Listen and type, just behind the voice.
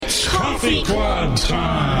Coffee Club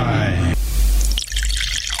time.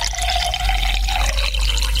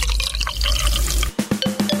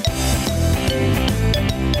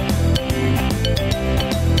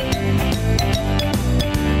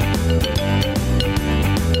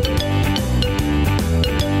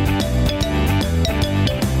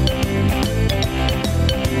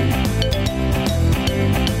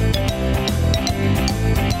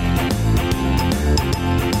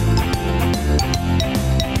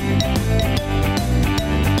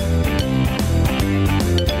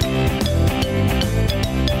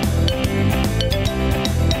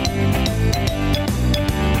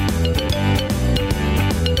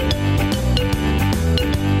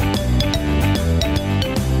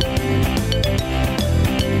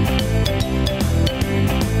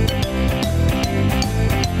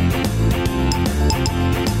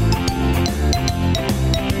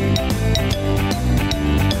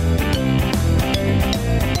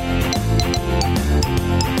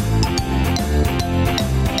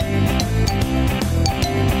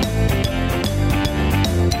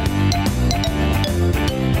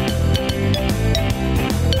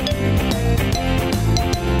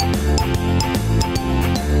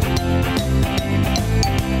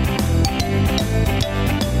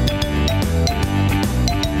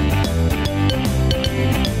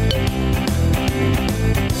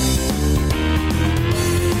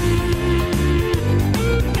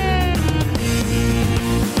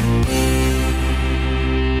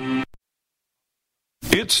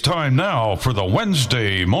 It's time now for the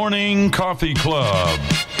Wednesday Morning Coffee Club.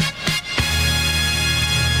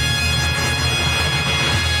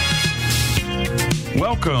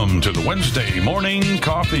 Welcome to the Wednesday Morning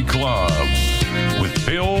Coffee Club with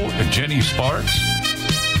Bill and Jenny Sparks,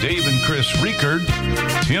 Dave and Chris Riekert,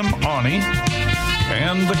 Tim Awney,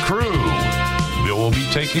 and the crew. Bill will be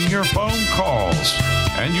taking your phone calls,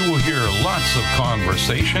 and you will hear lots of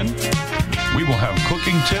conversation. We will have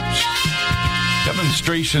cooking tips,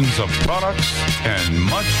 demonstrations of products, and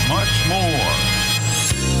much, much more.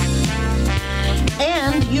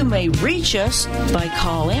 And you may reach us by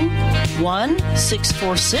calling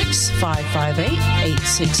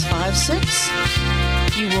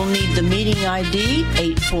 1-646-558-8656. You will need the meeting ID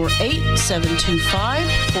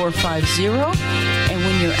 848-725-450. And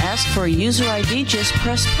when you're asked for a user ID, just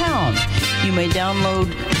press pound. You may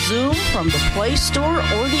download Zoom from the Play Store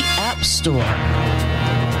or the App Store.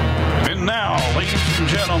 And now, ladies and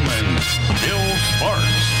gentlemen, Bill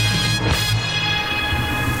Sparks.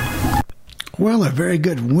 Well, a very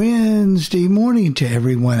good Wednesday morning to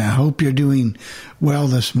everyone. I hope you're doing well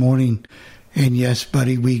this morning. And yes,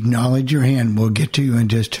 buddy, we acknowledge your hand. We'll get to you in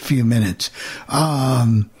just a few minutes.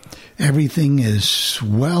 Everything is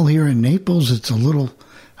well here in Naples. It's a little,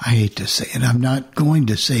 I hate to say it. I'm not going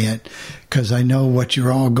to say it because I know what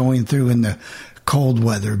you're all going through in the cold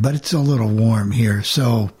weather, but it's a little warm here.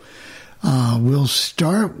 So we'll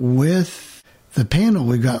start with the panel.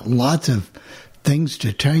 We've got lots of things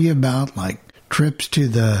to tell you about, like trips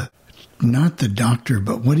to not the doctor,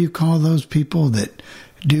 but what do you call those people that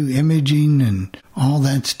do imaging and all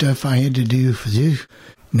that stuff I had to do?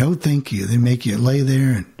 No, thank you. They make you lay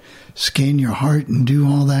there and scan your heart and do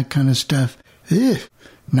all that kind of stuff.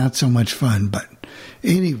 Not so much fun, but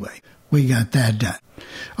anyway, we got that done.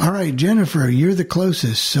 All right, Jennifer, you're the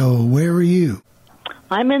closest, so where are you?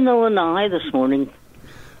 I'm in the Lanai this morning.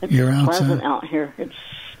 You're outside? It's pleasant out here. It's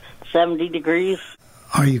 70 degrees.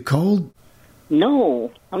 Are you cold?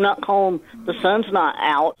 No, I'm not cold. The sun's not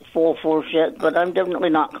out full force yet, but I'm definitely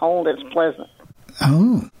not cold. It's pleasant.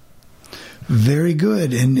 Oh, very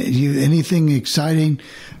good. And anything exciting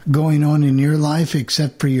going on in your life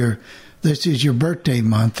except for this is your birthday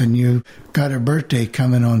month, and you got a birthday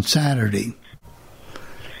coming on Saturday.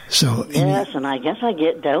 So yes, and I guess I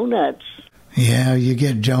get donuts. Yeah, you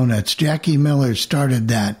get donuts. Jackie Miller started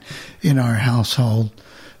that in our household.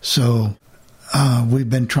 So we've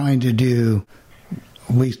been trying to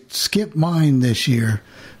we skipped mine this year,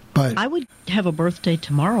 but I would have a birthday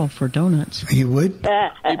tomorrow for donuts. You would?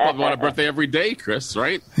 People want a birthday every day, Chris,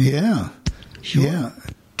 right? Yeah. Sure. Yeah.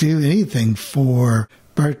 Do anything for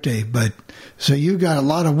birthday. But so you got a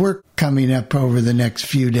lot of work coming up over the next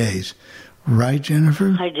few days. Right,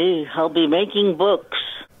 Jennifer? I do. I'll be making books.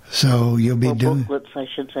 So you'll be doing booklets, I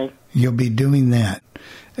should say. You'll be doing that.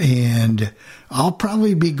 And I'll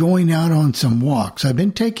probably be going out on some walks. I've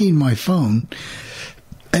been taking my phone,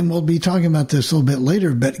 and we'll be talking about this a little bit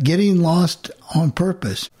later, but getting lost on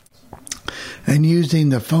purpose and using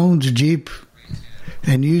the phone's GPS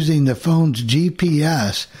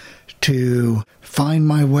to find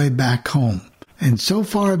my way back home. And so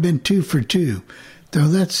far I've been 2 for 2. Though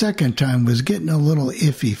that second time was getting a little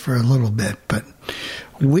iffy for a little bit, but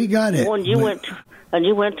we got it. Well, you went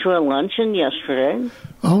to a luncheon yesterday.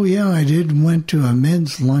 Oh, yeah, I did. Went to a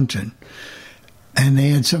men's luncheon. And they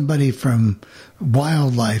had somebody from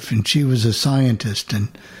wildlife, and she was a scientist, and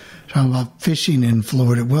talking about fishing in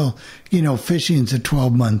Florida. Well, fishing's a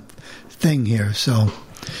 12-month thing here. So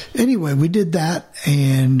anyway, we did that,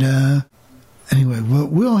 and anyway,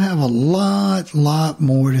 we'll have a lot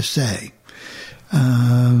more to say.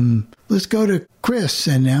 Let's go to Chris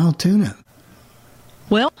and Altoona.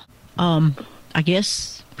 Well, I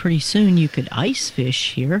guess pretty soon you could ice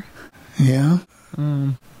fish here. Yeah.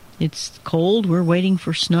 It's cold. We're waiting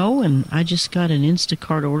for snow, and I just got an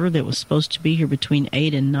Instacart order that was supposed to be here between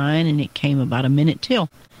 8 and 9, and it came about a minute till.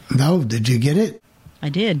 No, did you get it? I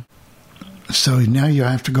did. So now you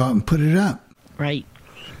have to go out and put it up. Right.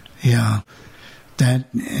 Yeah.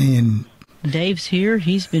 And Dave's here.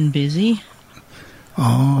 He's been busy.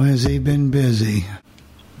 Oh, has he been busy?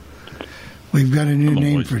 We've got a new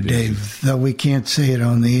name for Dave, though we can't say it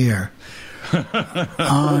on the air.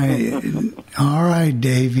 All right,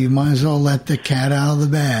 Dave, you might as well let the cat out of the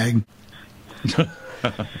bag.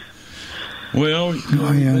 Well,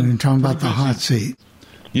 I'm talking about the hot seat.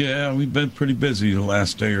 Yeah, we've been pretty busy the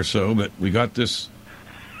last day or so, but we got this.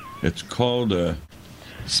 It's called a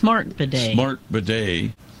Smart Bidet. Smart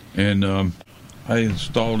Bidet, and I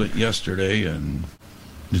installed it yesterday, and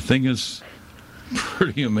the thing is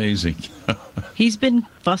pretty amazing. He's been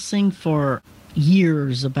fussing for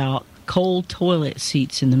years about cold toilet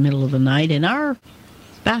seats in the middle of the night, and our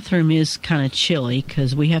bathroom is kind of chilly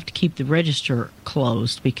because we have to keep the register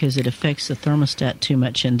closed because it affects the thermostat too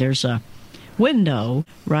much, and there's a window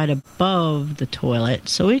right above the toilet,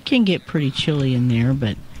 so it can get pretty chilly in there,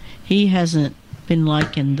 but he hasn't been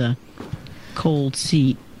liking the cold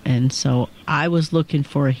seat, and so I was looking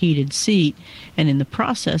for a heated seat, and in the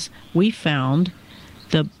process we found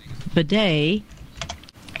the bidet,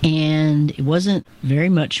 and it wasn't very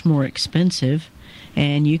much more expensive,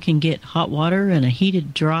 and you can get hot water and a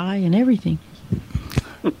heated dry and everything.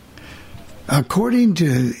 According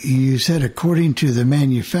to the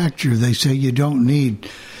manufacturer, they say you don't need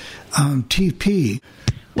TP.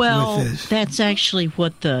 Well, that's actually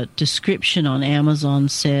what the description on Amazon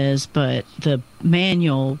says, but the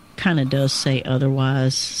manual kind of does say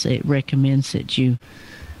otherwise. It recommends that you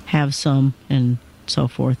have some and so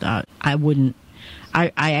forth. I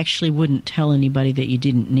actually wouldn't tell anybody that you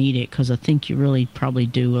didn't need it because I think you really probably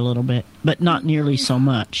do a little bit, but not nearly so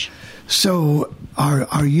much. So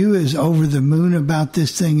are you as over the moon about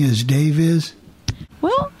this thing as Dave is?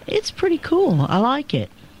 Well, it's pretty cool. I like it.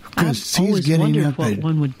 I've always wondered what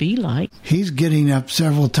one would be like. He's getting up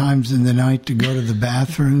several times in the night to go to the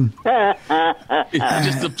bathroom.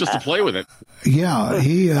 just to play with it. Yeah,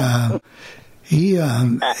 he tell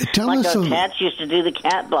like us our cats used to do the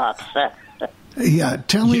cat box. Yeah,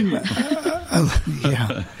 tell him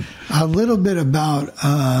a little bit about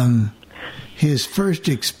his first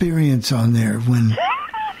experience on there when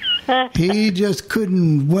he just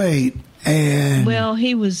couldn't wait. And well,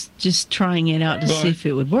 he was just trying it out to see if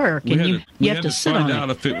it would work, and you have to sit on it. Find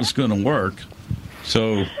out if it was going to work.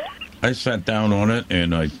 So I sat down on it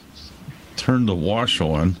and I turned the wash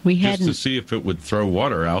on just to see if it would throw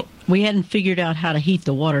water out. We hadn't figured out how to heat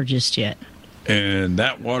the water just yet. And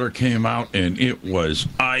that water came out, and it was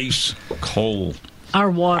ice cold.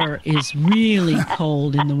 Our water is really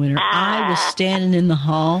cold in the winter. I was standing in the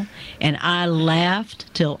hall, and I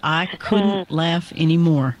laughed till I couldn't laugh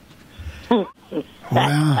anymore.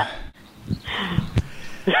 Well,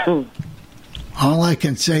 all I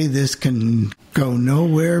can say, this can go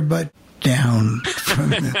nowhere but down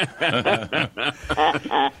from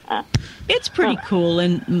It's pretty cool,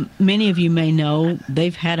 and many of you may know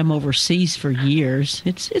they've had them overseas for years.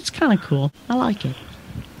 It's kind of cool. I like it.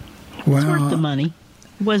 Well, it's worth the money.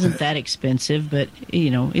 It wasn't that expensive, but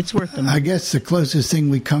it's worth the money. I guess the closest thing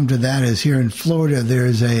we come to that is here in Florida.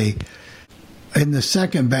 There's in the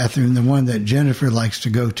second bathroom, the one that Jennifer likes to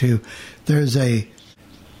go to,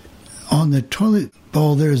 on the toilet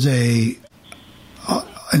bowl, there's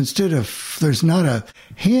there's not a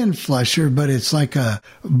hand flusher, but it's like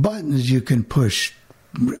buttons you can push,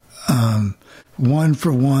 1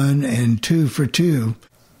 for 1 and 2 for 2,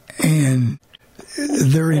 and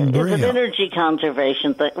they're in Braille. It's an energy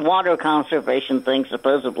conservation thing, water conservation thing,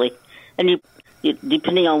 supposedly. And you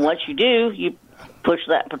depending on what you do, you push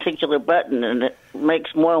that particular button, and it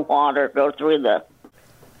makes more water go through the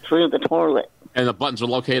toilet. And the buttons are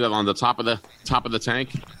located on the top of the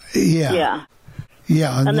tank. Yeah.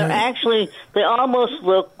 And they almost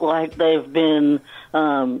look like they've been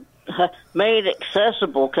made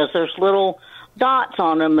accessible because there's little dots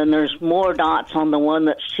on them, and there's more dots on the one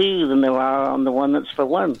that's 2 than there are on the one that's for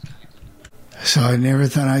 1. So I never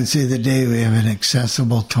thought I'd see the day we have an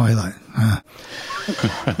accessible toilet.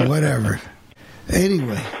 Whatever.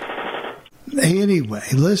 Anyway,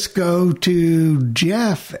 let's go to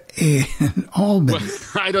Jeff in Albany.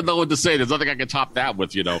 Well, I don't know what to say. There's nothing I can top that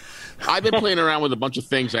with, I've been playing around with a bunch of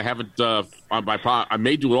things. I haven't. I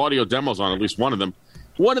may do audio demos on at least one of them.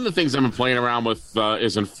 One of the things I've been playing around with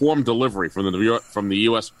is informed delivery from the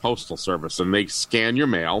U.S. Postal Service, and they scan your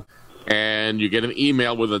mail, and you get an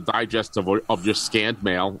email with a digest of your scanned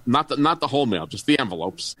mail, not the whole mail, just the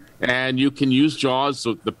envelopes, and you can use JAWS,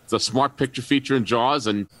 so the smart picture feature in JAWS,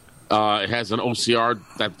 and it has an OCR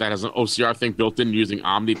that has an OCR thing built in using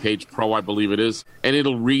OmniPage Pro, I believe it is, and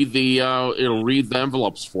it'll read the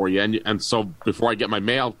envelopes for you, and so before I get my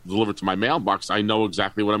mail delivered to my mailbox, I know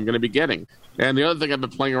exactly what I'm going to be getting. And the other thing I've been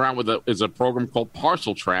playing around with is a program called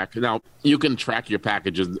Parcel Track. Now, you can track your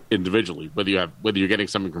packages individually, whether you're getting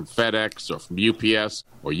something from FedEx or from UPS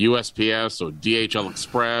or USPS or DHL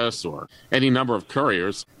Express or any number of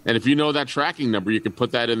couriers. And if you know that tracking number, you can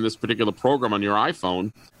put that in this particular program on your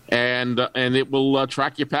iPhone, and it will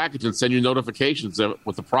track your package and send you notifications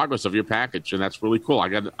with the progress of your package. And that's really cool.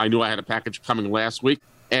 I knew I had a package coming last week,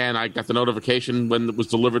 and I got the notification when it was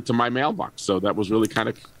delivered to my mailbox. So that was really kind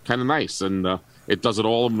of nice. And it does it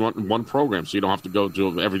all in one program, so you don't have to go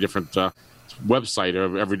to every different website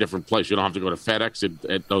or every different place. You don't have to go to FedEx.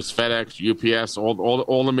 It knows FedEx, UPS,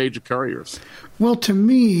 all the major couriers. Well, to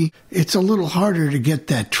me, it's a little harder to get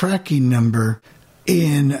that tracking number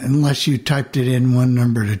in unless you typed it in one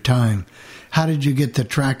number at a time. How did you get the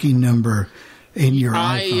tracking number in your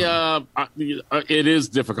iPhone? It is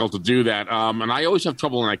difficult to do that. And I always have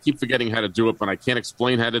trouble, and I keep forgetting how to do it, but I can't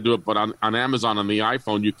explain how to do it. But on Amazon, on the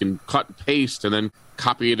iPhone, you can cut and paste and then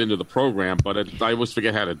copy it into the program. But I always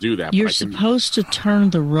forget how to do that. You're supposed to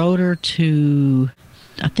turn the rotor to,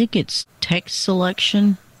 I think it's text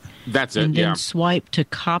selection. That's it, and then swipe to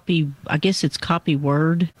copy, I guess it's copy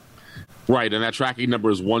word. Right, and that tracking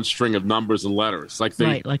number is one string of numbers and letters. Like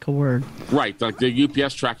like a word. Right, like the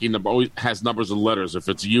UPS tracking number always has numbers and letters. If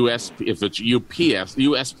it's USPS,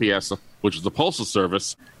 which is the Postal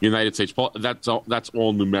Service, United States, that's all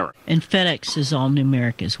numeric. And FedEx is all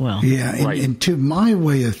numeric as well. Yeah, and to my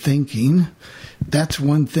way of thinking, that's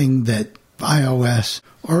one thing that iOS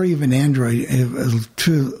or even Android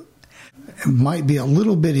might be a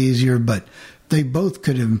little bit easier, but they both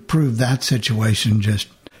could improve that situation just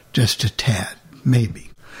a tad,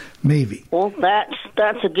 maybe. Well, that's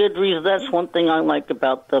a good reason. That's one thing I like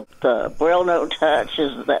about the Braille Note Touch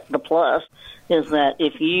is that the plus is that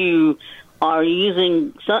if you are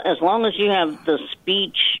using, as long as you have the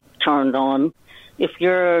speech turned on, if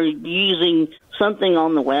you're using something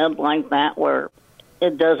on the web like that where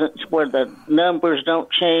where the numbers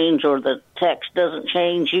don't change or the text doesn't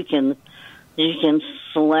change, you can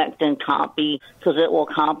select and copy, because it will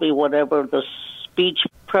copy whatever the speech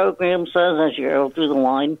program says as you go through the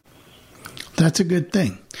line. That's a good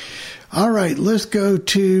thing. All right, let's go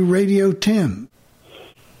to Radio Tim.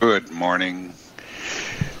 Good morning.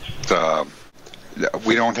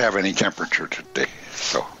 We don't have any temperature today,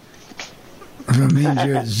 so. That means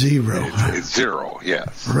you're at zero. It's zero,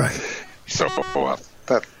 yes. Right. So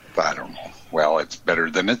that, I don't know. Well, it's better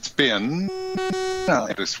than it's been.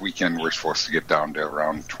 This weekend we're supposed to get down to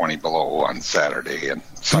around 20 below on Saturday and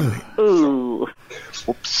Sunday. Ooh. So,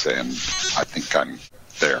 whoops, and I think I'm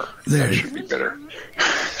there. That should be better.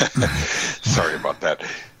 Sorry about that.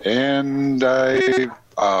 And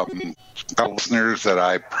listeners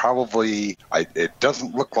that it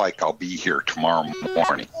doesn't look like I'll be here tomorrow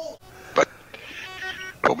morning, but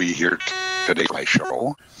I'll be here today my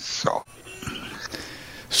show.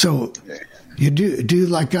 So you do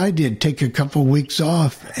like I did, take a couple weeks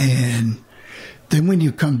off, and then when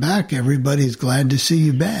you come back, everybody's glad to see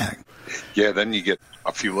you back. Yeah, then you get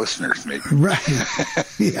a few listeners, maybe. Right.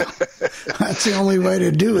 Yeah. That's the only way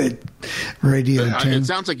to do it, Radio Tim. It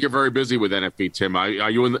sounds like you're very busy with NFB, Tim. Are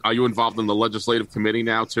you involved in the legislative committee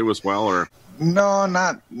now, too, as well? Or No,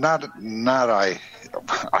 not I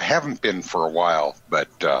haven't been for a while, but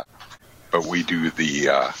we do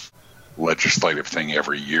the legislative thing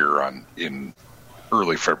every year in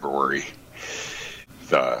early February,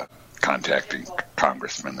 the contacting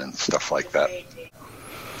congressmen and stuff like that.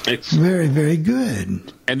 It's very, very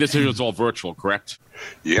good. And this is all virtual, correct?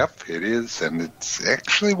 Yep, it is, and it's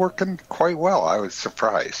actually working quite well. I was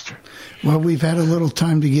surprised. Well, we've had a little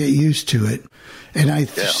time to get used to it, and I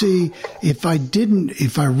see if I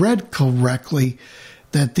read correctly,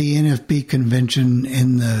 that the NFB convention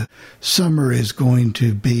in the summer is going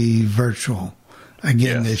to be virtual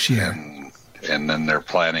again this year. and then they're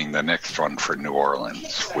planning the next one for New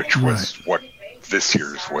Orleans, which was what this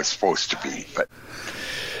year's was supposed to be. But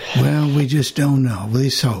well, we just don't know.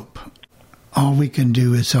 Let's hope. All we can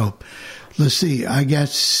do is hope. Let's see. I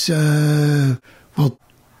guess we'll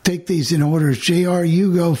take these in order. JR,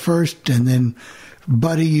 you go first, and then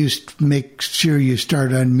Buddy, you make sure you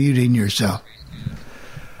start unmuting yourself.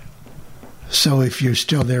 So if you're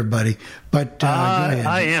still there, Buddy. But go ahead.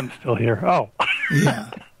 I am still here. Oh.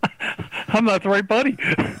 Yeah. I'm not the right Buddy.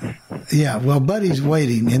 Yeah, well, Buddy's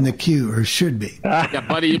waiting in the queue, or should be. Yeah,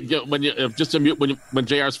 Buddy, when you just unmute, when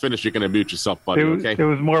JR's finished, you're going to mute yourself, Buddy, okay? It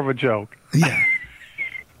was more of a joke. Yeah.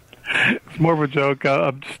 It's more of a joke.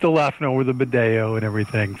 I'm still laughing over the Bideo and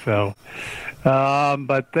everything. So,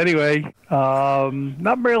 but anyway,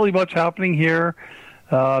 not really much happening here.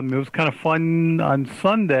 It was kind of fun on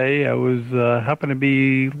Sunday. I was happened to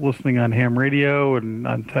be listening on ham radio and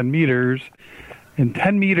on 10 meters, and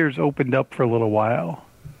 10 meters opened up for a little while.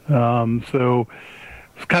 So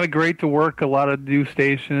it's kind of great to work a lot of new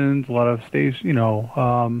stations, but,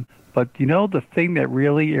 the thing that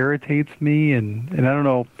really irritates me, and I don't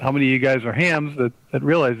know how many of you guys are hams that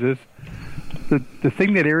realize this, the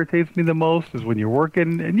thing that irritates me the most is when you're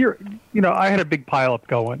working, and I had a big pileup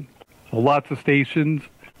going, so lots of stations.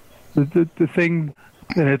 The thing,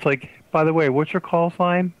 and it's like, by the way, what's your call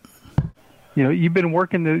sign? You've been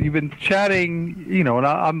working, you've been chatting, and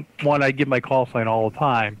I'm one, I give my call sign all the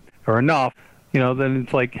time, or enough. Then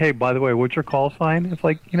it's like, hey, by the way, what's your call sign? It's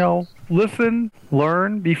like, listen,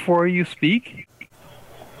 learn before you speak.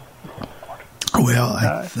 Well,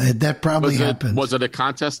 that probably happens. Was it a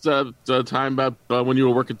contest time when you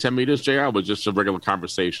were working 10 meters, JR, or was it just a regular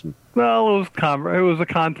conversation? Well, it was a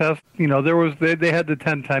contest. They had the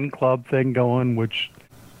 10-10 club thing going, which,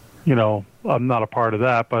 I'm not a part of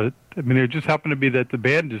that, but it just happened to be that the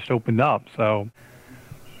band just opened up. So,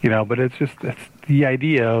 but it's the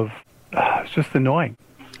idea of, it's just annoying.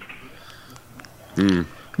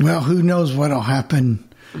 Well, who knows what'll happen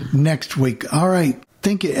next week. All right.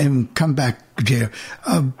 Think it and come back, JR.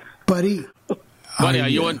 Buddy, are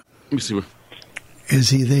you on? Let me see. Is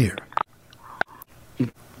he there?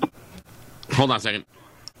 Hold on a second.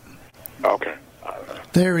 Okay.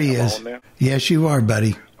 There he is. Yes, you are,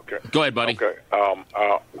 buddy. Okay. Go ahead, buddy. Okay.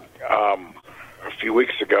 A few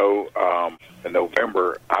weeks ago, in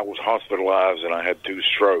November, I was hospitalized and I had 2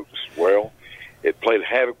 strokes. Well, it played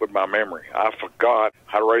havoc with my memory. I forgot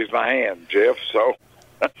how to raise my hand, Jeff. So,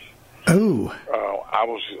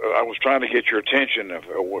 I was trying to get your attention a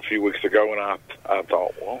few weeks ago, and I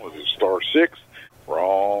thought, well, was it star 6?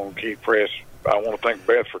 Wrong key press. I want to thank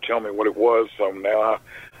Beth for telling me what it was. So now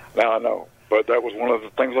I know. But that was one of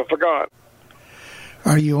the things I forgot.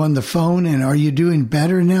 Are you on the phone, and are you doing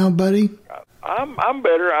better now, buddy? I'm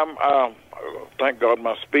better. Thank God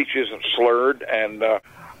my speech isn't slurred, and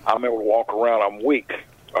I'm able to walk around. I'm weak,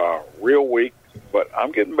 real weak, but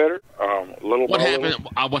I'm getting better.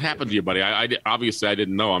 What happened to you, buddy? Obviously I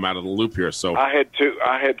didn't know. I'm out of the loop here. So I had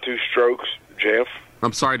 2 strokes, Jeff.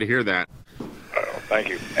 I'm sorry to hear that. Thank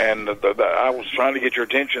you. And I was trying to get your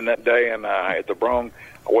attention that day, and at the Bronx,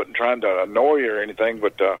 I wasn't trying to annoy you or anything,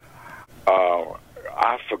 but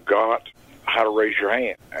I forgot how to raise your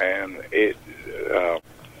hand, and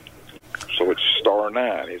so it's star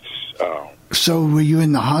 9. It's So were you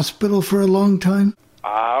in the hospital for a long time?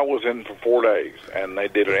 I was in for 4 days, and they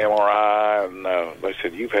did an MRI, and they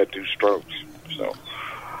said, you've had 2 strokes. So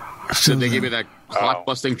did they give you that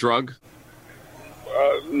clot-busting drug?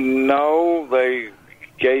 No, they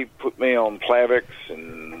put me on Plavix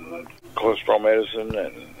and cholesterol medicine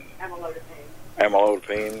and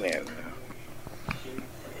amlodipine. And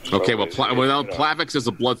okay, Plavix is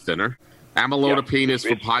a blood thinner. Amlodipine is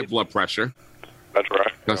for high blood pressure. That's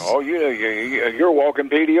right. Oh, you're a walking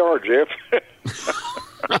PDR, Jeff.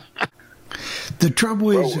 The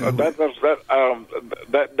trouble is...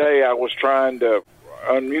 that day I was trying to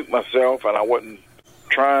unmute myself, and I wasn't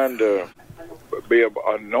trying to be an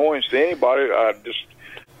annoyance to anybody. I just...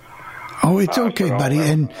 Oh, it's okay, buddy.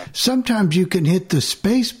 And sometimes you can hit the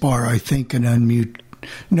space bar, I think, and unmute.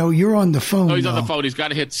 No, you're on the phone. No, he's on the phone. He's got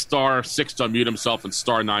to hit star 6 to unmute himself and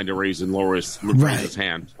star 9 to raise and lower his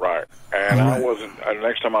hand. Right. And I wasn't...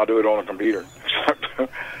 next time I'll do it on a computer.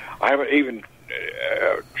 I haven't even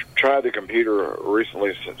tried the computer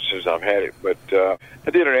recently since I've had it. But I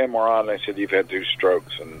did an MRI, and they said, you've had 2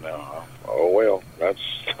 strokes. And, oh, well, that's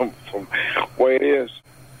the way it is.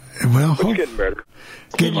 Well, it's getting better.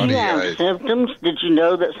 Did you have symptoms? Did you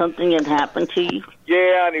know that something had happened to you?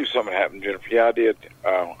 Yeah, I knew something happened, Jennifer. Yeah, I did.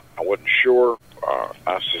 I wasn't sure.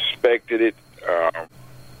 I suspected it.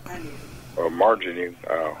 Margie knew.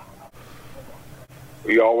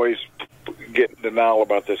 You always get in denial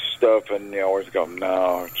about this stuff, and you always go,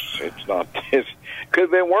 no, it's not this. Could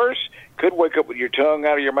have been worse. Could wake up with your tongue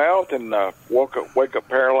out of your mouth and wake up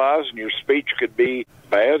paralyzed, and your speech could be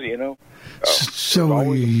bad, you know. So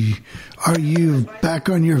are you back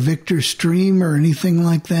on your Victor Stream or anything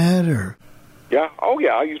like that, or? Yeah. Oh,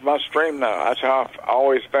 yeah. I use my stream now. That's how I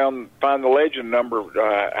always find the legend number,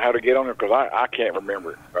 how to get on it, because I can't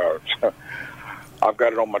remember it. I've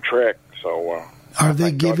got it on my track. So, are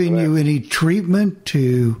they giving you any treatment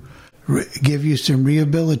to give you some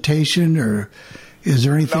rehabilitation, or is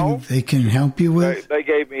there anything they can help you with? They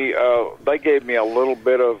gave me a little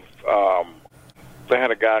bit of. They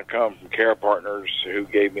had a guy come from Care Partners who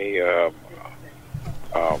gave me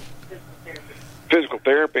physical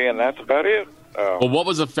therapy, and that's about it. Well, what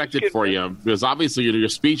was affected for you? Because obviously your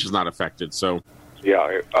speech is not affected. So,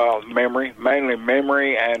 yeah, memory, mainly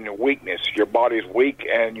memory and weakness. Your body's weak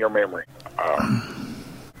and your memory.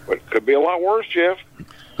 But it could be a lot worse, Jeff.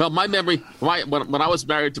 Well, my memory. When I was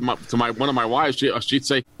married to one of my wives, she'd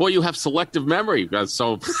say, "Boy, you have selective memory."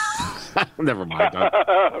 So, never mind.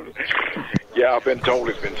 Yeah, I've been told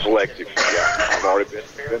it's been selective. Yeah, I've already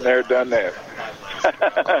been there, done that.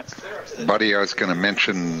 Buddy, I was going to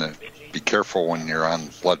mention, be careful when you're on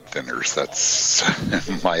blood thinners. That's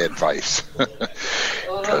my advice.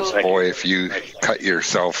 Because, boy, if you cut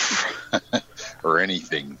yourself or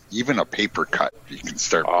anything, even a paper cut, you can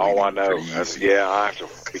start bleeding. Oh, I know. Yeah, I have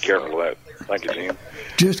to be careful of that. Thank you, Tim.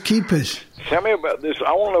 Just keep us. Tell me about this.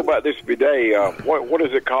 I want to know about this bidet. What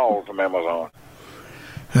is it called from Amazon?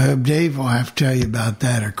 Dave will have to tell you about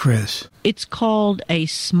that, or Chris. It's called a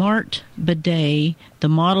Smart Bidet. The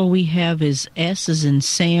model we have is S as in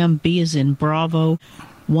Sam, B as in Bravo,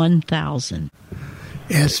 1000.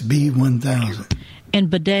 SB 1000. And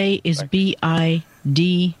bidet is BIDET.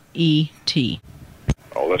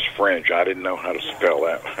 Oh, that's French. I didn't know how to spell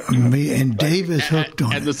that. And Dave is hooked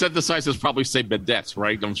on it. And the synthesizers probably say bidets,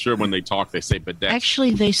 right? I'm sure when they talk, they say bidets.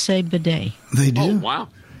 Actually, they say bidet. They do? Oh, wow.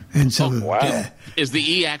 And so, wow. Is the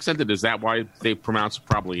E accented? Is that why they pronounce it?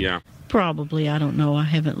 Probably, yeah. Probably. I don't know. I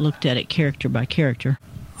haven't looked at it character by character.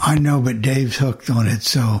 I know, but Dave's hooked on it,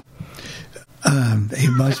 so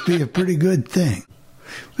it must be a pretty good thing.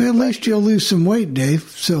 Well, at least you'll lose some weight, Dave,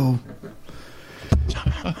 so,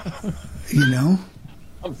 you know.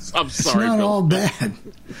 I'm sorry, it's not Bill. all bad.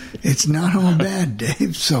 It's not all bad,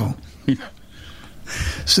 Dave, so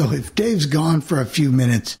if Dave's gone for a few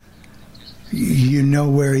minutes, you know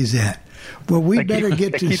where he's at. Well, we better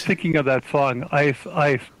get to... I keep thinking of that song, Ice,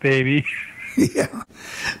 Ice, Baby. Yeah.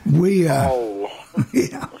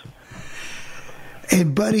 Yeah. Hey,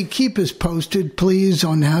 buddy, keep us posted, please,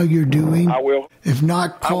 on how you're doing. I will. If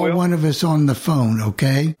not, call one of us on the phone,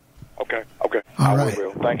 okay? Okay. All I right.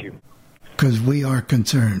 will. Thank you. Because we are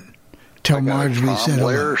concerned. Tell Marge we said Tom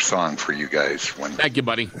hello. Lehrer song for you guys when Thank you,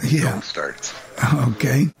 buddy. the film starts.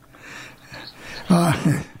 Okay.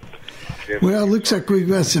 Well, it looks like we've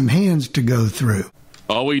got some hands to go through.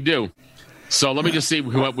 Oh, we do. So let me just see.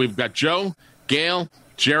 We've got Joe, Gail,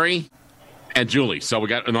 Jerry, and Julie. So we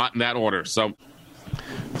got not in that order. So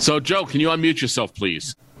Joe, can you unmute yourself,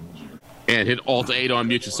 please? And hit Alt-8 to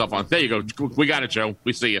unmute yourself on. There you go. We got it, Joe.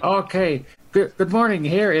 We see you. Okay. Good morning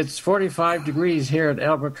here. It's 45 degrees here at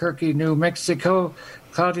Albuquerque, New Mexico.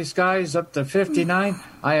 Cloudy skies up to 59.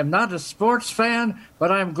 I am not a sports fan,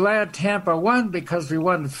 but I'm glad Tampa won because we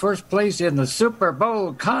won first place in the Super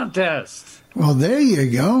Bowl contest. Well, there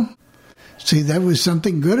you go. See, that was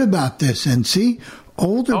something good about this. And see,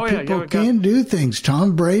 older people can do things.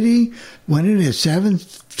 Tom Brady winning his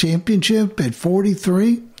 7th championship at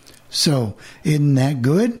 43. So, isn't that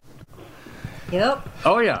good? Yep.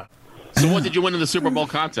 Oh, yeah. So what did you win in the Super Bowl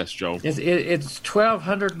contest, Joe? It's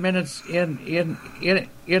 1,200 minutes in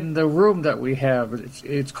the room that we have.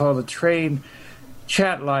 It's called the Train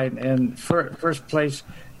Chat Line, and first place.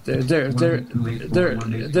 There's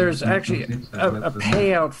actually a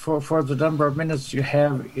payout for the number of minutes you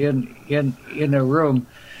have in a room,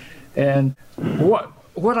 and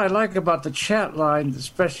what I like about the chat line,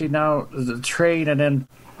 especially now the Train and then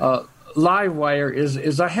Livewire,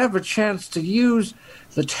 is I have a chance to use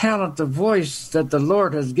the talent, the voice that the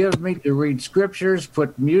Lord has given me to read scriptures,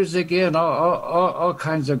 put music in, all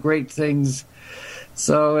kinds of great things.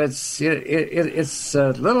 So it's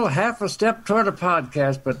a little half a step toward a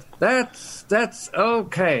podcast, but that's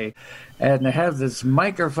okay. And to have this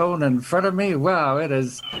microphone in front of me, wow, it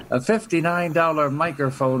is a $59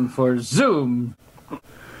 microphone for Zoom.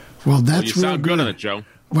 Well, that's you sound real good on it, Joe.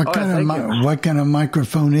 What kind of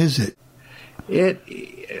microphone is it?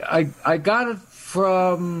 I got it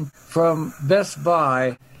from Best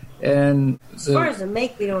Buy, and as far as the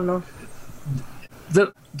make, we don't know.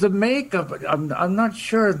 the makeup, I'm not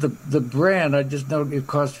sure the brand. I just know it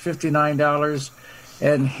cost $59,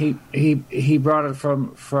 and he brought it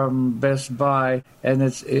from Best Buy, and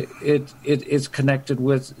it's connected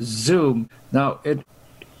with Zoom. Now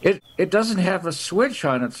it doesn't have a switch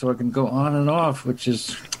on it, so it can go on and off, which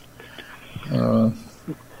is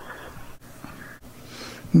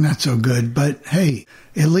not so good. But hey,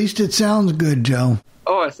 at least it sounds good, Joe.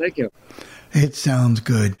 Oh, thank you. It sounds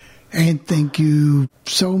good. And thank you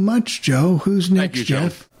so much, Joe. Who's next, you,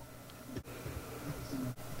 Jeff?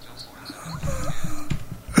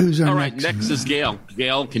 Who's our All right, next is Gail.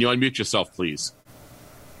 Gail, can you unmute yourself, please?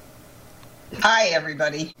 Hi,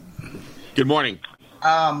 everybody. Good morning.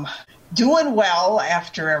 Doing well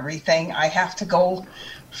after everything. I have to go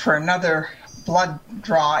for another blood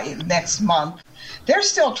draw next month. They're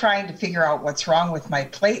still trying to figure out what's wrong with my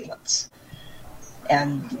platelets.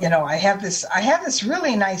 And, you know, I have this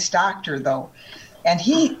really nice doctor, though. And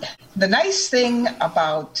the nice thing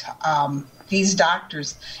about these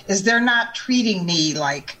doctors is they're not treating me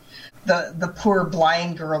like the poor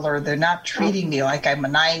blind girl, or they're not treating me like I'm a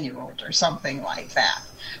 9-year-old or something like that,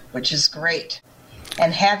 which is great.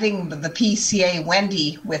 And having the PCA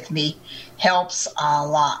Wendy with me helps a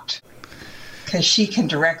lot, because she can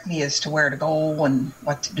direct me as to where to go and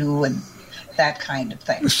what to do and that kind of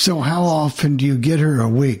thing. So how often do you get her a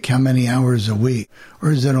week? How many hours a week?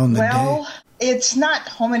 Or is it on the day? Well, it's not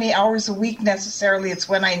how many hours a week necessarily. It's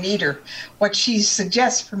when I need her. What she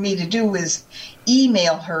suggests for me to do is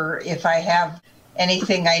email her if I have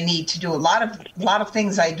anything I need to do. A lot of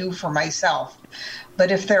things I do for myself.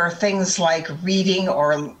 But if there are things like reading,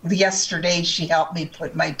 or yesterday she helped me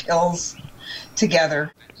put my pills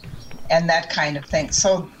together and that kind of thing.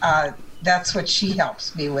 So that's what she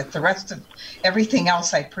helps me with. The rest of everything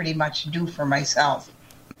else I pretty much do for myself.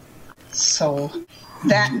 So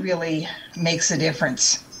that really makes a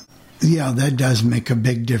difference. Yeah, that does make a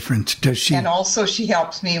big difference. Does she? And also she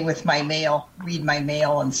helps me with my mail, read my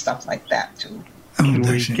mail and stuff like that too. Can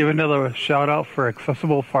we give another shout out for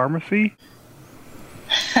Accessible Pharmacy?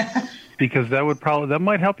 Because that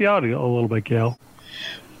might help you out a little bit, Gail.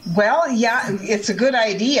 Well, yeah, it's a good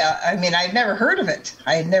idea. I mean, I'd never heard of it.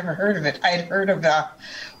 I'd heard of,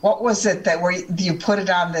 what was it that where you put it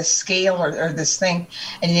on this scale or this thing,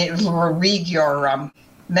 and it will read your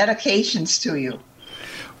medications to you.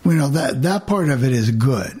 Well, that part of it is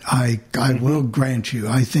good. I will grant you.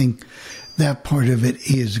 I think that part of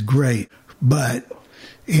it is great. But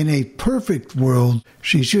in a perfect world,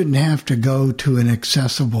 she shouldn't have to go to an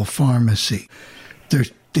accessible pharmacy.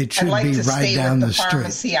 It should I'd like be to right stay down with the street.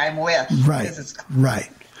 Pharmacy I'm with.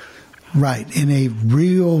 Right. In a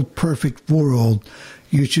real perfect world,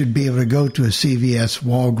 you should be able to go to a CVS,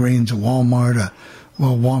 Walgreens, a Walmart.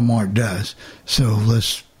 Well, Walmart does. So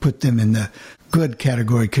let's put them in the good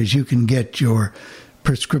category, because you can get your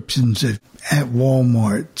prescriptions at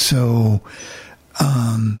Walmart. So,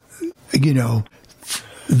 you know,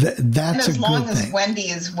 that's a good thing. And as long as Wendy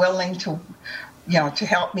is willing to, to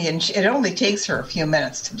help me, and it only takes her a few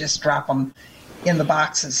minutes to just drop them in the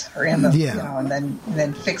boxes or in the, and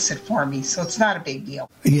then fix it for me. So it's not a big deal.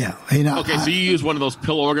 Yeah. Okay, so you use one of those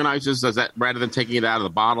pill organizers, rather than taking it out of the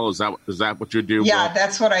bottle? Is that what you do? Yeah,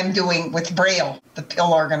 that's what I'm doing with Braille, the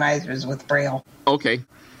pill organizers with Braille. Okay.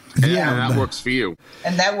 And that works for you.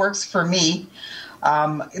 And that works for me.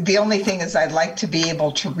 The only thing is I'd like to be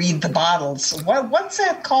able to read the bottles. What's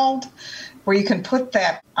that called? Where you can put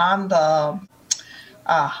that on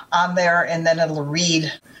there, and then it'll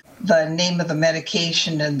read the name of the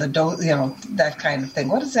medication and the dose, that kind of thing.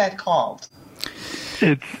 What is that called?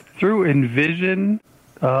 It's through Envision.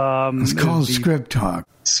 It's called Script Talk.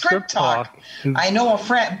 Script Talk. I know a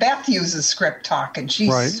friend, Beth uses Script Talk, and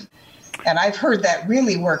and I've heard that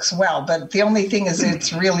really works well. But the only thing is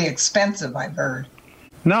it's really expensive, I've heard.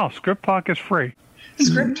 No, Script Talk is free.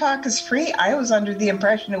 Script Talk is free? I was under the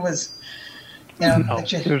impression it was... No,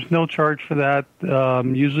 there's no charge for that.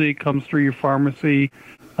 Usually it comes through your pharmacy.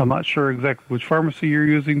 I'm not sure exactly which pharmacy you're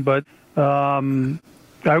using, but I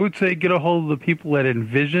would say get a hold of the people at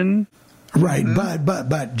Envision. Right,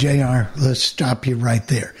 but JR, let's stop you right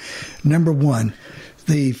there. Number one,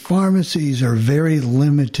 the pharmacies are very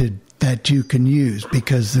limited that you can use,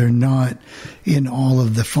 because they're not in all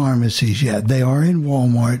of the pharmacies yet. They are in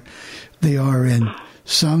Walmart. They are in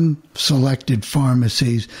some selected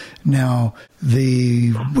pharmacies. Now,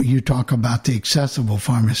 you talk about the accessible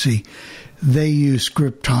pharmacy, they use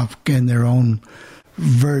Script Talk in their own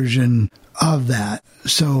version of that.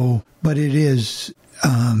 So, but it is,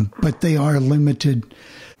 but they are limited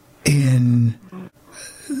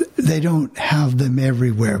they don't have them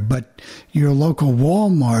everywhere. But your local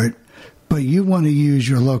Walmart but you want to use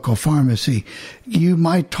your local pharmacy, you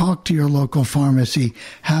might talk to your local pharmacy,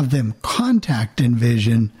 have them contact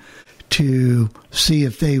Envision to see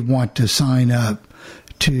if they want to sign up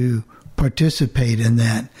to participate in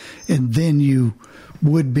that. And then you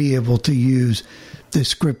would be able to use the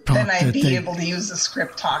Script Talk. Then I'd be able to use the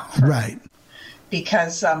Script Talk. Right.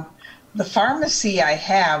 Because the pharmacy I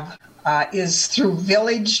have is through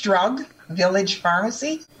Village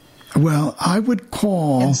Pharmacy. Well, I would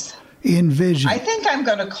call Envision. I think I'm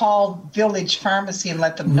going to call Village Pharmacy and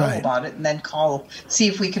let them know about it, and then see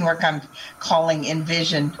if we can work on calling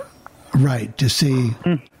Envision. Right, to see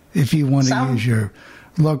if you want to use your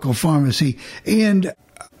local pharmacy. And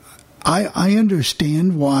I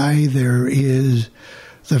understand why there is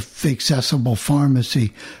the accessible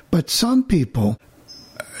pharmacy, but some people,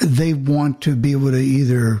 they want to be able to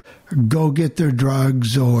either go get their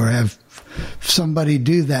drugs or have somebody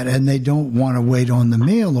do that, and they don't want to wait on the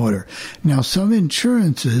mail order. Now, some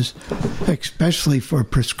insurances, especially for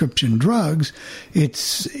prescription drugs,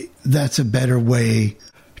 that's a better way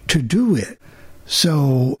to do it.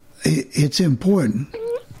 So it's important.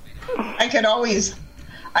 I could always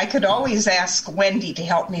ask Wendy to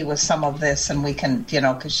help me with some of this, and we can,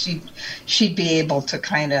 because she'd be able to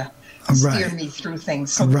kind of steer me through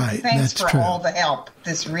things. So thanks for all the help.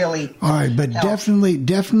 This really all right, but helps.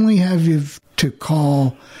 definitely have you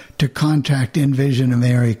to contact Envision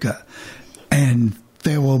America, and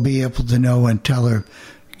they will be able to know and tell her,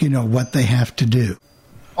 what they have to do.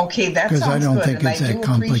 Okay, that sounds I don't good, think and it's I that do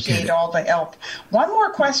complicated. appreciate all the help. One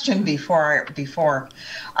more question before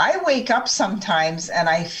I wake up sometimes, and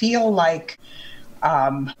I feel like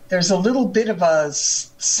there's a little bit of a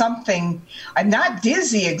something. I'm not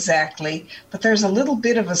dizzy exactly, but there's a little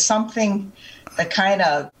bit of a something that kind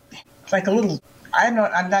of like a little.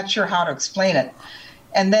 I'm not sure how to explain it,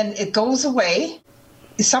 and then it goes away.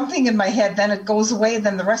 Something in my head, then it goes away.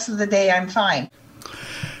 Then the rest of the day, I'm fine.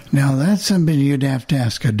 Now, that's something you'd have to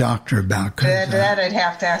ask a doctor about. That I'd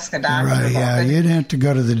have to ask a doctor about. Right, yeah, you'd have to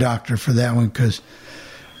go to the doctor for that one, because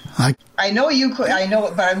I know you could. I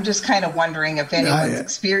know, but I'm just kind of wondering if anyone's has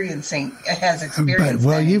experienced But,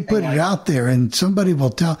 well, you put it out there, and somebody will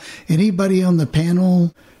tell. Anybody on the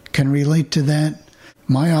panel can relate to that.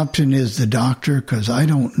 My option is the doctor, because I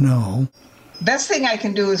don't know. Best thing I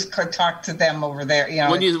can do is talk to them over there.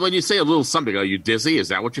 When you say a little something, are you dizzy? Is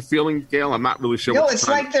that what you're feeling, Gail? I'm not really sure. No, it's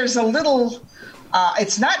like there's a little.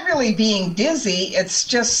 It's not really being dizzy. It's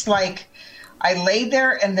just like I lay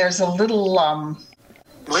there and there's a little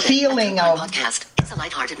feeling of it's a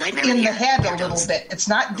lighthearted nightmare in the head a little bit. It's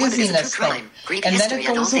not dizziness thing, and then it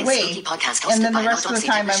goes away, and then the rest of the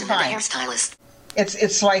time I'm fine.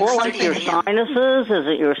 It's like like your sinuses. Is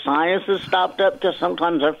it your sinuses stopped up? Because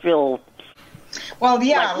sometimes I feel. Well,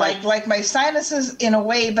 yeah, like my sinuses in a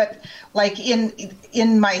way, but like in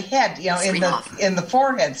my head, in the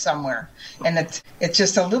forehead somewhere, and it's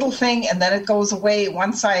just a little thing, and then it goes away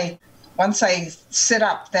once I sit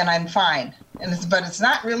up. Then I'm fine, but it's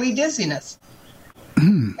not really dizziness.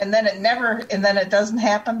 And then it doesn't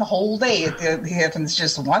happen the whole day. It happens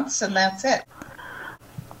just once, and that's it.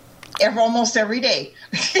 Almost every day.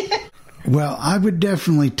 Well, I would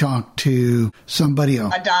definitely talk to somebody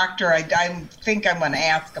else. A doctor. I think I'm going to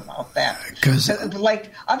ask about that. Because,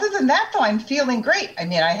 other than that, though, I'm feeling great. I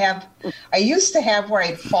mean, I used to have where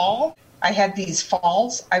I'd fall. I had these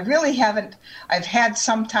falls. I really haven't. I've had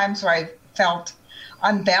some times where I felt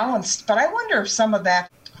unbalanced, but I wonder if some of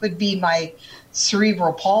that could be my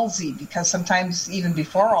cerebral palsy, because sometimes even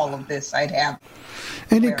before all of this, I'd have.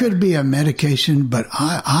 And it could be a medication, but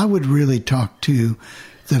I would really talk to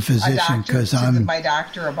the physician, because I'm my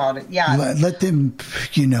doctor about it. Yeah, let them,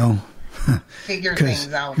 figure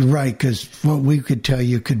things out. Right, because what we could tell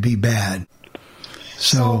you could be bad.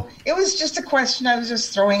 So it was just a question I was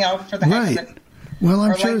just throwing out for the heck of it. Well,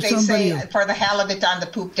 I'm or sure like they somebody say, for the halibut on the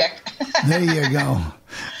poop deck. There you go.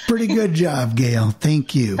 Pretty good job, Gail.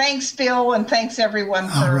 Thank you. Thanks, Bill, and thanks everyone.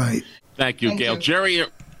 All right. Thank you, Gail. Jerry,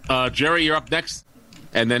 you're up next.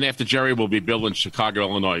 And then after Jerry will be Bill in Chicago,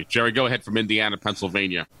 Illinois. Jerry, go ahead from Indiana,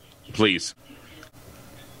 Pennsylvania, please.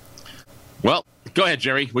 Well, go ahead,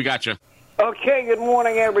 Jerry. We got you. Okay, good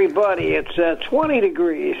morning, everybody. It's 20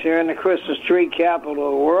 degrees here in the Christmas tree capital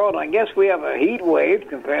of the world. I guess we have a heat wave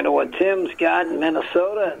compared to what Tim's got in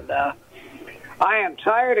Minnesota. And I am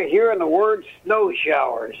tired of hearing the word snow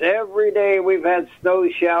showers. Every day we've had snow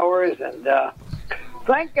showers, and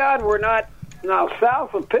thank God we're not. Now,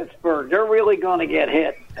 south of Pittsburgh, they're really going to get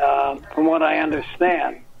hit, from what I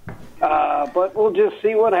understand. But we'll just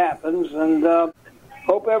see what happens, and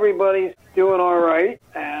hope everybody's doing all right.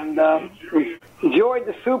 And enjoyed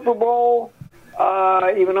the Super Bowl.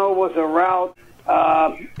 even though it was a rout.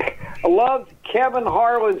 I loved Kevin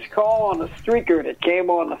Harlan's call on the streaker that came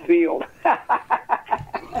on the field.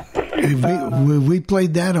 We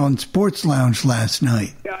played that on Sports Lounge last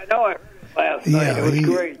night. Yeah, I know it. Last night. It was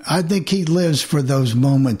great. I think he lives for those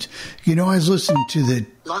moments. You know, I was listening to the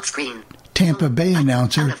Lock screen. Tampa Bay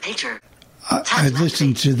announcer. I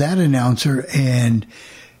listened to that announcer, and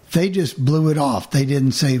they just blew it off. They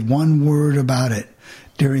didn't say one word about it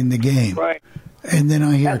during the game. Right. And then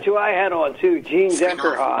I hear... That's who I had on, too, Gene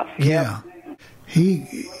Deckerhoff. Yeah.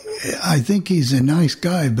 I think he's a nice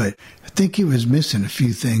guy, but I think he was missing a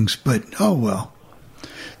few things. But, oh, well.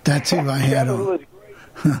 That's who I had on.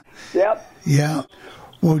 Yep. Yeah.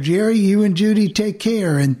 Well, Jerry, you and Judy take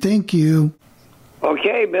care, and thank you.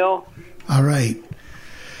 Okay, Bill. All right.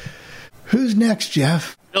 Who's next,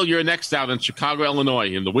 Jeff? Bill, you're next out in Chicago,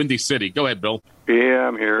 Illinois, in the Windy City. Go ahead, Bill. Yeah,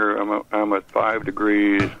 I'm here. I'm at 5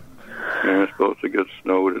 degrees, and it's supposed to get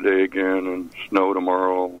snow today again, and snow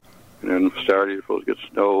tomorrow. And then Saturday it's supposed to get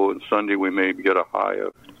snow, and Sunday we may get a high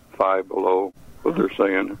of 5 below, what they're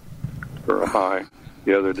saying, for a high.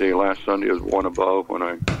 The other day, last Sunday, was 1 above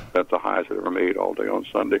that's the highest I ever made all day on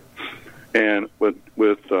Sunday. And with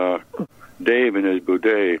Dave and his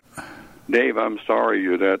boudet, Dave, I'm sorry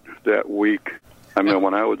you that week. I mean,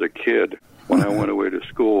 when I was a kid, when I went away to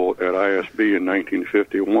school at ISB in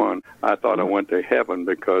 1951, I thought I went to heaven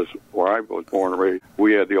because where I was born and raised,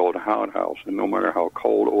 we had the old outhouse, and no matter how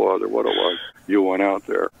cold it was or what it was, you went out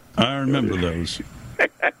there. I remember those.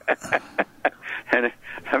 And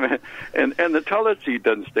the toilet seat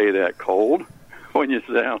doesn't stay that cold when you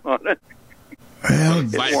sit down on it. Well,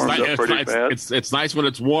 it warms up pretty fast. It's nice when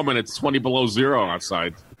it's warm and it's 20 below zero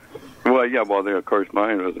outside. Well, yeah. Well, then, of course,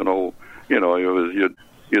 mine was an old. You know, it was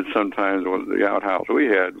you'd sometimes the outhouse we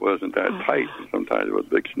had wasn't that tight. Sometimes there was a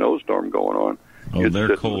big snowstorm going on. Oh, you'd they're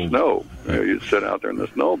sit cold. in the snow. You'd sit out there and the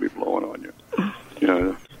snow would be blowing on you. You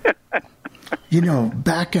know. You know,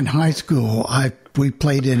 back in high school, we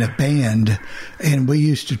played in a band, and we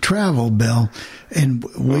used to travel, Bill, and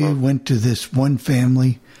we went to this one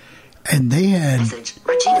family, and they had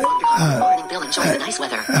Bill, enjoy the nice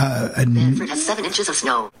weather. Manfred has 7 inches of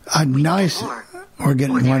snow. a nice. We're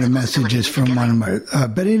getting one of the messages from one of my.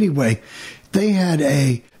 But anyway, they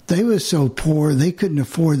were so poor they couldn't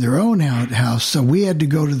afford their own outhouse, so we had to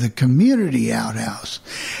go to the community outhouse,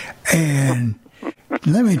 and.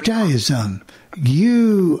 Let me tell you something.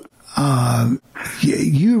 You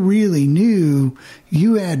really knew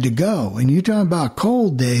you had to go. And you're talking about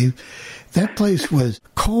cold, Dave. That place was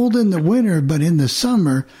cold in the winter, but in the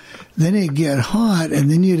summer, then it'd get hot, and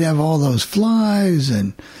then you'd have all those flies.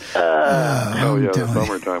 And the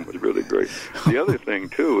summertime was really great. The other thing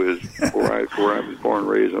too is where I was born and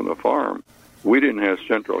raised on the farm, we didn't have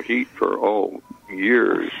central heat for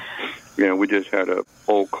years. You know, we just had a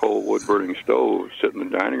old coal wood burning stove sitting in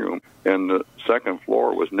the dining room, and the second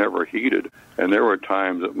floor was never heated. And there were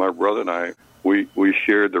times that my brother and I, we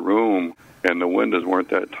shared the room, and the windows weren't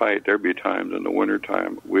that tight. There'd be times in the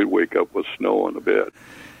wintertime we'd wake up with snow on the bed,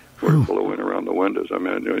 where it blowing around the windows. I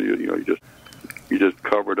mean, you just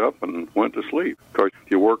covered up and went to sleep. Of course,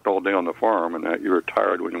 you worked all day on the farm, and that you were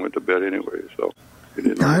tired when you went to bed anyway. So it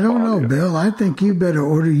didn't really I don't know, bother you. Bill. I think you better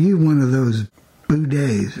order you one of those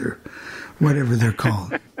bidets or whatever they're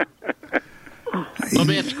called. Let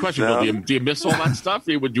me ask you a question, Bill. Do you miss all that stuff?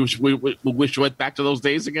 Would you wish you went back to those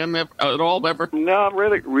days again at all, ever? No,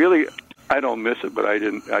 really, I don't miss it, but I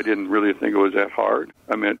didn't really think it was that hard.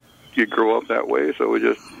 I mean, you grow up that way, so it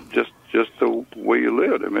was just the way you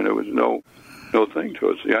lived. I mean, there was no thing to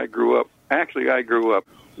it. See, I grew up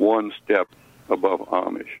one step above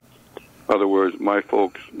Amish. In other words, my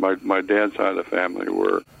folks, my dad's side of the family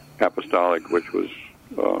were apostolic, which was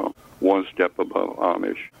one step above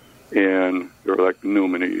Amish, and they're like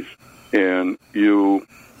Numinese. And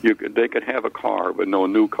they could have a car, but no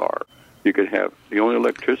new car. You could have the only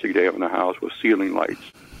electricity they have in the house was ceiling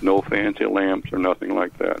lights, no fancy lamps or nothing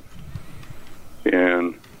like that.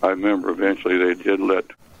 And I remember eventually they did let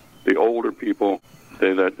the older people,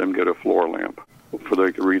 they let them get a floor lamp so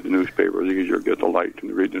they could read the newspaper. It was easier to get the light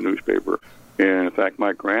and read the newspaper. And in fact,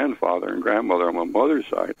 my grandfather and grandmother on my mother's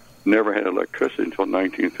side never had electricity until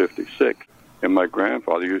 1956. And my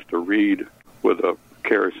grandfather used to read with a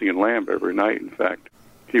kerosene lamp every night. In fact,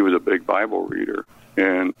 he was a big Bible reader.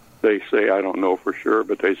 And they say, I don't know for sure,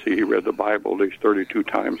 but they say he read the Bible at least 32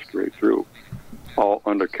 times straight through, all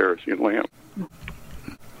under kerosene lamp.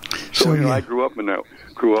 So I grew up in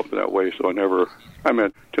that way. So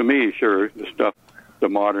to me, sure, the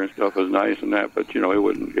modern stuff is nice and that, but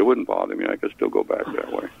it wouldn't bother me. I could still go back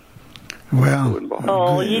that way.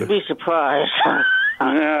 Well, you'd be surprised.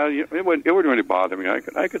 Yeah, it wouldn't really bother me. I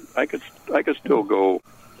could still go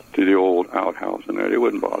to the old outhouse, and it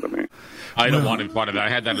wouldn't bother me. I don't want any part of that. I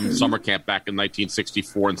had that in summer camp back in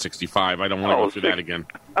 1964 and 65. I don't want to go through that again.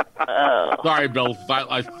 Sorry, Bill.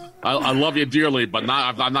 I love you dearly, but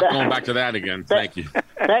I'm not going back to that again. Thank you.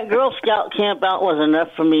 That Girl Scout camp out was enough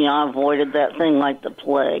for me. I avoided that thing like the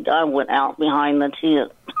plague. I went out behind the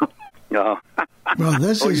tent. No. Well,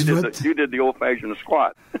 this is you did the old-fashioned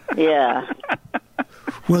squat. Yeah.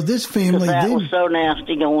 Well, this family that was so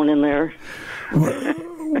nasty going in there.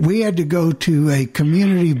 We had to go to a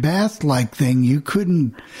community bath-like thing. You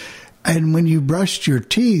couldn't, and when you brushed your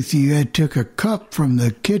teeth, you took a cup from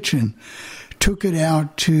the kitchen, took it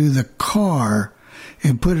out to the car,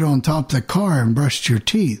 and put it on top of the car and brushed your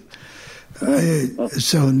teeth.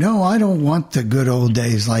 So, no, I don't want the good old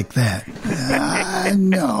days like that.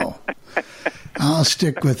 No. I'll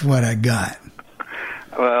stick with what I got.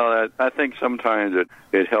 Well, I think sometimes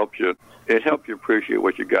it helps you. It helps you appreciate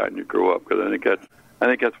what you got when you grow up. Because I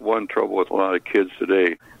think that's one trouble with a lot of kids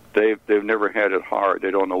today. They've never had it hard. They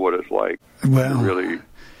don't know what it's like to really,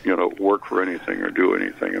 work for anything or do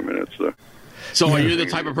anything. I mean, it's So are you the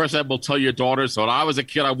type of person that will tell your daughters, so when I was a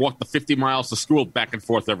kid, I walked the 50 miles to school back and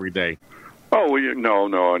forth every day? Oh, well,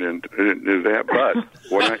 no, I didn't do that. But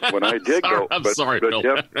when I did go, sorry, Bill.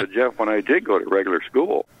 Jeff, when I did go to regular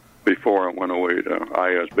school before I went away to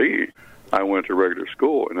ISB, I went to regular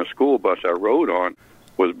school, and the school bus I rode on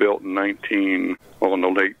was built in in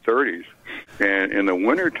the late 30s. And in the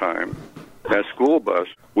wintertime, that school bus,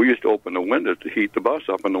 we used to open the windows to heat the bus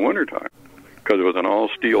up in the wintertime because it was an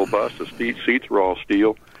all-steel bus. The seats were all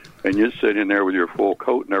steel, and you'd sit in there with your full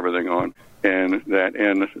coat and everything on. And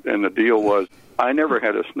the deal was, I never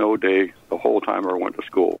had a snow day the whole time I went to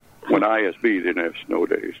school. When ISB didn't have snow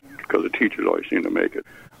days because the teachers always seemed to make it.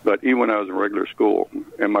 But even when I was in regular school,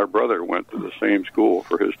 and my brother went to the same school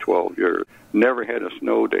for his 12 years, never had a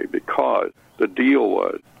snow day because the deal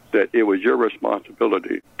was that it was your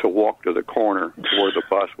responsibility to walk to the corner where the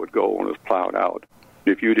bus would go when it was plowed out.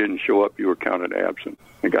 If you didn't show up, you were counted absent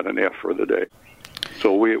and got an F for the day.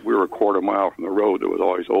 So we were a quarter mile from the road that was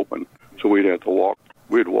always open. So we'd have to walk.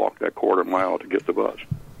 We'd walk that quarter mile to get the bus.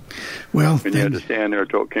 Well, and you had to stand there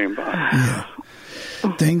until it came by. Yeah,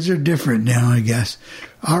 things are different now, I guess.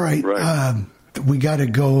 All right. We got to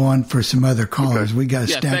go on for some other callers. Okay. We got to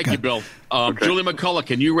stack up. Thank you, Bill. Julie McCullough,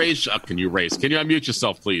 can you unmute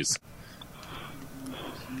yourself, please?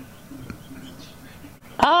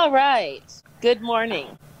 All right. Good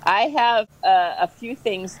morning. I have a few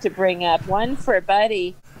things to bring up. One for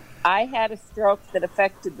Buddy. I had a stroke that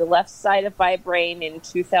affected the left side of my brain in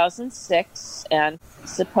 2006 and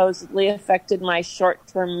supposedly affected my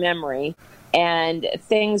short-term memory. And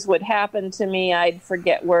things would happen to me. I'd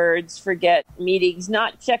forget words, forget meetings,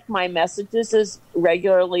 not check my messages as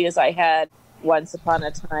regularly as I had once upon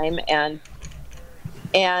a time.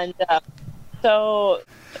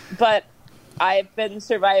 But I've been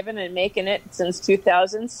surviving and making it since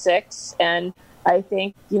 2006. And I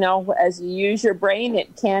think, as you use your brain,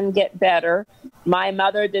 it can get better. My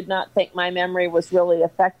mother did not think my memory was really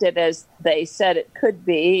affected as they said it could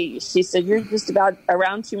be. She said, "You're just about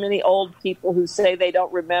around too many old people who say they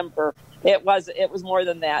don't remember." It was more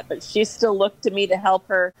than that, but she still looked to me to help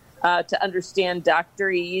her to understand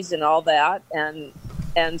doctorese and all that,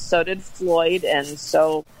 and so did Floyd, and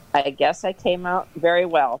so I guess I came out very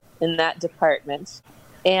well in that department.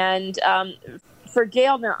 And for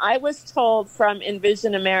Gail, now, I was told from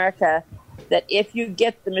Envision America that if you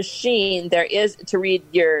get the machine there is to read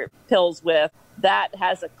your pills with, that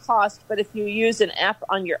has a cost. But if you use an app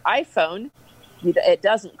on your iPhone, it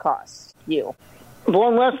doesn't cost you. Well,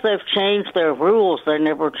 unless they've changed their rules, they're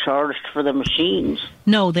never charged for the machines.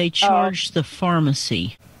 No, they charge the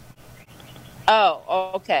pharmacy.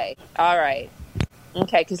 Oh, okay. All right.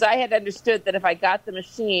 Okay, because I had understood that if I got the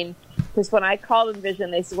machine, because when I called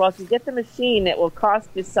Envision, they said, well, if you get the machine, it will cost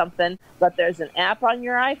you something, but there's an app on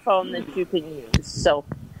your iPhone that you can use. So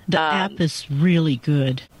the app is really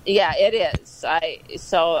good. Yeah, it is.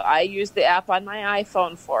 I use the app on my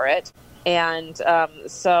iPhone for it. And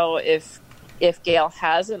so if Gail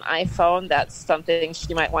has an iPhone, that's something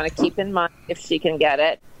she might want to keep in mind if she can get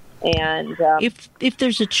it. And if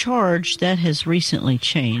there's a charge, that has recently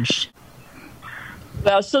changed.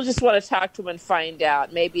 Well, she'll just want to talk to him and find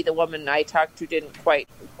out. Maybe the woman I talked to didn't quite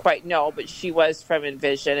know, but she was from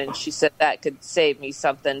Envision, and she said that could save me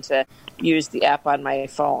something to use the app on my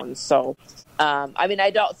phone. So,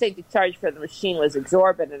 I don't think the charge for the machine was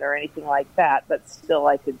exorbitant or anything like that, but still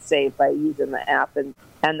I could save by using the app and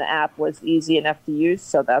and the app was easy enough to use,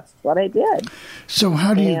 so that's what I did. So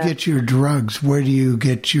how do you get your drugs? Where do you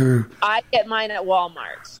get your... I get mine at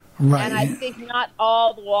Walmart. Right. And I think not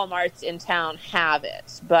all the Walmarts in town have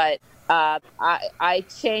it, but I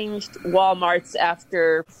changed Walmarts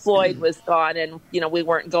after Floyd was gone, and we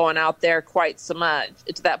weren't going out there quite so much,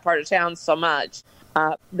 to that part of town so much.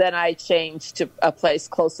 Then I changed to a place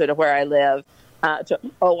closer to where I live, to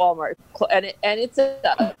a Walmart, and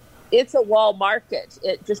it's a wall market.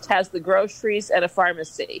 It just has the groceries and a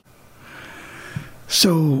pharmacy.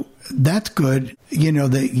 So that's good,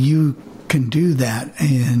 that you can do that,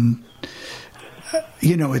 and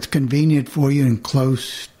it's convenient for you and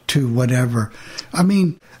close to whatever. I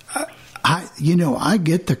mean, I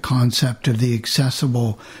get the concept of the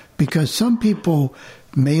accessible, because some people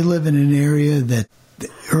may live in an area that,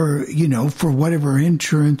 or for whatever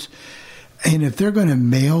insurance, and if they're going to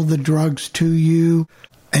mail the drugs to you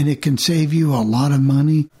and it can save you a lot of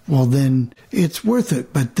money, well, then it's worth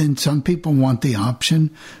it. But then some people want the option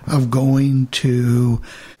of going to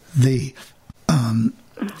the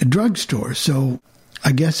drugstore. So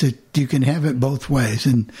I guess you can have it both ways,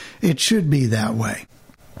 and it should be that way.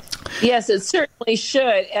 Yes, it certainly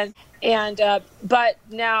should. But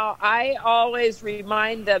now I always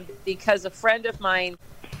remind them, because a friend of mine,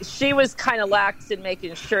 she was kind of lax in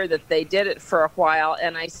making sure that they did it for a while.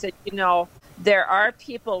 And I said, there are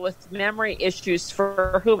people with memory issues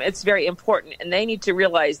for whom it's very important, and they need to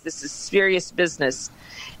realize this is serious business.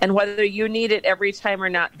 And whether you need it every time or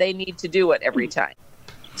not, they need to do it every time,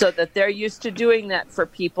 so that they're used to doing that for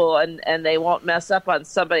people, and they won't mess up on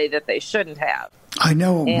somebody that they shouldn't have. I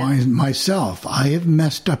know myself. I have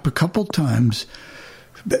messed up a couple times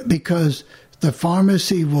because the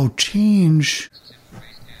pharmacy will change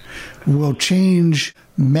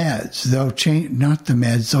meds. They'll change, not the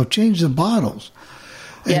meds, they'll change the bottles.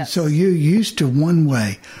 Yes. And so you're used to one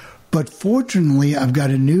way. But fortunately, I've got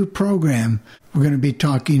a new program. We're going to be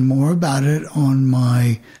talking more about it on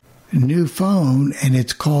my new phone, and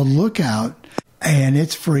it's called Lookout, and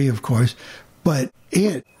it's free, of course, but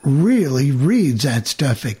it really reads that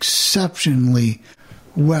stuff exceptionally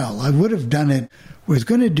well. I would have done it, was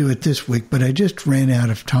going to do it this week, but I just ran out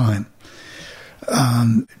of time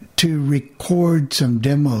to record some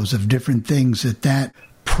demos of different things that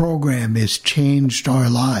program has changed our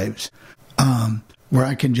lives, where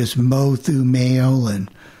I can just mow through mail and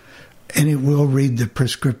it will read the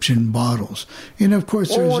prescription bottles. And of course,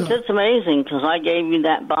 it's amazing, because I gave you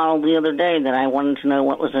that bottle the other day that I wanted to know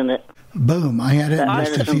what was in it. Boom! I had it in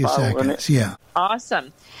just a few seconds. Yeah.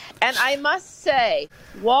 Awesome. And I must say,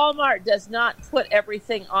 Walmart does not put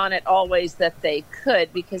everything on it always that they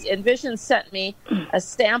could, because Envision sent me a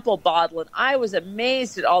sample bottle, and I was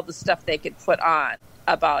amazed at all the stuff they could put on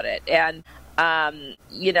about it. And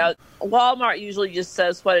Walmart usually just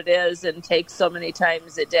says what it is and takes so many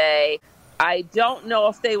times a day. I don't know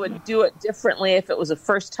if they would do it differently if it was a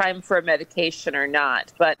first time for a medication or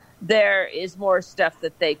not, but there is more stuff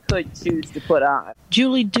that they could choose to put on.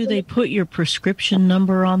 Julie, do they put your prescription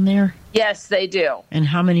number on there? Yes, they do. And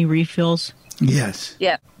how many refills? Yes.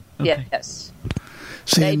 Yeah. Okay. Yes.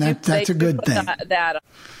 See, that's a good thing. That,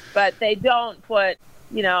 but they don't put,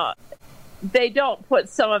 they don't put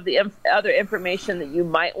some of the other information that you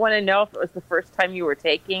might want to know if it was the first time you were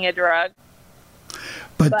taking a drug.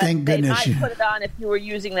 But thank goodness they might put it on if you were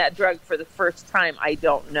using that drug for the first time. I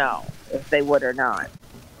don't know if they would or not.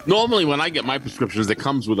 Normally, when I get my prescriptions, it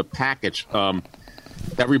comes with a package.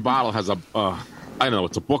 Every bottle has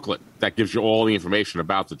it's a booklet that gives you all the information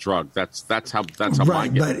about the drug. That's how right,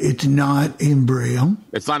 mine gets. But it's not in Braille.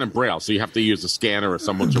 It's not in Braille, so you have to use a scanner or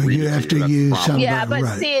someone to read it. You have to use somebody. Yeah, but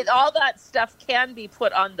right. see, all that stuff can be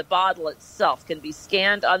put on the bottle itself, can be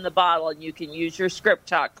scanned on the bottle, and you can use your script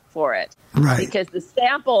talk for it. Right. Because the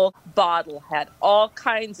sample bottle had all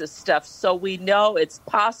kinds of stuff, so we know it's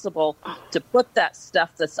possible to put that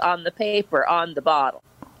stuff that's on the paper on the bottle.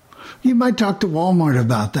 You might talk to Walmart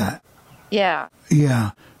about that. Yeah.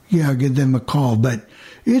 Yeah, give them a call. But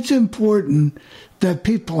it's important that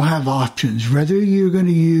people have options, whether you're going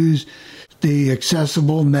to use the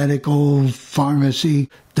accessible medical pharmacy,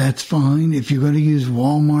 that's fine. If you're going to use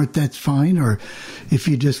Walmart, that's fine. Or if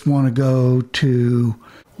you just want to go to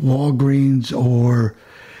Walgreens or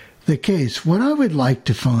the Case. What I would like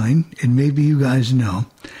to find, and maybe you guys know,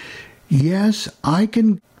 yes, I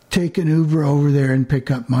can take an Uber over there and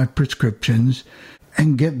pick up my prescriptions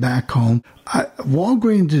and get back home.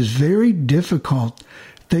 Walgreens is very difficult.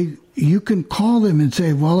 You can call them and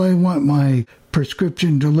say, well, I want my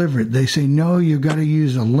prescription delivered. They say, no, you got to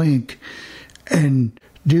use a link and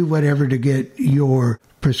do whatever to get your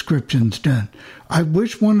prescriptions done. I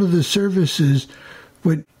wish one of the services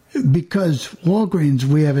because Walgreens,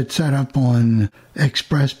 we have it set up on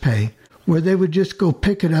Express Pay, where they would just go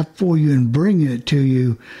pick it up for you and bring it to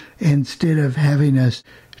you instead of having us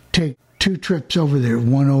take 2 trips over there,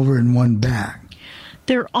 one over and one back.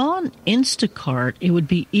 They're on Instacart. It would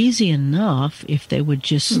be easy enough if they would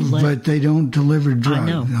just let... But they don't deliver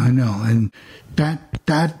drugs. I know. And that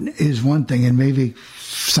is one thing, and maybe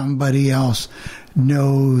somebody else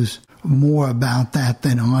knows more about that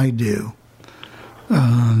than I do.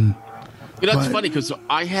 It's funny because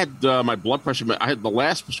I had my blood pressure. I had the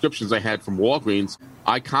last prescriptions I had from Walgreens.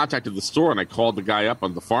 I contacted the store and I called the guy up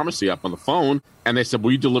on the pharmacy up on the phone, and they said,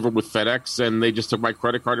 "Will you deliver with FedEx?" And they just took my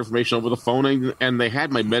credit card information over the phone, and they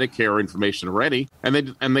had my Medicare information ready, and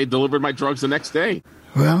they delivered my drugs the next day.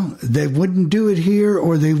 Well, they wouldn't do it here,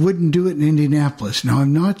 or they wouldn't do it in Indianapolis. Now,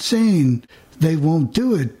 I'm not saying they won't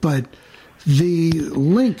do it, but the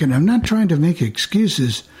link, and I'm not trying to make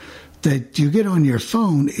excuses, that you get on your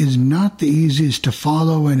phone is not the easiest to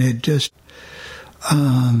follow, and it just,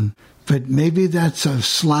 but maybe that's a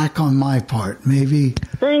slack on my part. Maybe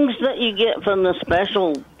things that you get from the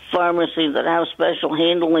special pharmacies that have special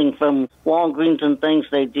handling from Walgreens and things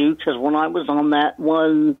they do, because when I was on that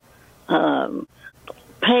one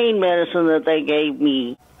pain medicine that they gave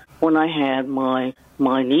me when I had my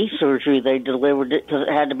knee surgery, they delivered it because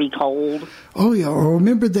it had to be cold. Oh, yeah. Or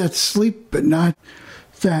remember that sleep, but not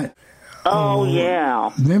that... Oh,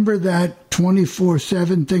 yeah. Remember that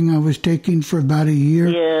 24/7 thing I was taking for about a year?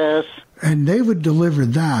 Yes. And they would deliver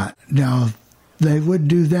that. Now, they would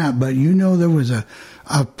do that, but there was a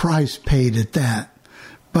price paid at that.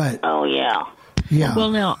 But oh, yeah. Yeah.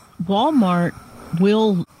 Well, now, Walmart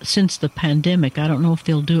will, since the pandemic, I don't know if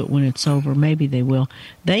they'll do it when it's over. Maybe they will.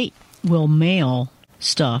 They will mail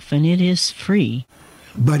stuff, and it is free.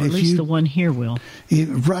 But at least the one here will.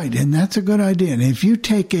 Right, and that's a good idea. And if you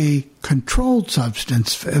take a controlled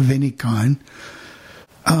substance of any kind,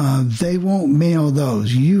 they won't mail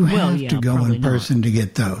those. You have to go in person to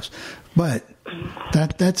get those. But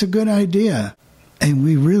that's a good idea, and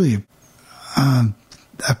we really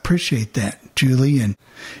appreciate that, Julie. And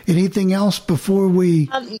anything else before we...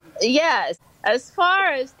 Yes. As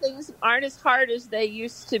far as things aren't as hard as they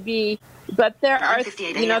used to be, but there are, the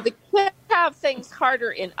kids have things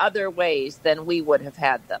harder in other ways than we would have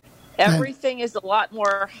had them. Everything is a lot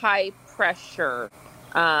more high pressure,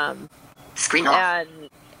 Screen off.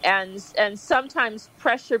 and sometimes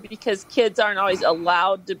pressure because kids aren't always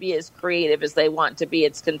allowed to be as creative as they want to be.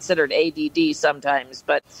 It's considered ADD sometimes,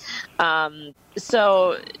 but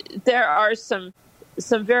so there are some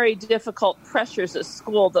very difficult pressures at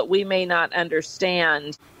school that we may not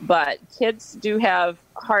understand, but kids do have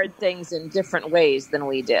hard things in different ways than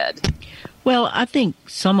we did. Well, I think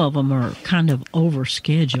some of them are kind of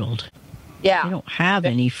overscheduled. Yeah. They don't have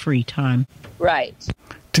any free time. Right.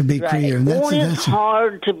 To be creative. It's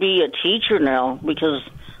hard to be a teacher now because,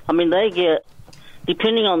 they get,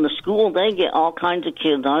 depending on the school, they get all kinds of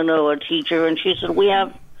kids. I know a teacher, and she said,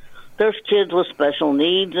 there's kids with special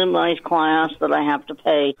needs in my class that I have to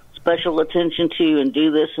pay special attention to and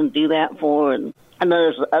do this and do that for. And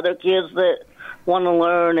there's other kids that want to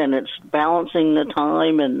learn, and it's balancing the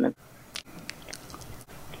time.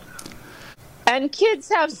 And kids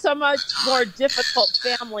have so much more difficult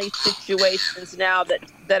family situations now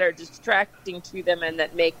that are distracting to them and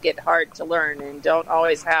that make it hard to learn and don't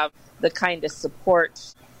always have the kind of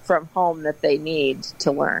support from home that they need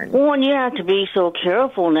to learn. Well, and you have to be so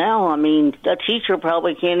careful now. A teacher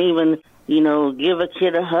probably can't even, give a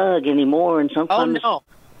kid a hug anymore. And sometimes,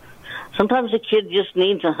 sometimes a kid just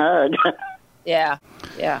needs a hug. Yeah.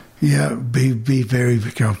 Yeah, be very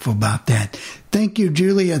careful about that. Thank you,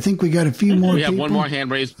 Julie. I think we got a few more We have people. one more hand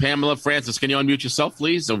raised. Pamela Francis, can you unmute yourself,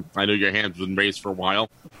 please? I know your hand's been raised for a while.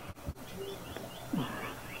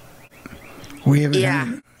 We have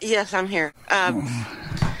Yes, I'm here. I'm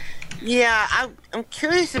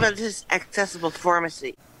curious about this accessible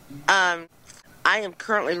pharmacy. I am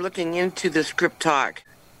currently looking into the Script Talk,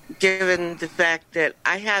 given the fact that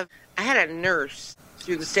I had a nurse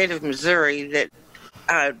through the state of Missouri that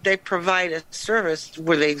they provide a service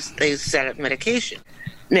where they set up medication.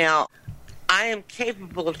 Now, I am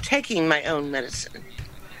capable of taking my own medicine.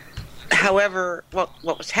 However, what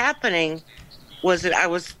was happening was that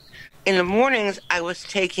in the mornings, I was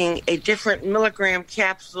taking a different milligram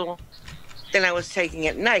capsule than I was taking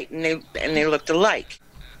at night, and they looked alike.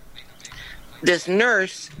 This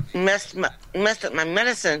nurse messed up my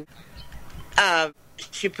medicine.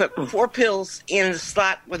 She put 4 pills in the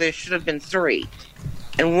slot where there should have been 3,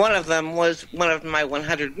 and one of them was one of my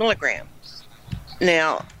 100 milligrams.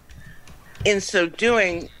 Now, in so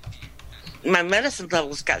doing, my medicine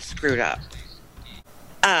levels got screwed up.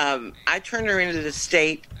 I turned her into the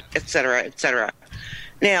state, et cetera, et cetera.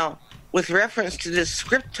 Now, with reference to this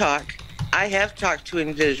script talk, I have talked to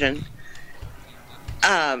Envision.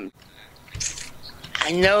 I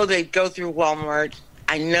know they go through Walmart.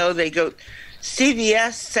 I know they go.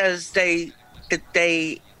 CVS says they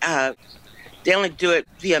only do it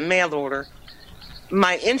via mail order.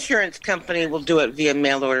 My insurance company will do it via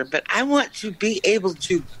mail order, but I want to be able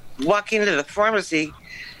to walk into the pharmacy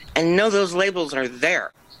and know those labels are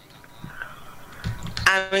there.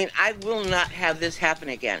 I mean, I will not have this happen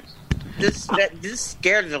again. This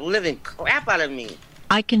scared the living crap out of me.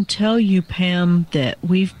 I can tell you, Pam, that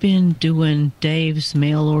we've been doing Dave's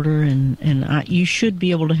mail order, and you should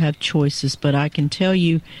be able to have choices, but I can tell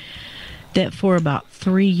you that for about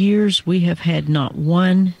 3 years, we have had not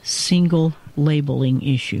one single labeling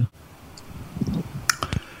issue.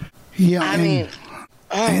 Yeah,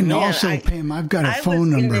 Pam, I've got a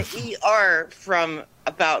phone number. I was in the ER from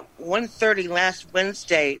about 1:30 last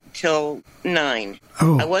Wednesday till 9.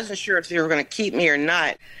 Oh. I wasn't sure if they were going to keep me or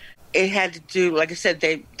not. It had to do, like I said,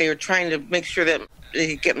 they were trying to make sure that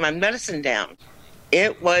they could get my medicine down.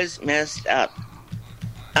 It was messed up.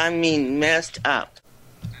 I mean, messed up.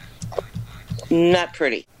 Not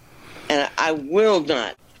pretty. And I will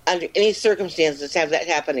not, under any circumstances, have that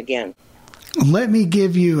happen again. Let me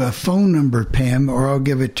give you a phone number, Pam, or I'll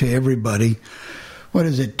give it to everybody. What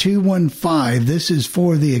is it? 215. This is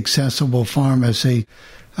for the Accessible Pharmacy.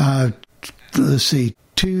 Let's see.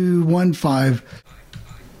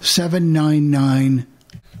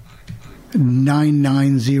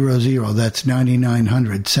 215-799-9900. That's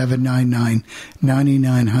 9900.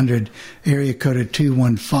 799-9900. Area code of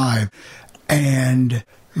 215. And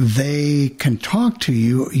they can talk to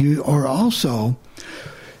you. Or also,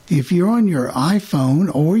 if you're on your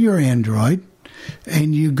iPhone or your Android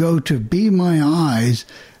and you go to Be My Eyes,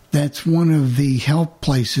 that's one of the help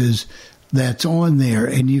places that's on there,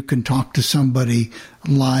 and you can talk to somebody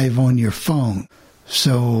live on your phone.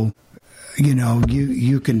 So,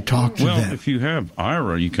 you can talk to them. Well, if you have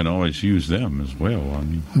Ira, you can always use them as well. I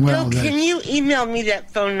mean, Bill, can you email me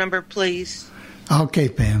that phone number, please? Okay,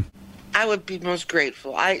 Pam. I would be most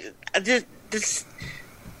grateful.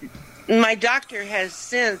 My doctor has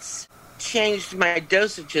since changed my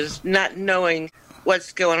dosages, not knowing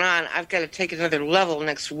what's going on. I've got to take another level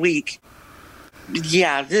next week.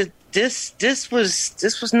 Yeah, this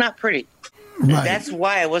was not pretty. Right. That's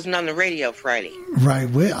why I wasn't on the radio Friday.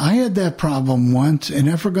 Right. I had that problem once, and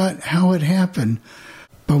I forgot how it happened.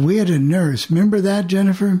 But we had a nurse. Remember that,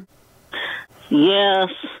 Jennifer? Yes.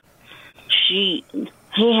 He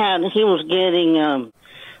was getting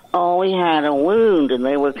he had a wound, and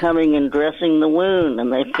they were coming and dressing the wound,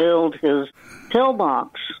 and they filled his pill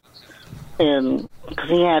box, and because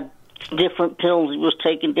he had different pills he was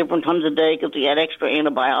taking different times a day because he had extra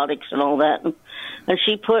antibiotics and all that, and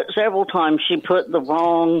she put the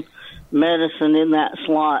wrong medicine in that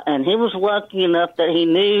slot, and he was lucky enough that he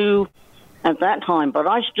knew at that time, but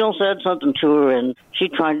I still said something to her, and she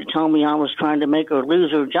tried to tell me I was trying to make her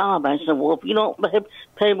lose her job. I said, well, if you don't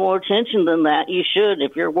pay more attention than that, you should.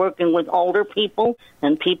 If you're working with older people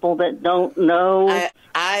and people that don't know.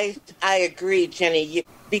 I agree, Jenny,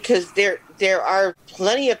 because there are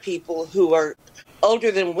plenty of people who are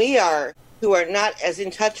older than we are who are not as in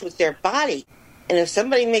touch with their body. And if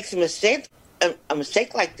somebody makes a mistake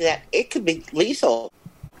like that, it could be lethal.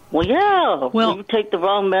 Well, yeah. Well, you take the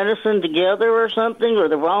wrong medicine together or something, or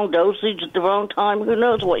the wrong dosage at the wrong time. Who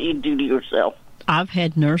knows what you do to yourself? I've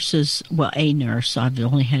had nurses, a nurse, I've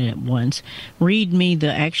only had it once,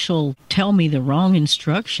 tell me the wrong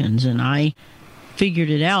instructions, and I figured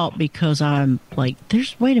it out because I'm like,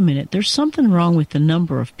 wait a minute, there's something wrong with the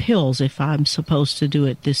number of pills if I'm supposed to do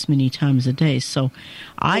it this many times a day. So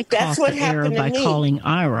I caught the error by calling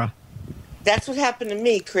Ira. That's what happened to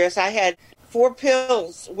me, Chris. I had 4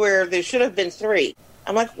 pills where there should have been 3.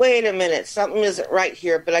 I'm like, wait a minute, something isn't right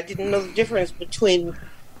here, but I didn't know the difference between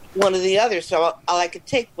one or the other, so all I could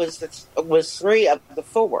take was 3 of the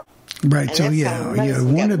 4. Right, and so you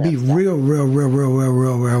want to be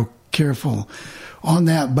real careful on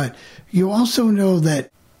that, but you also know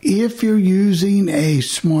that if you're using a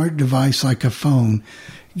smart device like a phone,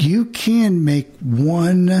 you can make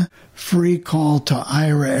one free call to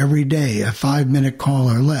Ira every day, a 5-minute call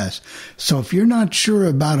or less. So if you're not sure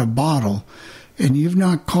about a bottle and you've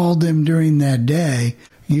not called them during that day,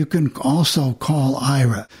 you can also call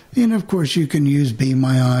Ira. And of course you can use Be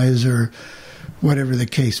My Eyes or whatever the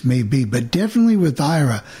case may be. But definitely with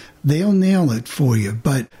Ira, they'll nail it for you.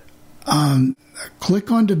 But click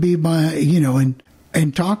on to Be My,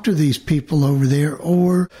 and talk to these people over there,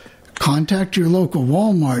 or contact your local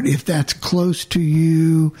Walmart if that's close to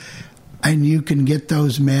you and you can get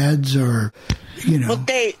those meds, or, you know. What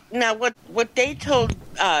they told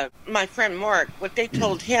my friend Mark, what they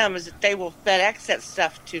told him is that they will FedEx that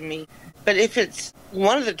stuff to me. But if it's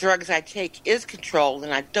one of the drugs I take is controlled,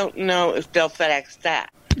 and I don't know if they'll FedEx that.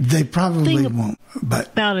 They probably won't.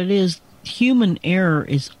 But about it is, human error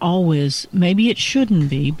is always, maybe it shouldn't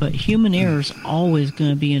be, but human error is always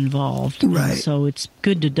going to be involved. Right. So it's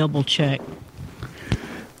good to double check.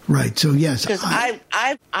 Right. So yes, because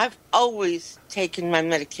I've always taken my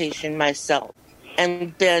medication myself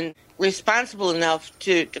and been responsible enough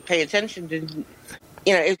to pay attention to.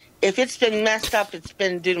 You know, if it's been messed up, it's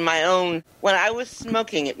been due to my own. When I was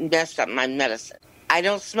smoking, it messed up my medicine. I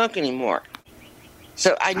don't smoke anymore,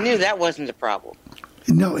 so I knew that wasn't a problem.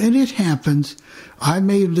 No, and it happens. I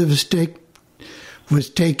made the mistake, was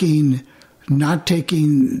taking a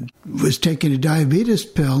diabetes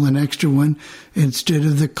pill, an extra one, instead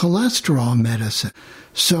of the cholesterol medicine.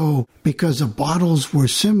 So, because the bottles were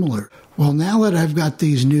similar. Well, now that I've got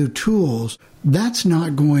these new tools, that's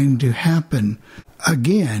not going to happen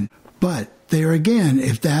again. But there again,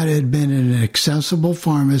 if that had been in an accessible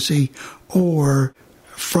pharmacy or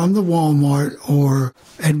from the Walmart,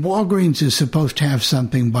 and Walgreens is supposed to have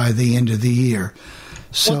something by the end of the year.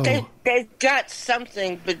 So well, they've got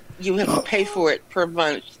something, but you have to pay for it per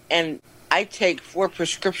month. And I take 4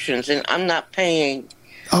 prescriptions, and I'm not paying.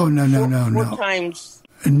 Oh, no. 4 times.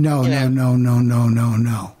 No.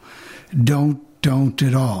 Don't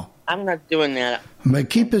at all. I'm not doing that. But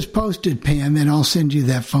keep us posted, Pam, and I'll send you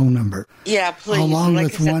that phone number. Yeah, please. Along like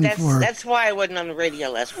with I said, one that's why I wasn't on the radio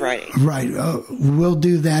last Friday. Right. We'll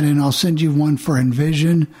do that, and I'll send you one for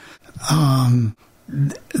Envision,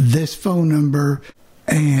 this phone number,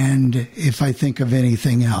 and if I think of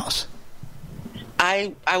anything else.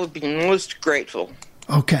 I would be most grateful.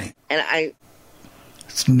 Okay. And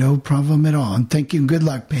it's no problem at all. And thank you, and good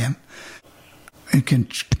luck, Pam. You can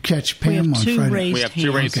catch Pam on Friday. We have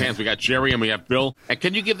 2 raised hands. We got Jerry and we have Bill. And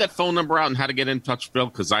can you give that phone number out and how to get in touch, Bill?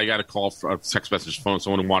 Because I got a call for a text message phone.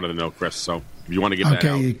 Someone wanted to know, Chris. So if you want to get that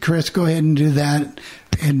out. Okay, Chris, go ahead and do that.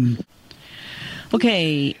 And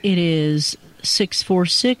okay, it is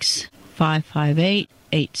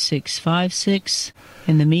 646-558-8656.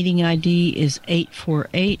 And the meeting ID is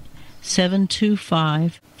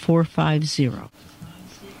 848-725-450.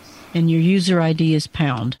 And your user ID is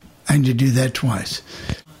pound. And you do that twice.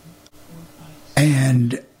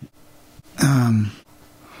 And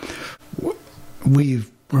we're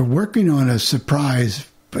working on a surprise,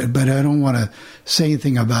 but I don't want to say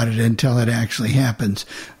anything about it until it actually happens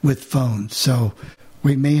with phones. So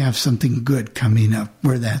we may have something good coming up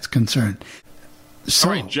where that's concerned. So,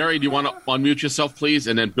 all right, Jerry, do you want to unmute yourself, please?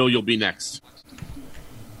 And then, Bill, you'll be next.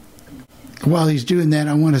 While he's doing that,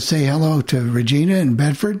 I want to say hello to Regina in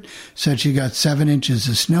Bedford. Said she got 7 inches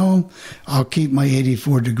of snow. I'll keep my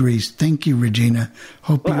 84 degrees. Thank you, Regina.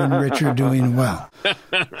 Hope you and Rich are doing well.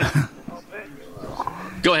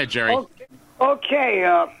 Go ahead, Jerry. Okay,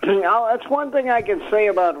 that's one thing I can say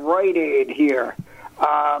about Rite Aid here.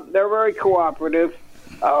 They're very cooperative.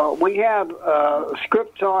 We have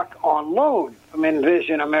Script Talk on loan from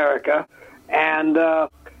Envision America, and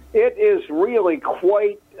it is really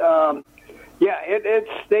quite... it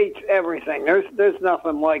states everything. There's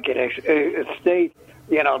nothing like it. It states,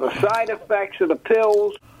 the side effects of the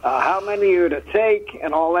pills, how many you're to take,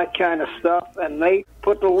 and all that kind of stuff. And they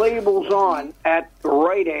put the labels on at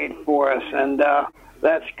Rite Aid for us, and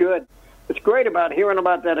that's good. It's great about hearing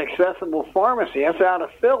about that accessible pharmacy. That's out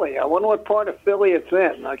of Philly. I wonder what part of Philly it's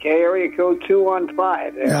in. Okay, area code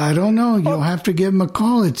 215. There. I don't know. You'll have to give them a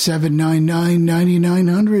call at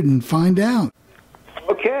 799-9900 and find out.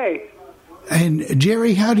 Okay. And,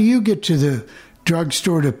 Jerry, how do you get to the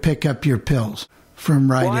drugstore to pick up your pills from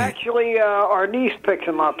Rite Aid? Well, actually, our niece picks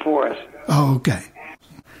them up for us. Oh, okay.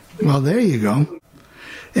 Well, there you go.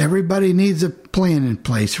 Everybody needs a plan in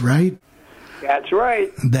place, right? That's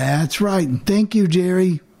right. That's right. Thank you,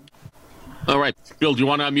 Jerry. All right. Bill, do you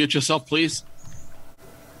want to unmute yourself, please?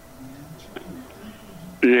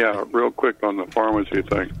 Yeah, real quick on the pharmacy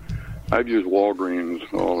thing. I've used Walgreens,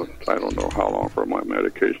 I don't know how long for my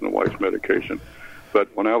medication, the wife's medication.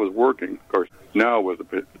 But when I was working, of course, now with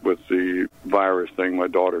the virus thing, my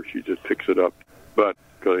daughter, she just picks it up. But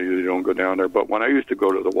because you don't go down there. But when I used to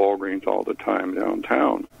go to the Walgreens all the time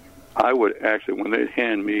downtown, I would actually, when they'd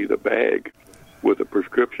hand me the bag with a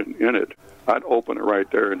prescription in it, I'd open it right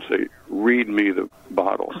there and say, read me the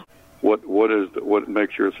bottle. What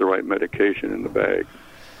makes sure it's the right medication in the bag?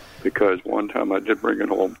 Because one time I did bring it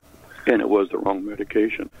home, and it was the wrong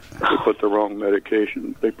medication. They put the wrong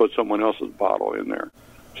medication. They put someone else's bottle in there.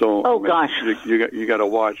 So gosh, you got to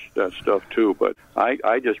watch that stuff too. But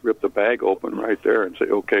I just rip the bag open right there and say,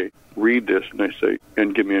 okay, read this, and they say,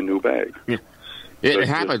 and give me a new bag. Yeah. It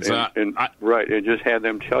happens. Right, and just have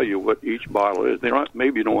them tell you what each bottle is.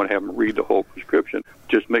 Maybe you don't want to have them read the whole prescription.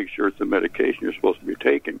 Just make sure it's the medication you're supposed to be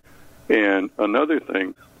taking. And another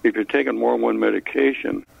thing, if you're taking more than one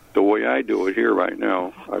medication, the way I do it here right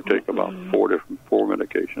now, I take about four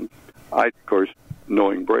medications. Of course,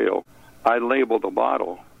 knowing Braille, I label the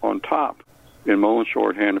bottle on top in my own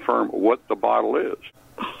shorthand firm what the bottle is.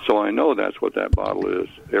 So I know that's what that bottle is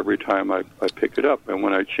every time I pick it up. And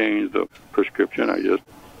when I change the prescription, I just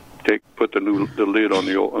put the lid on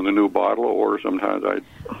the new bottle, or sometimes I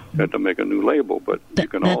have to make a new label. But you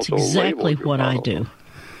can also that's exactly label what bottle. I do.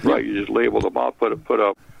 Right, you just label the bottle, put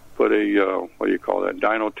a what do you call that,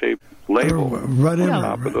 Dino tape label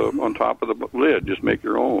on top of the lid. Just make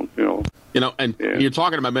your own, And you're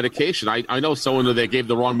talking about medication. I know someone that they gave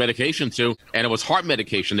the wrong medication to, and it was heart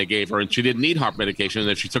medication they gave her, and she didn't need heart medication.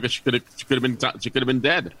 And if she took it, she could have been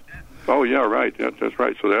dead. Oh yeah, right. That's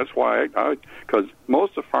right. So that's why because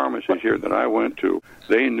most of the pharmacies here that I went to,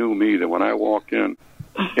 they knew me that when I walked in.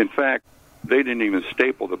 In fact, they didn't even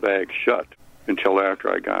staple the bag shut until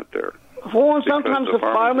after I got there. Well, sometimes the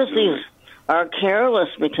pharmacies are careless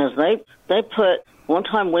because they put. One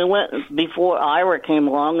time we went before Ira came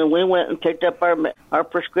along, and we went and picked up our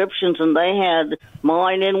prescriptions, and they had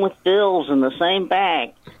mine in with pills in the same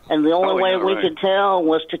bag. And the only way we could tell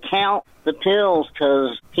was to count the pills,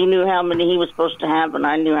 because he knew how many he was supposed to have, and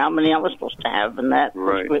I knew how many I was supposed to have in that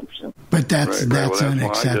prescription. But that's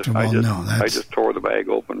unacceptable. I just tore the bag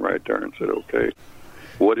open right there and said, okay,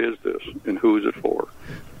 what is this, and who's it for?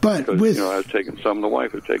 But because, I was taking some, the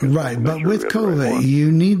wife was taking right, some. But with COVID, you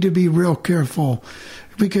need to be real careful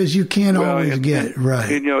because you can't always get right.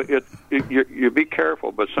 You be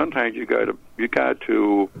careful, but sometimes you got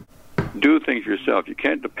to do things yourself. You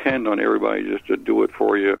can't depend on everybody just to do it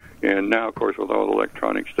for you. And now, of course, with all the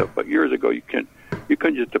electronic stuff. But years ago, you couldn't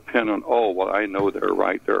just depend on. Oh, well, I know they're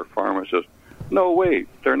right. They're pharmacists. No, wait,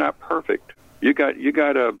 they're not perfect. You got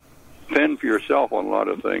to fend for yourself on a lot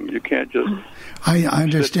of things. You can't just. I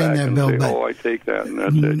understand that, Bill. Say, but I take that, and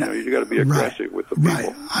that's it. You got to be aggressive with the people.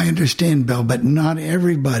 Right, I understand, Bill, but not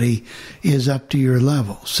everybody is up to your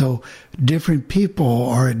level. So different people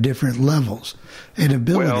are at different levels and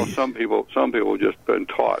ability. Well, some people just been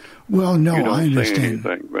taught. Well, no, you don't I understand.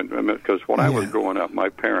 Say anything, because when I was growing up, my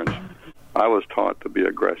parents, I was taught to be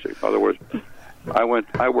aggressive. In other words, I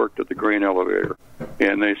worked at the grain elevator,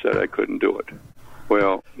 and they said I couldn't do it.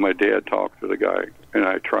 Well, my dad talked to the guy, and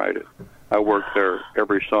I tried it. I worked there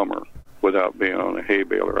every summer without being on a hay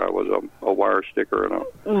baler. I was a wire sticker and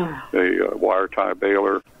a wire tie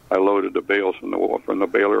baler. I loaded the bales from the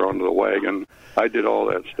baler onto the wagon. I did all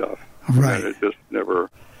that stuff. Right. And it just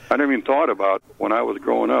I never even thought about when I was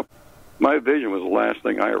growing up. My vision was the last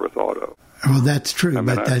thing I ever thought of. Well, that's true.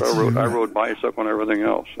 I rode bicycle and everything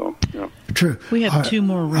else. So, True. We have two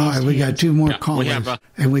more raised All right, we got two more callers,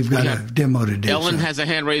 and we've got a demo to do. Ellen has a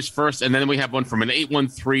hand raised first, and then we have one from an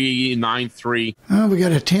 81393. We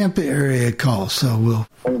got a Tampa area call, so we'll.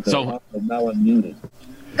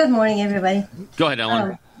 Good morning, everybody. Go ahead,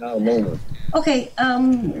 Ellen. Okay,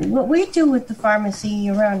 what we do with the pharmacy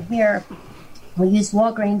around here, we use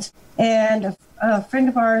Walgreens, and a friend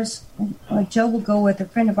of ours, Joe, will go with a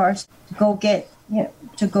friend of ours to go get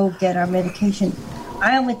our medication.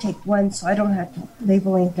 I only take one, so I don't have to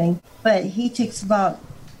label anything. But he takes about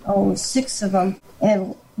 6 of them,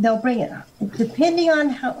 and they'll bring it, depending on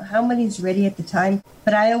how many's ready at the time.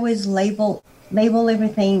 But I always label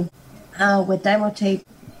everything with Dymo tape,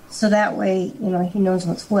 so that way he knows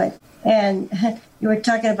what's what. And you were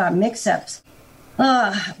talking about mix-ups.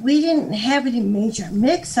 We didn't have any major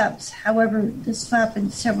mix-ups. However, this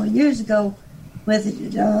happened several years ago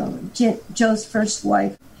with Joe's first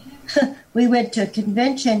wife. We went to a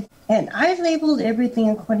convention, and I labeled everything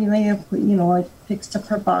accordingly. I fixed up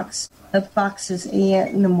her boxes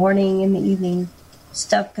in the morning, in the evening,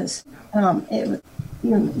 stuff, because you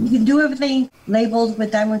can do everything labeled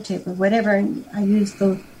with diamond tape or whatever, and I used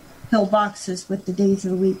the pill boxes with the days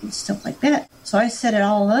of the week and stuff like that. So I set it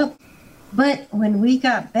all up. But when we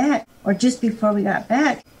got back, or just before we got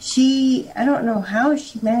back, I don't know how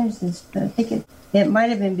she managed this, but I think it might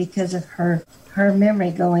have been because of her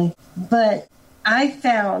memory going. But I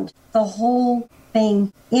found the whole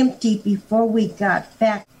thing empty before we got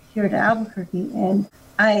back here to Albuquerque.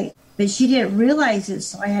 But she didn't realize it,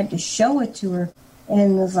 so I had to show it to her. And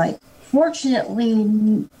it was like,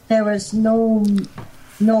 fortunately, there was no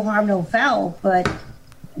harm, no foul, but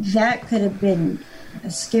that could have been a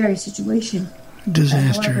scary situation.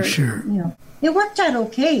 Disaster, However, sure. it worked out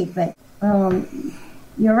okay, but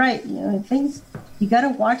you're right. Things, you got to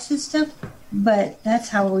watch this stuff, but that's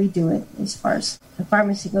how we do it as far as the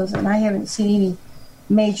pharmacy goes. And I haven't seen any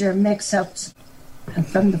major mix-ups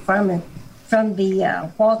from the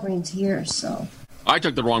Walgreens here, so. I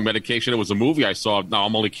took the wrong medication. It was a movie I saw. No,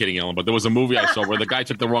 I'm only kidding, Ellen. But there was a movie I saw where the guy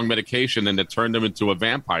took the wrong medication and it turned him into a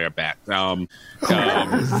vampire bat. It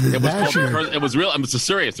was real. I'm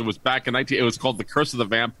serious. It was back in 19. It was called The Curse of the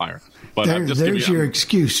Vampire. But there's your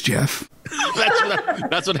excuse, Jeff.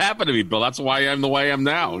 that's what happened to me, Bill. That's why I'm the way I am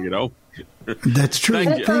now. That's true.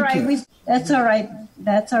 That's all right. That's all right.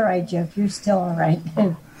 That's all right, Jeff. You're still all right.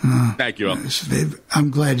 Thank you, Ellen. I'm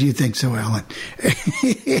glad you think so, Alan.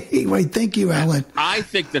 Anyway, thank you, Alan. I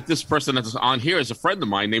think that this person that's on here is a friend of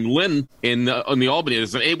mine named Lynn in the Albany.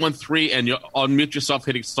 It's an 813, and you unmute yourself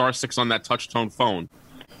hitting *6 on that touch tone phone.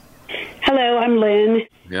 Hello, I'm Lynn.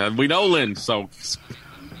 Yeah, we know Lynn, so...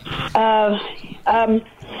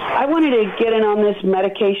 I wanted to get in on this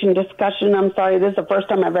medication discussion. I'm sorry, this is the first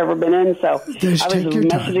time I've ever been in, so I was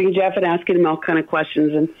messaging Jeff and asking him all kind of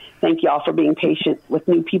questions, and thank you all for being patient with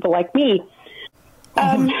new people like me.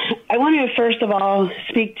 I wanted to first of all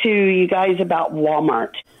speak to you guys about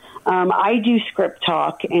Walmart. I do Script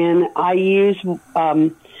Talk, and I use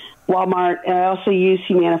Walmart, and I also use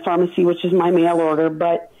Humana Pharmacy, which is my mail order,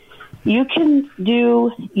 but you can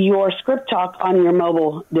do your Script Talk on your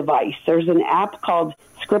mobile device. There's an app called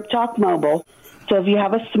Script Talk Mobile. So if you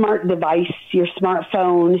have a smart device, your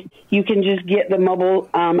smartphone, you can just get the mobile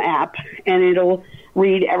app, and it'll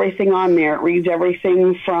read everything on there. It reads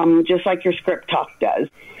everything from just like your Script Talk does.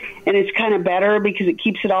 And it's kind of better because it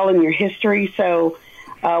keeps it all in your history. So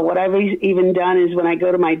what I've even done is when I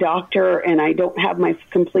go to my doctor and I don't have my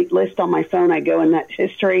complete list on my phone, I go in that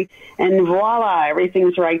history, and voila,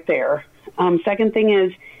 everything's right there. Second thing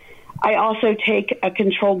is I also take a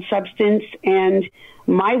controlled substance, and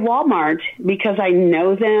my Walmart, because I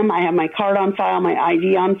know them, I have my card on file, my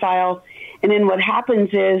ID on file, and then what happens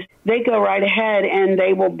is they go right ahead and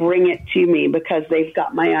they will bring it to me because they've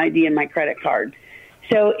got my ID and my credit card.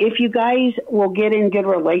 So if you guys will get in good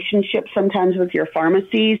relationships sometimes with your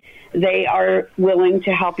pharmacies, they are willing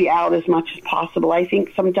to help you out as much as possible. I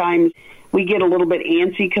think sometimes we get a little bit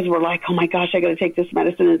antsy because we're like, oh my gosh, I got to take this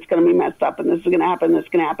medicine and it's going to be messed up and this is going to happen, this is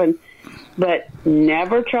going to happen. But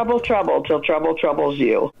never trouble till trouble troubles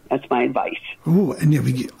you. That's my advice. Ooh, and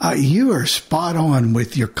you are spot on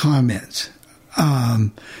with your comments.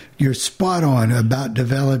 You're spot on about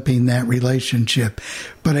developing that relationship.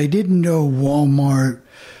 But I didn't know Walmart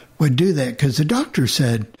would do that because the doctor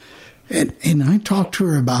said, and I talked to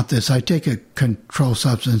her about this, I take a controlled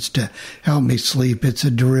substance to help me sleep. It's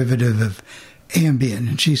a derivative of Ambien.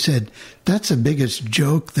 And she said, that's the biggest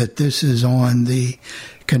joke that this is on the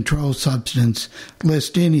controlled substance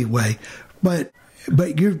list anyway. But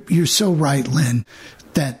you're so right, Lynn,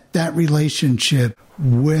 that relationship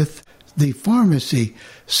with the pharmacy,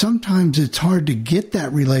 sometimes it's hard to get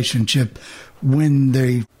that relationship when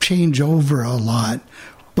they change over a lot.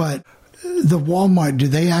 But the Walmart, do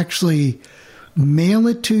they actually mail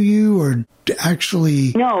it to you or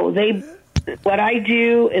actually? No, what I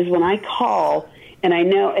do is when I call, and I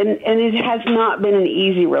know, and it has not been an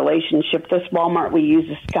easy relationship. This Walmart we use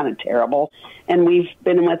is kind of terrible, and we've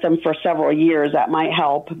been with them for several years. That might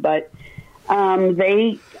help, but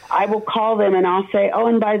I will call them and I'll say, oh,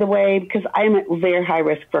 and by the way, because I am at very high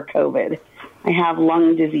risk for COVID. I have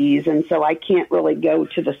lung disease, and so I can't really go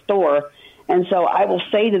to the store. And so I will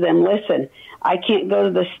say to them, listen, I can't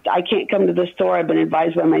come to the store. I've been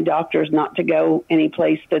advised by my doctors not to go any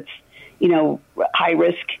place that's, high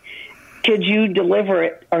risk. Could you deliver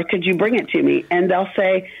it or could you bring it to me? And they'll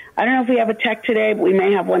say, I don't know if we have a tech today, but we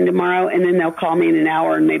may have one tomorrow. And then they'll call me in an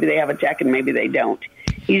hour and maybe they have a tech and maybe they don't.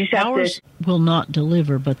 You just have Ours will not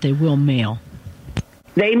deliver, but they will mail.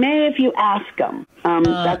 They may if you ask them.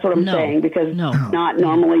 That's what I'm saying, because not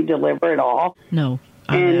normally deliver at all. No,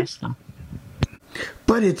 I asked them.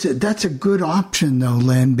 But that's a good option, though,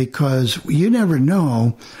 Lynn, because you never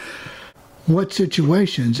know what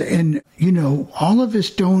situations. And, all of us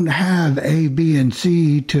don't have A, B, and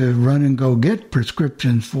C to run and go get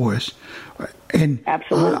prescriptions for us. And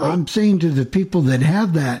absolutely. I'm saying to the people that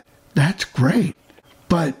have that, that's great.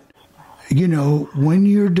 But, when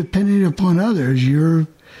you're dependent upon others, you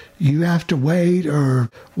have to wait or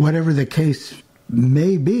whatever the case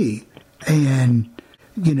may be. And,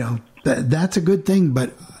 that's a good thing.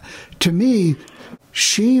 But to me,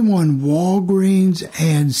 shame on Walgreens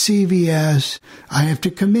and CVS. I have to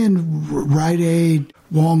commend Rite Aid,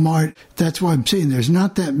 Walmart. That's why I'm saying there's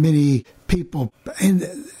not that many people.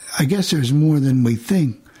 And I guess there's more than we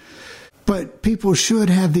think But people should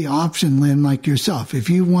have the option, Lynn, like yourself. If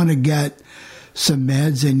you want to get some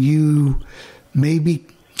meds and you maybe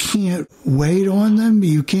can't wait on them,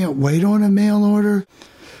 you can't wait on a mail order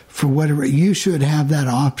for whatever, you should have that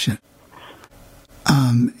option,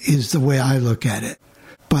 is the way I look at it.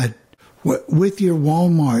 But with your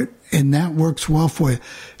Walmart, and that works well for you,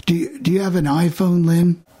 do you have an iPhone,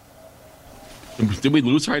 Lynn? Did we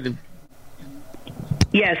lose her?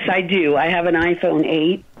 Yes, I do. I have an iPhone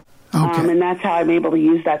 8, and that's how I'm able to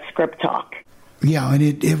use that Script Talk. Yeah, and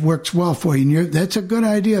it works well for you. And that's a good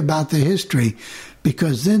idea about the history,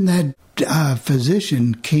 because then that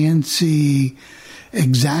physician can see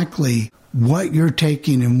exactly what you're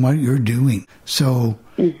taking and what you're doing. So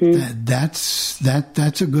that's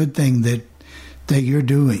a good thing that you're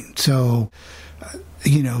doing. So,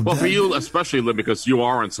 Well, for you especially, Lynn, because you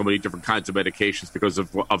are on so many different kinds of medications because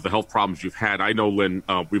of the health problems you've had. I know, Lynn,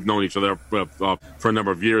 we've known each other for a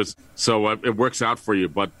number of years, so it works out for you.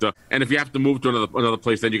 But and if you have to move to another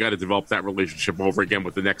place, then you got to develop that relationship over again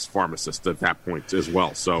with the next pharmacist at that point as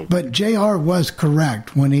well. So, but JR was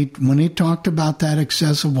correct when he talked about that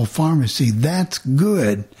accessible pharmacy. That's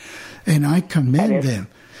good, and I commend them.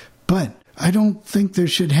 But I don't think there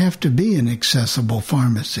should have to be an accessible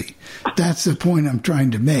pharmacy. That's the point I'm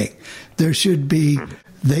trying to make. They should be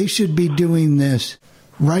doing this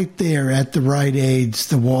right there at the Rite Aids,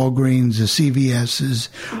 the Walgreens, the CVS's,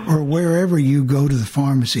 or wherever you go to the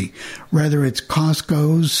pharmacy. Whether it's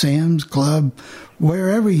Costco's, Sam's Club,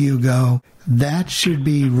 wherever you go, that should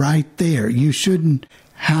be right there. You shouldn't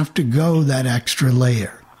have to go that extra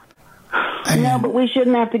layer. No, but we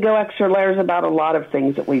shouldn't have to go extra layers about a lot of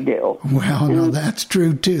things that we do. Well, no, that's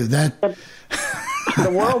true, too. The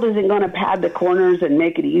world isn't going to pad the corners and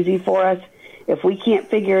make it easy for us. If we can't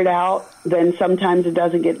figure it out, then sometimes it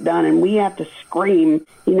doesn't get done, and we have to scream.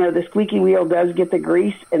 The squeaky wheel does get the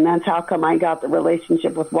grease, and that's how come I got the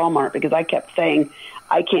relationship with Walmart, because I kept saying,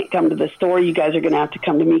 I can't come to the store. You guys are going to have to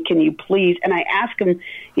come to me. Can you please? And I asked them,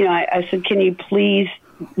 I said, can you please,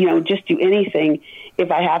 just do anything? If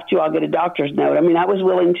I have to, I'll get a doctor's note. I mean, I was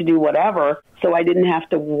willing to do whatever, so I didn't have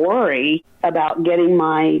to worry about getting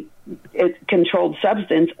my controlled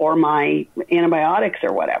substance or my antibiotics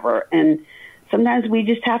or whatever. And sometimes we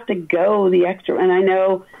just have to go the extra. And I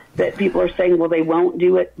know that people are saying, well, they won't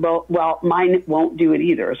do it. Well, mine won't do it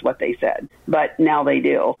either, is what they said. But now they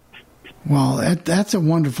do. Well, that's a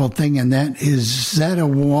wonderful thing. And is that a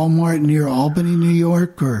Walmart near Albany, New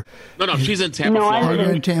York? Or No, she's in Tampa, Florida.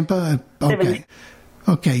 You're in Tampa? Okay.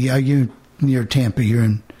 Okay, yeah, you're near Tampa. You're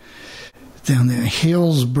down there,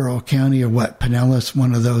 Hillsborough County or what? Pinellas,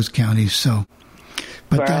 one of those counties. So,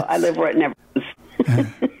 but I live where it never is.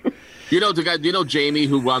 The guy? Do you know Jamie,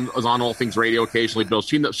 who was on All Things Radio occasionally? Bill,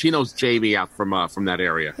 she knows Jamie out from that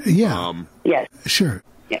area. Yeah. Yes. Sure.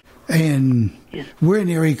 Yeah. And we're in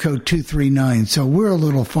area code 239, so we're a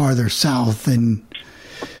little farther south than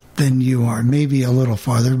you are. Maybe a little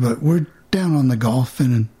farther, but we're down on the Gulf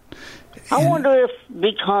and. I wonder if,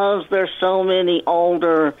 because there's so many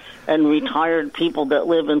older and retired people that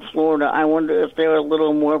live in Florida, I wonder if they're a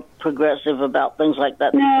little more progressive about things like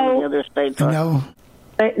that than some of the other states are.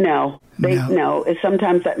 No.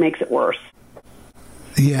 Sometimes that makes it worse.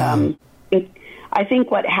 Yeah. I think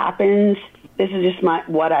what happens. This is just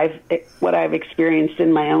what I've experienced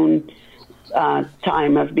in my own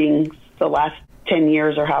time of being the last 10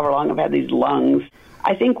 years or however long I've had these lungs.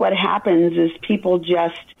 I think what happens is people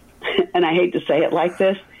just. And I hate to say it like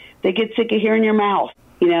this, they get sick of hearing your mouth.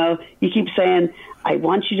 You keep saying, I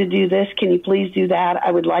want you to do this. Can you please do that?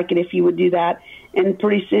 I would like it if you would do that. And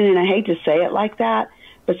pretty soon, and I hate to say it like that,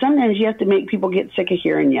 but sometimes you have to make people get sick of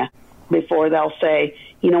hearing you before they'll say,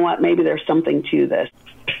 you know what, maybe there's something to this.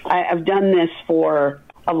 I've done this for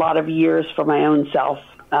a lot of years for my own self,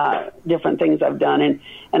 different things I've done.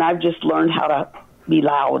 And I've just learned how to be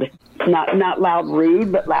loud, not loud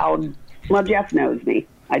rude, but loud. Well, Jeff knows me.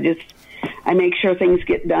 I make sure things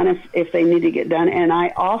get done if they need to get done. And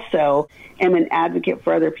I also am an advocate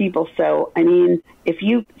for other people. So, I mean, if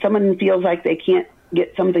someone feels like they can't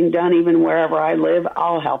get something done even wherever I live,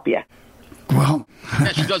 I'll help you. Well,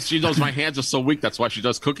 yeah, she does. She knows my hands are so weak. That's why she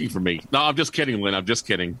does cooking for me. No, I'm just kidding, Lynn. I'm just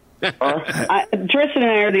kidding. Tristan and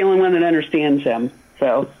I are the only one that understands him.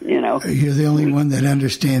 So, You're the only one that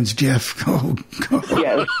understands Jeff. Go.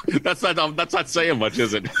 Yes. That's not saying much,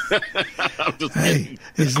 is it? Hey,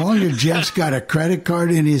 as long as Jeff's got a credit card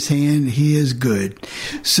in his hand, he is good.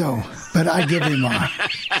 So, but I give him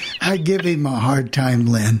a hard time,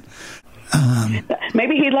 Lynn.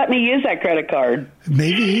 Maybe he'd let me use that credit card.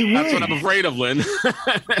 Maybe he would. That's what I'm afraid of, Lynn.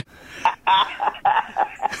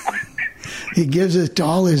 he gives it to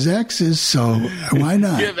all his exes, so why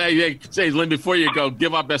not? Hey, Lynn, before you go,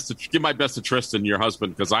 give my best to Tristan, your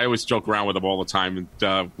husband, because I always joke around with him all the time,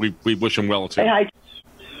 and we wish him well too. Hey,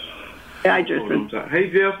 hi, Tristan. Hey,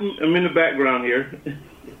 Jeff, I'm in the background here.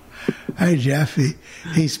 Hey, Jeff.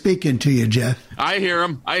 He's speaking to you, Jeff. I hear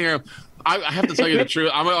him. I have to tell you the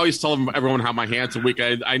truth. I'm always telling everyone how my hands are weak.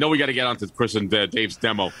 I know we got to get on to Chris and Dave's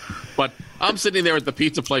demo, but I'm sitting there at the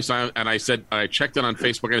pizza place, and I checked in on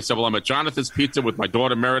Facebook, and I said, well, I'm at Jonathan's Pizza with my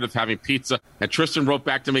daughter Meredith having pizza, and Tristan wrote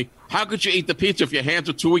back to me, how could you eat the pizza if your hands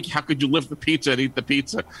are too weak? How could you lift the pizza and eat the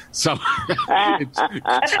pizza? So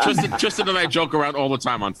Tristan and I joke around all the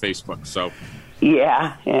time on Facebook. So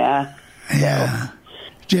yeah.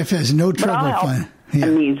 Jeff has no trouble finding. He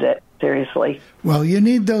needs it. Seriously. Well, you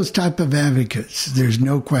need those type of advocates. There's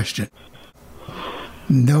no question.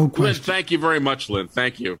 No question. Lynn, thank you very much, Lynn.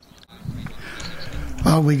 Thank you.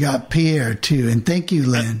 Oh, we got Pierre, too. And thank you,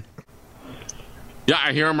 Lynn. Yeah,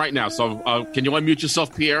 I hear him right now. So can you unmute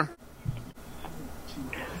yourself, Pierre?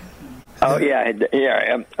 Oh, yeah.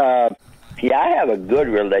 I have a good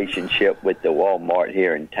relationship with the Walmart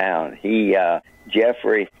here in town.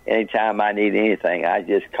 Jeffrey, anytime I need anything, I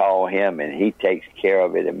just call him, and he takes care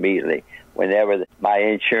of it immediately. Whenever my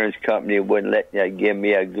insurance company wouldn't let give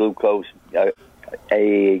me a glucometer,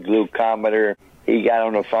 he got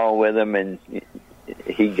on the phone with him, and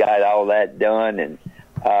he got all that done. And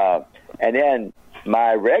then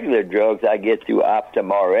my regular drugs I get through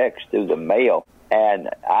Optum RX through the mail, and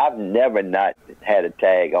I've never not had a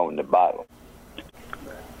tag on the bottle.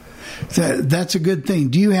 That's a good thing.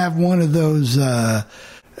 Do you have one of those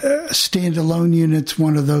standalone units,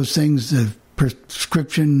 one of those things, the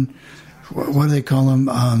prescription, what do they call them?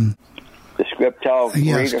 The Scriptalk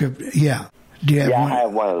reader? Yeah. Do you have one? I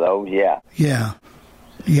have one of those, yeah. Yeah.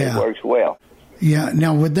 It works well. Yeah.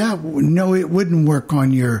 Now, it wouldn't work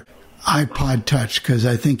on your iPod Touch, because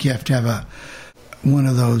I think you have to have one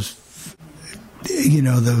of those,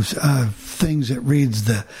 those things that reads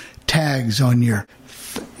the tags on your,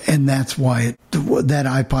 and that's why that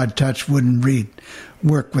iPod Touch wouldn't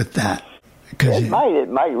work with that. It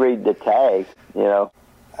might read the tag,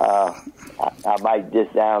 I might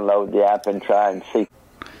just download the app and try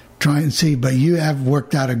and see. But you have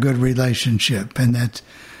worked out a good relationship, and that's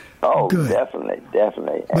good.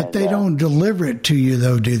 Definitely. But they don't deliver it to you,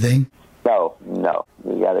 though, do they? No.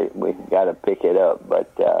 We gotta pick it up,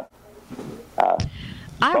 but.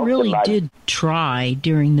 I really did try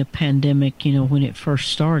during the pandemic, when it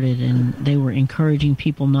first started, and they were encouraging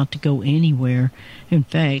people not to go anywhere. In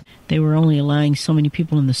fact, they were only allowing so many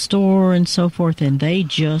people in the store and so forth, and they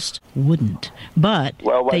just wouldn't. But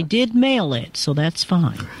they did mail it, so that's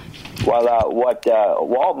fine. Well, what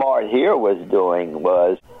Walmart here was doing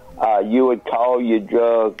was you would call your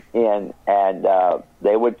drug in, and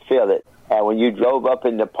they would fill it. And when you drove up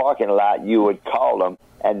in the parking lot, you would call them,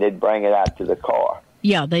 and they'd bring it out to the car.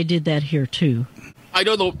 Yeah, they did that here too. I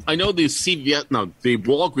know the the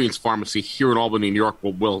Walgreens pharmacy here in Albany, New York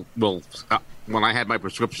will when I had my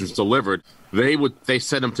prescriptions delivered, they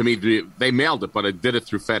sent them to me. They mailed it, but I did it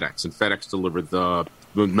through FedEx, and FedEx delivered the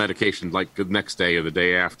medication like the next day or the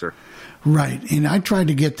day after. Right, and I tried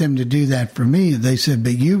to get them to do that for me. They said,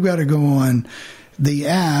 but you've got to go on the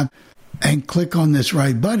app and click on this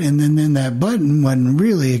right button, and then that button wasn't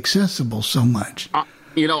really accessible so much.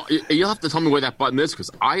 You'll have to tell me where that button is,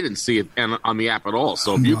 because I didn't see it on the app at all.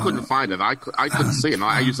 So if you couldn't find it, I couldn't see it. And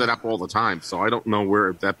I use that app all the time, so I don't know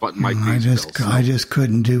where that button might be. I just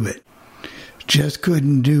couldn't do it. Just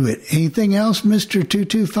couldn't do it. Anything else, Mr.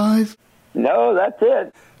 225? No, that's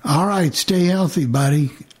it. All right, stay healthy,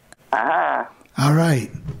 buddy. Uh-huh. All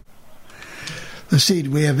right. Let's see,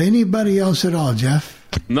 do we have anybody else at all, Jeff?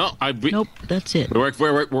 No, nope. That's it.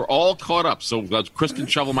 We're all caught up. So Chris can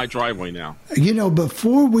shovel my driveway now.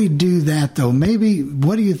 Before we do that, though, maybe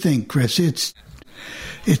what do you think, Chris? It's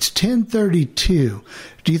 10:32.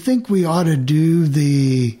 Do you think we ought to do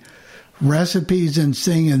the recipes and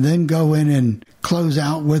sing, and then go in and close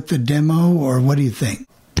out with the demo, or what do you think?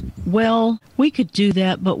 Well, we could do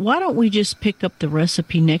that, but why don't we just pick up the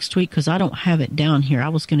recipe next week? Because I don't have it down here. I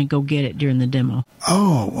was going to go get it during the demo.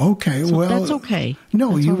 Oh, okay. So that's okay.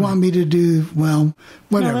 No, that's you want me to do, whatever.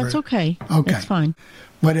 No, that's okay. Okay. That's fine.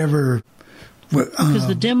 Whatever. Because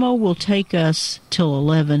the demo will take us till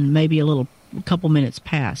 11, maybe a couple minutes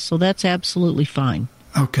past. So that's absolutely fine.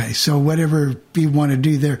 Okay, so whatever you want to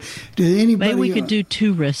do there. Maybe we could do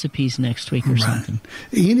 2 recipes next week or something.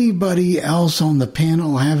 Anybody else on the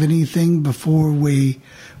panel have anything before we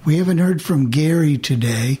haven't heard from Gary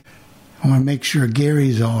today. I want to make sure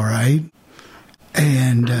Gary's all right.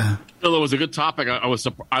 And Bill, it was a good topic. I was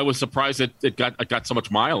surprised that it got so much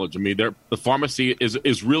mileage. I mean, the pharmacy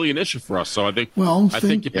is really an issue for us. So I think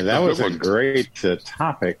that was a great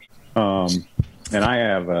topic. And I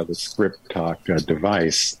have the Script Talk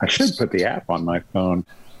device. I should put the app on my phone,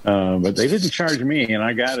 but they didn't charge me, and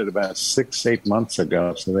I got it about 6-8 months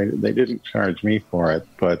ago, so they didn't charge me for it.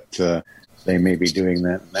 But they may be doing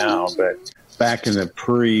that now. But back in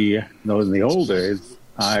the old days,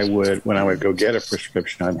 when I would go get a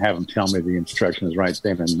prescription, I'd have them tell me the instructions right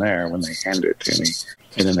then and there when they hand it to me,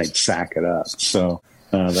 and then they'd sack it up. So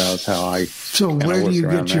that was how I. So where do you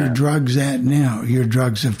get your drugs at now? Your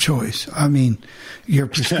drugs of choice? I mean, your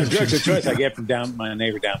prescription. Drugs of choice I get from my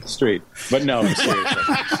neighbor down the street. But no, seriously.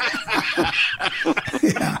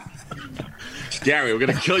 Yeah. Gary, we're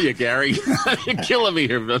going to kill you, Gary. You're killing me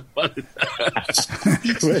here. We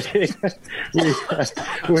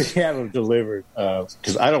have them delivered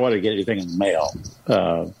because I don't want to get anything in the mail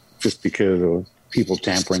just because of people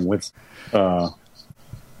tampering with the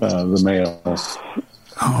mail.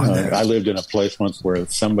 I lived in a place once where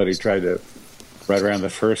somebody tried to, right around the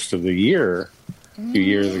first of the year, a few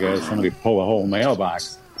years ago, somebody pulled a whole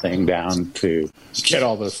mailbox thing down to get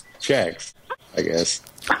all those checks, I guess.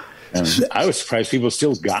 And I was surprised people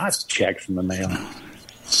still got checks in the mail,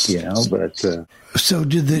 but... So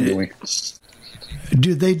do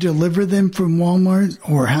they deliver them from Walmart,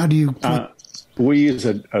 or how do you... We use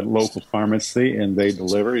a local pharmacy, and they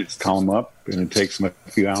deliver. You just call them up, and it takes them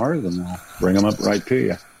a few hours, and they'll bring them up right to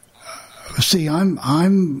you. See, I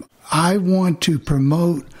want to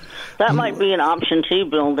promote... That might be an option, too,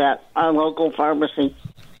 Bill, that a local pharmacy.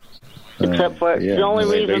 Except for the only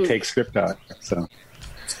reason... They take Script Talk, so...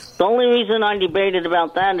 The only reason I debated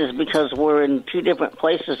about that is because we're in two different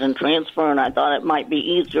places in transfer, and I thought it might be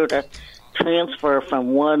easier to transfer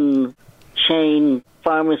from one chain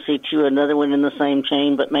pharmacy to another one in the same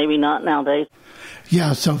chain, but maybe not nowadays.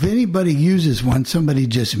 Yeah, so if anybody uses one, somebody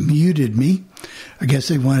just muted me. I guess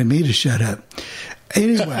they wanted me to shut up.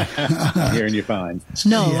 Anyway. Hearing you fine.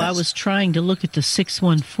 No, yes. I was trying to look at the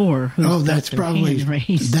 614. That's probably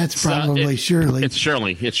Shirley. It's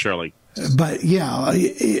Shirley. But yeah,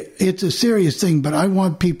 it's a serious thing, but I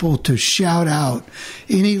want people to shout out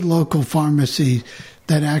any local pharmacy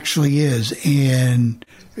that actually is. And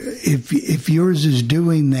if yours is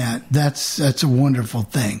doing that, that's a wonderful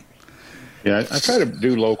thing. Yeah, I try to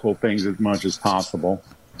do local things as much as possible,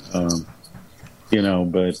 but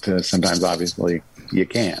sometimes obviously you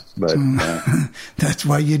can't. But that's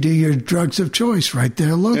why you do your drugs of choice right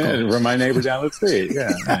there local. Yeah, from my neighbor down the street.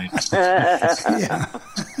 Yeah, nice. Yeah.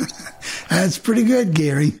 That's pretty good,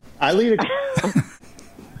 Gary. I lead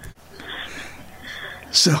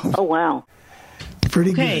So. Oh, wow.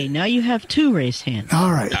 Pretty good. Okay, now you have two raised hands.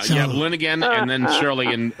 All right. You have Lynn again, and then Shirley.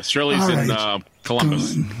 And Shirley's in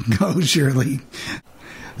Columbus. Go, Shirley.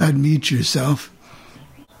 Unmute yourself.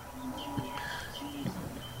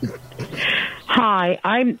 Hi,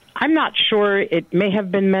 I'm not sure. It may have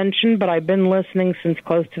been mentioned, but I've been listening since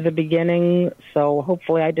close to the beginning, so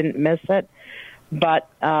hopefully I didn't miss it. But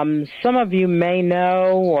some of you may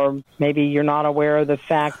know, or maybe you're not aware of the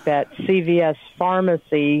fact that CVS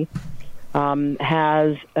Pharmacy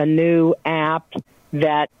has a new app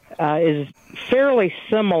that is fairly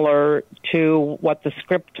similar to what the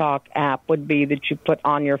Script Talk app would be that you put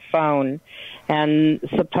on your phone. And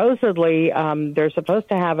supposedly, they're supposed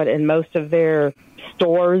to have it in most of their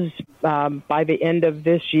stores by the end of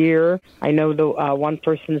this year. I know the one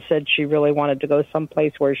person said she really wanted to go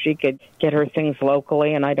someplace where she could get her things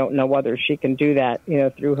locally, and I don't know whether she can do that,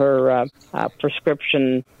 through her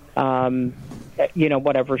prescription,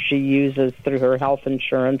 whatever she uses through her health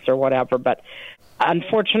insurance or whatever. But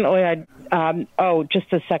unfortunately,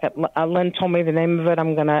 just a second. Lynn told me the name of it.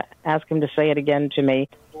 I'm going to ask him to say it again to me.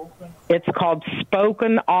 It's called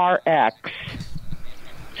Spoken RX.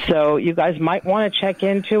 So you guys might want to check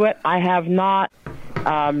into it. I have not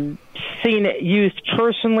seen it used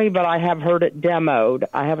personally, but I have heard it demoed.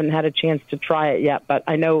 I haven't had a chance to try it yet, but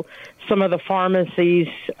I know some of the pharmacies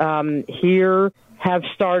here have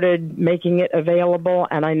started making it available,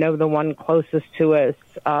 and I know the one closest to us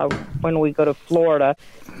when we go to Florida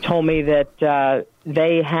told me that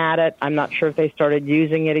they had it. I'm not sure if they started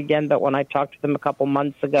using it again, but when I talked to them a couple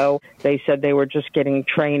months ago, they said they were just getting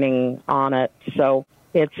training on it. So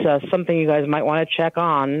it's something you guys might want to check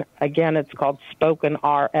on. Again, it's called Spoken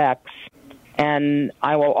RX. And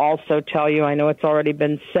I will also tell you, I know it's already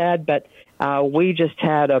been said, but we just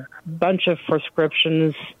had a bunch of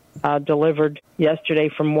prescriptions delivered yesterday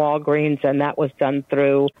from Walgreens, and that was done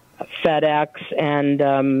through FedEx,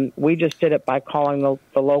 and we just did it by calling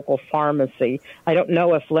the local pharmacy. I don't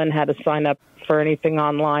know if Lynn had to sign up for anything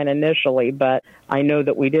online initially, but I know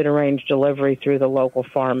that we did arrange delivery through the local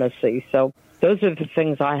pharmacy. So those are the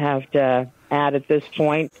things I have to add at this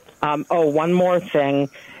point. One more thing,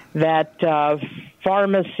 that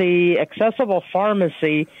Accessible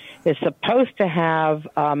Pharmacy is supposed to have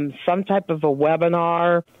some type of a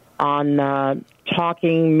webinar on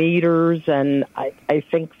talking meters, and I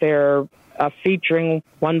think they're featuring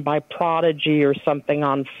one by Prodigy or something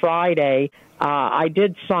on Friday. I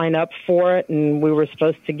did sign up for it, and we were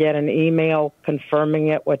supposed to get an email confirming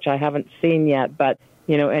it, which I haven't seen yet, but,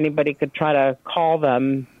 anybody could try to call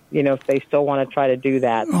them, if they still want to try to do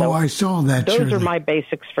that. So I saw that. Those are my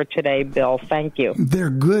basics for today, Bill. Thank you. They're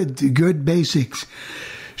good basics,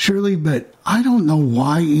 Shirley, but I don't know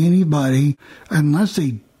why anybody, unless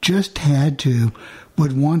they just had to,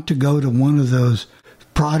 would want to go to one of those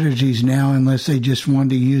Prodigies now, unless they just wanted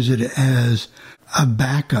to use it as a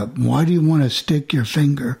backup. Why do you want to stick your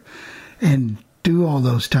finger and do all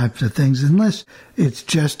those types of things, unless it's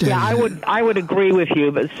just I would agree with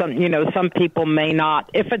you, but some people may not.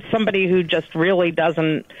 If it's somebody who just really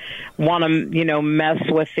doesn't want to mess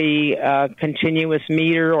with the continuous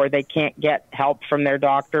meter, or they can't get help from their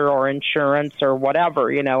doctor or insurance or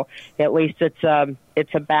whatever, at least it's a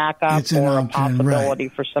backup or a possibility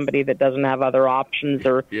for somebody that doesn't have other options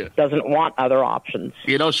or doesn't want other options.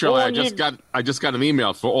 Shirley, I just got an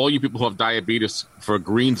email for all you people who have diabetes for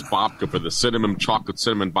Green's Babka, for the chocolate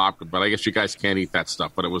cinnamon babka, but I guess you guys can't eat that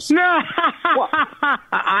stuff. But it was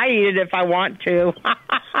I eat it if I want to.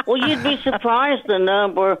 Well, you'd be surprised the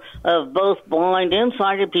number of both blind and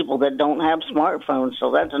sighted people that don't have smartphones.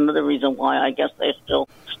 So that's another reason why I guess they still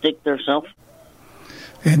stick their self.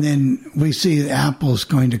 And then we see Apple's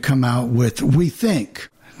going to come out with, we think,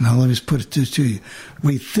 now let me just put it to you,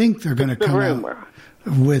 we think they're going to come out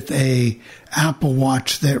with a Apple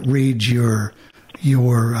Watch that reads your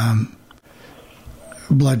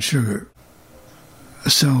blood sugar.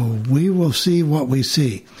 So we will see what we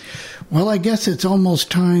see. Well, I guess it's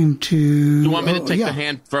almost time to... You want me to take the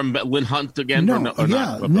hand from Lynn Hunt again? No. Let her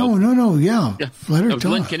talk.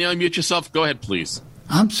 Lynn, can you unmute yourself? Go ahead, please.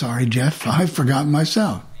 I'm sorry, Jeff. I forgot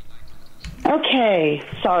myself. Okay,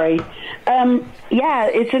 sorry.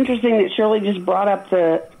 It's interesting that Shirley just brought up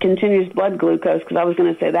the continuous blood glucose, because I was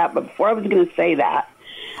going to say that. But before I was going to say that,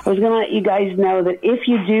 I was going to let you guys know that if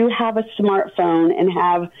you do have a smartphone and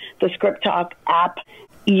have the Script Talk app,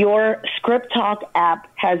 your Script Talk app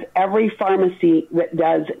has every pharmacy that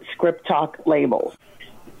does Script Talk labels.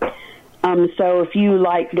 So if you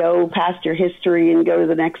go past your history and go to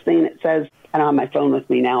the next thing, it says, I don't have my phone with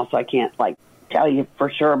me now, so I can't tell you for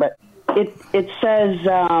sure, but it says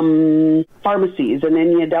pharmacies, and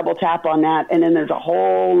then you double tap on that, and then there's a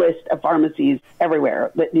whole list of pharmacies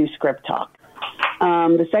everywhere that do Script Talk.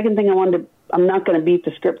 The second thing I'm not going to beat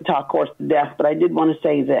the Script Talk horse to death, but I did want to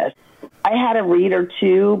say this. I had a reader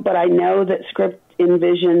too, but I know that Script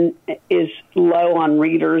Envision is low on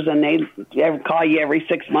readers, and they call you every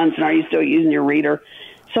 6 months, and are you still using your reader?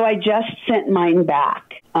 So I just sent mine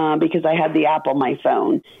back because I had the app on my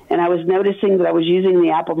phone, and I was noticing that I was using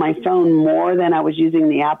the app on my phone more than I was using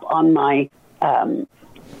the app on my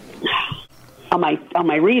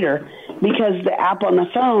reader, because the app on the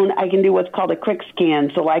phone, I can do what's called a quick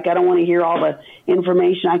scan. So I don't want to hear all the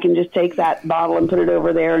information. I can just take that bottle and put it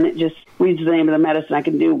over there, and it just reads the name of the medicine. I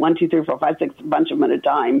can do 1, 2, 3, 4, 5, 6, a bunch of them at a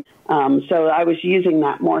time. So I was using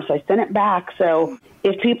that more. So I sent it back. So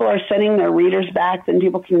if people are sending their readers back, then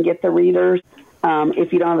people can get the readers.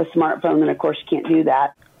 If you don't have a smartphone, then of course you can't do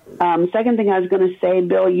that. Second thing I was going to say,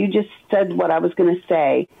 Bill, you just said what I was going to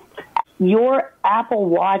say. Your Apple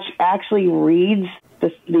Watch actually reads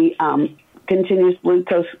the continuous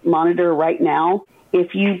glucose monitor right now.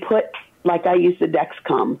 If you put, I use the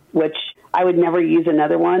Dexcom, which I would never use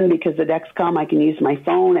another one, because the Dexcom, I can use my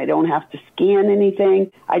phone. I don't have to scan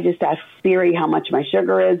anything. I just ask Siri how much my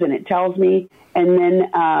sugar is, and it tells me. And then,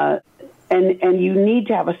 and you need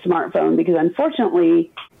to have a smartphone, because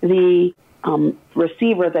unfortunately the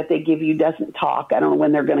receiver that they give you doesn't talk. I don't know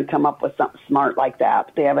when they're going to come up with something smart like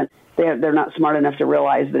that. But they're not smart enough to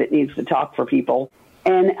realize that it needs to talk for people.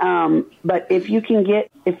 And but if you can get,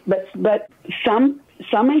 but some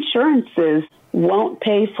insurances won't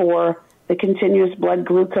pay for the continuous blood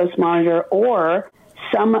glucose monitor, or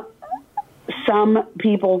some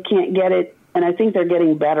people can't get it, and I think they're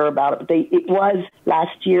getting better about it. But it was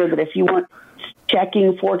last year that if you weren't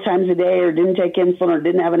checking 4 times a day, or didn't take insulin, or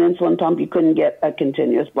didn't have an insulin pump, you couldn't get a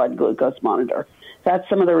continuous blood glucose monitor. That's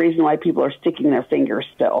some of the reason why people are sticking their fingers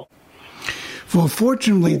still. Well,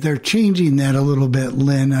 fortunately, they're changing that a little bit,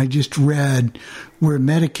 Lynn. I just read where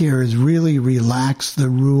Medicare has really relaxed the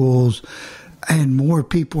rules and more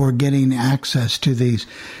people are getting access to these.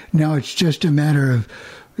 Now, it's just a matter of,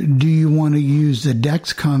 do you want to use the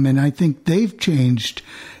Dexcom? And I think they've changed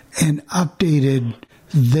and updated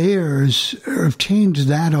theirs, or have changed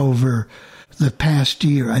that over the past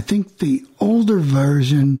year. I think the older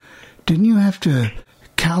version, didn't you have to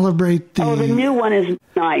calibrate the... Oh, the new one is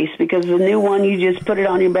nice, because the new one, you just put it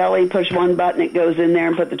on your belly, push one button, it goes in there,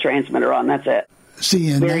 and put the transmitter on. That's it.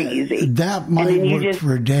 See, and very easy. That might work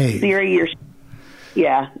for Dave. Siri,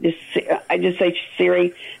 I just say,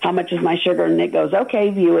 Siri, how much is my sugar? And it goes, okay,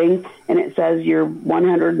 viewing, and it says you're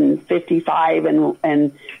 155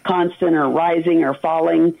 and constant or rising or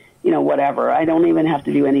falling, whatever. I don't even have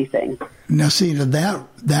to do anything. Now, see,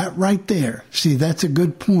 that right there, see, that's a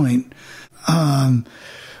good point.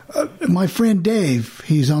 My friend Dave,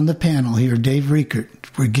 he's on the panel here, Dave Riekert,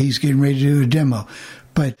 where he's getting ready to do a demo,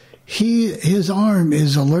 but his arm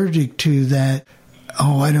is allergic to that,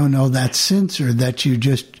 that sensor that you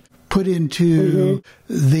just put into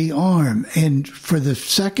the arm. And for the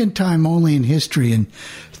second time only in history, in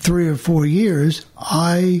 3 or 4 years,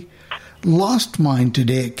 I lost mine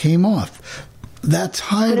today. It came off. That's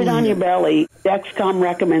highly... Put it on your belly. Dexcom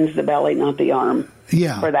recommends the belly, not the arm.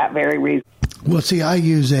 Yeah. For that very reason. Well, see, I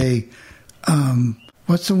use a...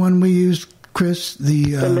 what's the one we use, Chris?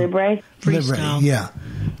 The Libre? Freestyle. Yeah.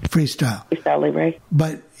 Freestyle. Freestyle Libre.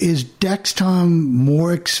 But is Dexcom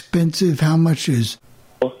more expensive? How much is...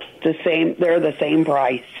 The same. They're the same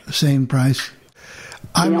price. Same price.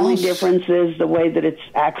 The only difference is the way that it's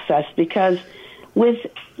accessed, because with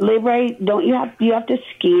Libre, you have to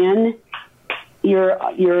scan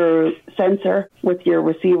your sensor with your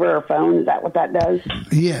receiver or phone. Is that what that does?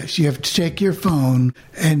 Yes, you have to take your phone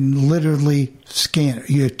and literally scan it.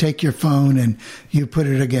 You take your phone and you put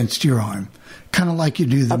it against your arm, kind of like you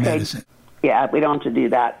do the medicine. Yeah, we don't have to do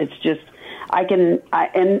that. It's just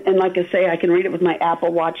and like I say, I can read it with my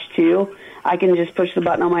Apple Watch too. I can just push the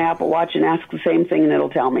button on my Apple Watch and ask the same thing, and it'll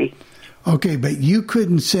tell me. Okay, but you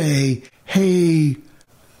couldn't say, hey,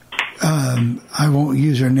 I won't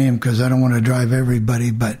use her name because I don't want to drive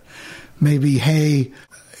everybody, but maybe, hey,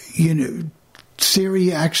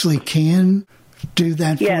 Siri actually can do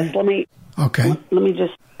that for you? Let me... Okay. Let me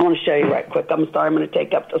just... I want to show you right quick. I'm sorry, I'm going to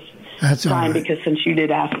take up this time because since you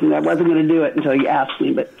did ask me, I wasn't going to do it until you asked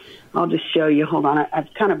me, but I'll just show you. Hold on.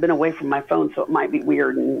 I've kind of been away from my phone, so it might be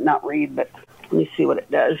weird and not read, but let me see what it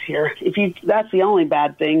does here. That's the only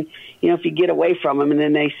bad thing, if you get away from them and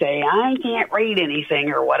then they say, I can't read anything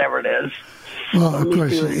or whatever it is. Well, of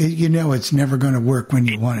course, it's never going to work when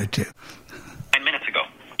you want it to. 10 minutes ago,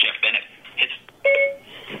 Jeff Bennett hits.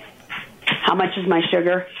 How much is my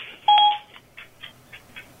sugar?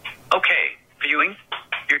 Okay, viewing.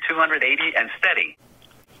 You're 280 and steady.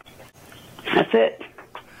 That's it.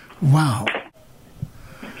 Wow.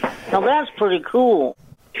 Now that's pretty cool.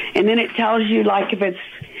 And then it tells you, like, if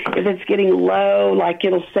it's getting low, like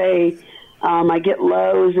it'll say, I get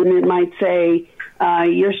lows, and it might say,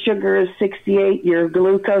 your sugar is 68, your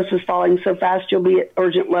glucose is falling so fast you'll be at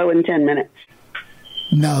urgent low in 10 minutes.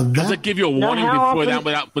 Now does it give you a warning before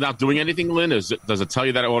that without doing anything, Lynn? Does it tell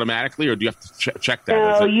you that automatically, or do you have to check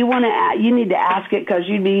that? No, you need to ask it, because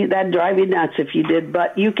that'd drive you nuts if you did.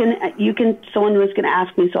 But you can. Someone was going to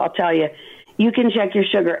ask me, so I'll tell you. You can check your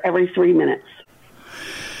sugar every 3 minutes.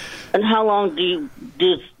 And how long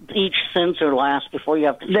does each sensor last before you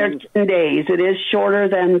have to change it? 10 days. It is shorter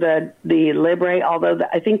than the Libre, although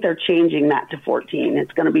I think they're changing that to 14.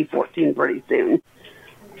 It's going to be 14 pretty soon.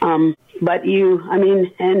 But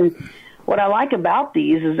and what I like about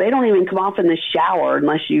these is they don't even come off in the shower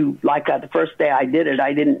unless you, like the first day I did it,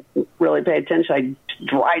 I didn't really pay attention. I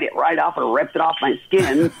dried it right off or ripped it off my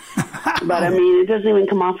skin. But, it doesn't even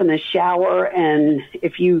come off in the shower. And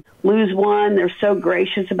if you lose one, they're so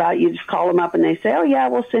gracious about it. You just call them up and they say, oh, yeah,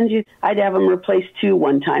 we'll send you. I'd have them replace 2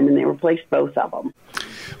 one time, and they replaced both of them.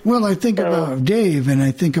 Well, I think about Dave, and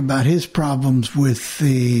I think about his problems with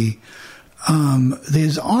his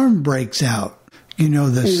arm breaks out,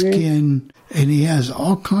 the skin, and he has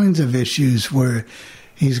all kinds of issues where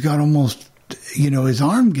he's got almost, his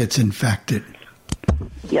arm gets infected.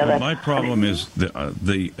 Yeah, my problem is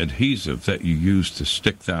the adhesive that you use to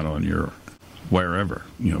stick that on your wherever,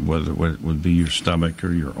 whether it would be your stomach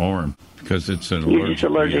or your arm, because it's an allergic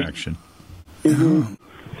reaction. Mm-hmm.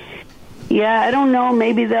 Yeah, I don't know.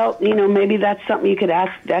 Maybe maybe that's something you could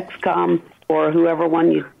ask Dexcom or whoever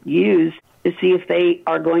one you use to see if they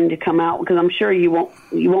are going to come out, because I'm sure you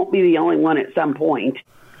won't be the only one at some point.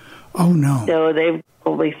 Oh, no. So they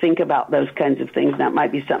probably think about those kinds of things. That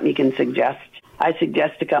might be something you can suggest. I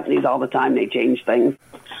suggest to companies all the time they change things.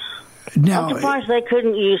 Now, I'm surprised they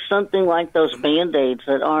couldn't use something like those Band-Aids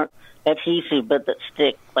that aren't adhesive but that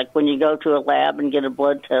stick. Like when you go to a lab and get a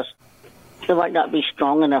blood test, they might not be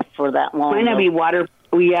strong enough for that long. Might not be water.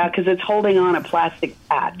 Yeah, because it's holding on a plastic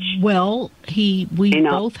patch. Well, we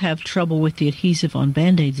both have trouble with the adhesive on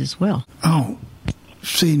Band-Aids as well. Oh,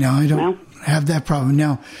 see, now I don't have that problem.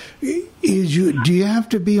 Now, do you have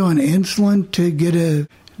to be on insulin to get a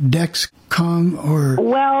Dexcom or?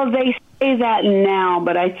 Well, they say that now,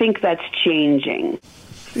 but I think that's changing.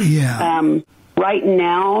 Yeah. Right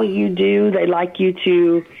now, you do. They like you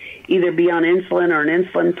to either be on insulin or an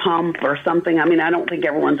insulin pump or something. I mean, I don't think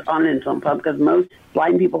everyone's on an insulin pump because most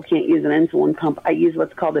blind people can't use an insulin pump. I use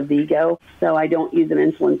what's called a Vigo, so I don't use an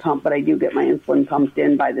insulin pump, but I do get my insulin pumped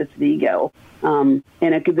in by this Vigo. And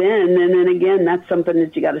then again, that's something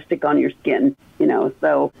that you got to stick on your skin,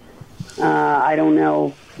 So I don't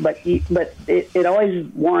know, but it always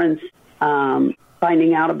warrants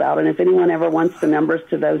finding out about it. And if anyone ever wants the numbers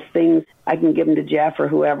to those things, I can give them to Jeff or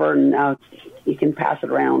whoever, and you can pass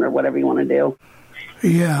it around or whatever you want to do.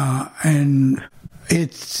 Yeah, and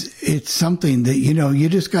it's something that, you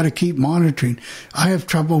just got to keep monitoring. I have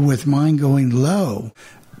trouble with mine going low,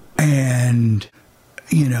 and,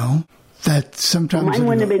 that sometimes... Mine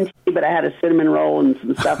wouldn't have been tea, but I had a cinnamon roll and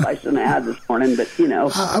some stuff I shouldn't have had this morning, but,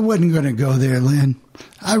 I wasn't going to go there, Lynn.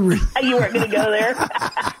 You weren't going to go there?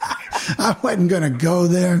 I wasn't going to go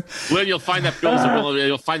there. Lynn, you'll find that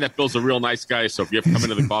Bill's a real nice guy. So if you ever come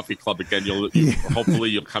into the coffee club again, hopefully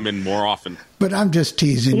you'll come in more often. But I'm just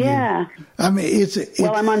teasing you. Yeah. I mean, it's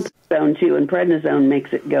I'm on prednisone too, and prednisone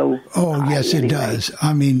makes it go. Oh yes, it does.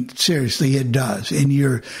 I mean, seriously, it does. And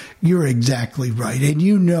you're exactly right. And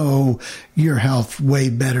your health way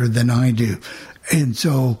better than I do. And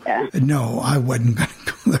so, no, I wasn't going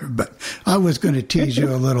to go there, but I was going to tease you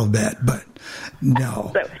a little bit, but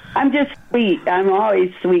no. So, I'm just sweet. I'm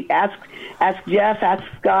always sweet. Ask Jeff, ask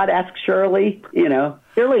Scott, ask Shirley.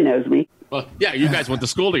 Shirley knows me. Well, yeah, you guys went to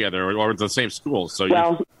school together or the same school.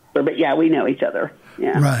 So but yeah, we know each other.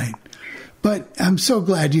 Yeah. Right. But I'm so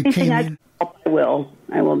glad you came in. I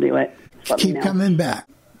will do it. Keep coming back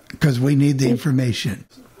because we need the information.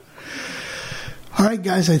 All right,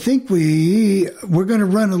 guys, I think we're going to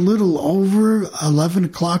run a little over 11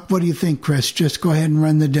 o'clock. What do you think, Chris? Just go ahead and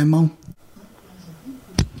run the demo.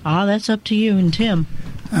 That's up to you and Tim.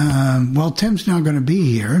 Well, Tim's not going to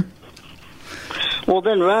be here. Well,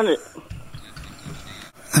 then run it.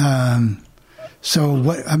 So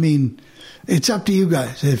what? I mean, it's up to you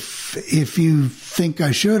guys. If you think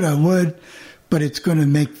I should, I would. But it's going to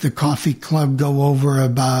make the coffee club go over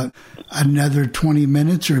about another 20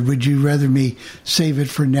 minutes, or would you rather me save it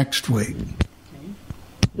for next week?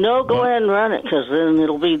 No, go ahead and run it, because then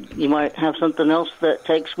you might have something else that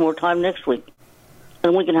takes more time next week.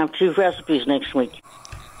 And we can have 2 recipes next week.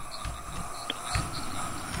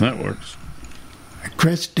 That works.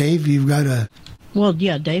 Chris, Dave, you've got a... Well,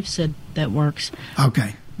 yeah, Dave said that works.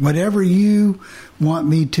 Okay. Whatever you want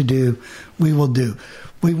me to do, we will do.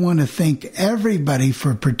 We want to thank everybody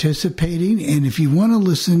for participating. And if you want to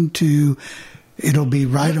listen to, it'll be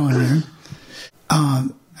right on here,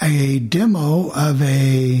 a demo of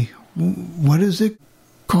what is it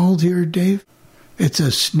called here, Dave? It's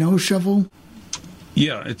a snow shovel?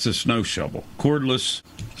 Yeah, it's a snow shovel. Cordless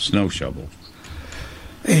snow shovel.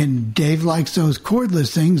 And Dave likes those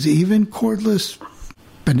cordless things, even cordless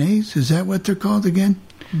bidets. Is that what they're called again?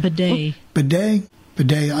 Bidet.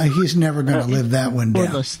 He's never going to live that one down.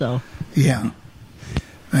 Cordless, though. Yeah.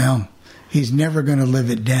 Well, he's never going to live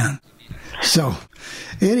it down. So,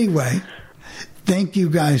 anyway, thank you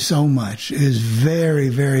guys so much. It was very,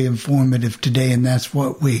 very informative today, and that's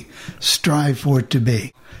what we strive for it to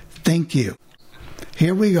be. Thank you.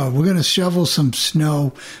 Here we go. We're going to shovel some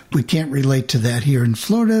snow. We can't relate to that here in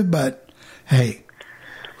Florida, but hey,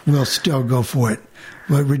 we'll still go for it.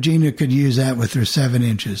 Well, Regina could use that with her 7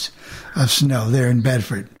 inches of snow there in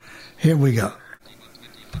Bedford. Here we go.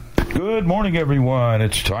 Good morning, everyone.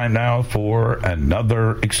 It's time now for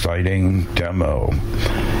another exciting demo.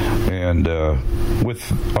 And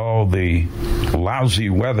with all the lousy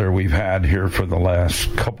weather we've had here for the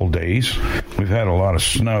last couple days, we've had a lot of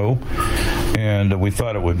snow, and we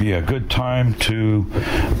thought it would be a good time to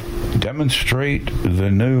demonstrate the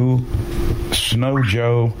new Snow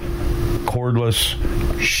Joe cordless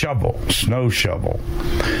snow shovel.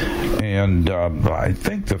 And I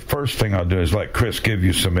think the first thing I'll do is let Chris give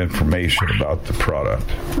you some information about the product.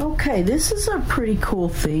 Okay, this is a pretty cool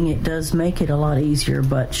thing. It does make it a lot easier,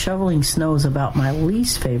 but shoveling snow is about my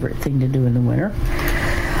least favorite thing to do in the winter.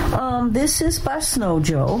 This is by Snow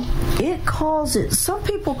Joe. It calls it, some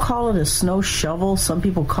people call it a snow shovel, some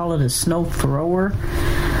people call it a snow thrower.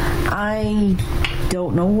 I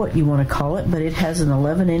don't know what you want to call it, but it has an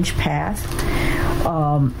 11-inch path.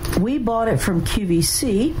 We bought it from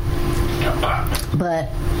QVC, but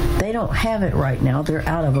they don't have it right now. They're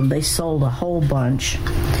out of them. They sold a whole bunch.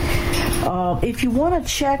 If you want to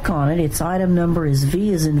check on it, its item number is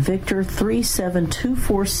V as in Victor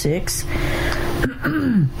 37246.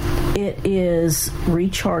 It is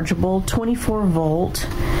rechargeable, 24 volt.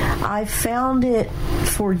 I found it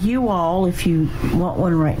for you all, if you want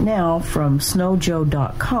one right now, from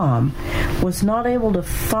snowjoe.com. Was not able to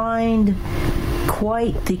find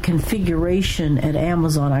quite the configuration at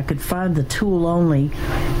Amazon. I could find the tool only,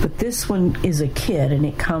 but this one is a kit, and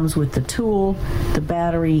it comes with the tool, the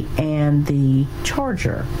battery, and the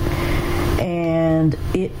charger. And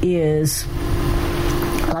it is,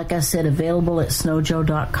 like I said, available at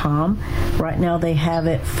snowjoe.com. Right now they have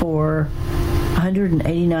it for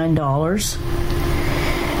 $189.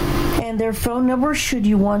 And their phone number, should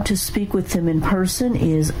you want to speak with them in person,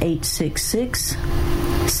 is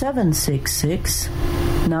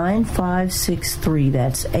 866-766-9563.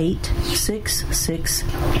 That's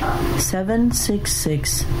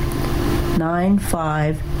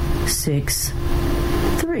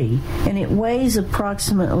 866-766-9563. And it weighs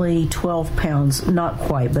approximately 12 pounds. Not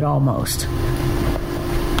quite, but almost.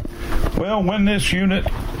 Well, when this unit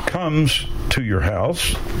comes to your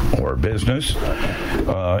house or business,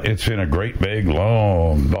 it's in a great big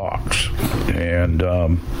long box, and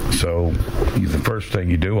so the first thing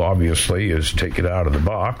you do obviously is take it out of the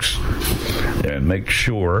box and make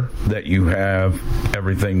sure that you have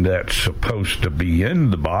everything that's supposed to be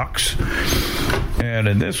in the box. And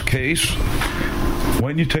in this case,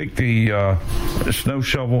 when you take the snow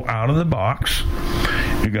shovel out of the box,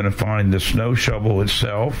 you're going to find the snow shovel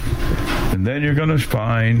itself, and then you're going to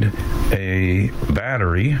find a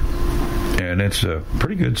battery, and it's a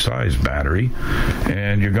pretty good sized battery,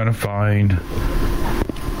 and you're going to find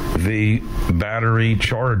the battery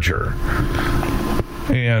charger.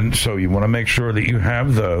 And so you want to make sure that you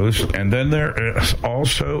have those. And then there is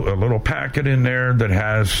also a little packet in there that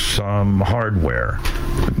has some hardware.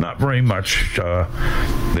 Not very much.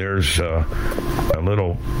 There's a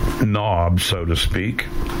little knob, so to speak,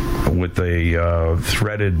 with a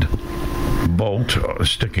threaded bolt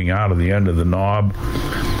sticking out of the end of the knob.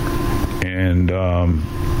 And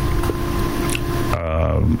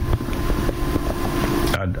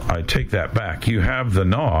I take that back. You have the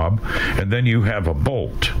knob, and then you have a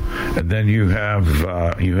bolt, and then you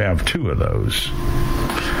have two of those.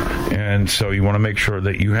 And so you want to make sure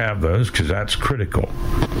that you have those, because that's critical.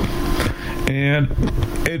 And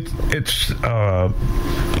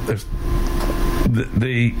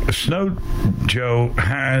the Snow Joe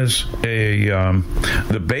has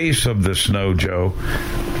the base of the Snow Joe.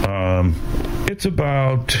 It's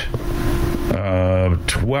about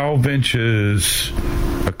 12 inches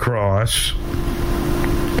across,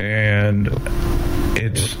 and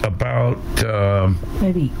it's about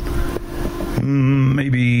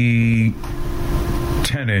maybe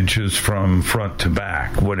 10 inches from front to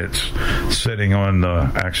back when it's sitting on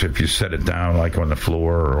actually, if you set it down like on the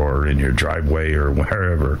floor or in your driveway or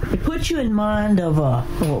wherever. It puts you in mind of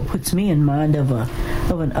it puts me in mind of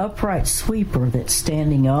an upright sweeper that's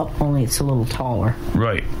standing up, only it's a little taller.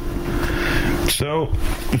 Right. So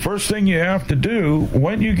the first thing you have to do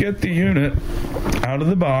when you get the unit out of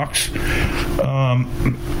the box,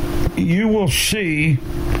 you will see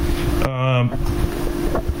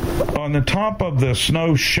on the top of the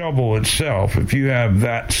snow shovel itself, if you have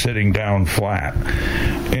that sitting down flat,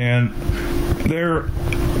 and there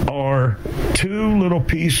are two little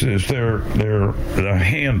pieces. They're the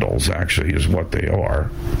handles, actually, is what they are.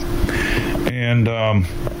 And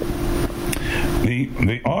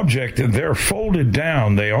the object, they're folded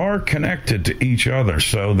down. They are connected to each other,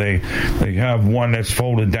 so they have one that's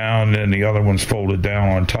folded down and the other one's folded down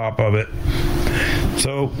on top of it.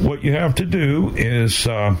 So what you have to do is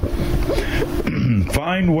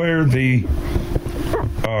find where the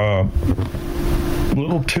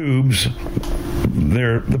little tubes,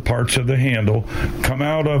 they're the parts of the handle, come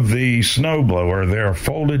out of the snowblower. They're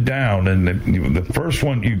folded down, and the first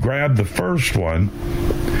one, you grab the first one,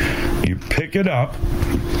 you pick it up,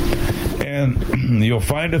 and you'll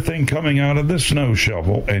find a thing coming out of the snow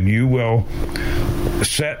shovel, and you will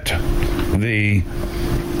set the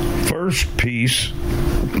first piece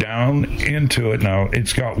down into it. Now,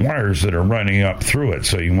 it's got wires that are running up through it,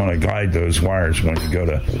 so you want to guide those wires when you go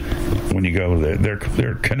there.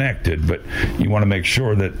 They're connected, but you want to make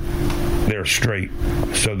sure that they're straight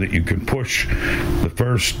so that you can push the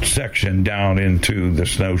first section down into the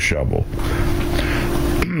snow shovel.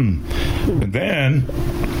 And then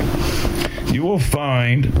you will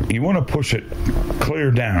find you want to push it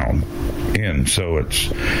clear down in, so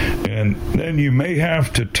and then you may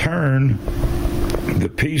have to turn the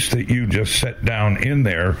piece that you just set down in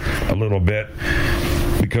there a little bit,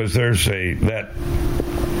 because there's that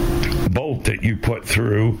bolt that you put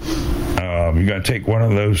through. You're going to take one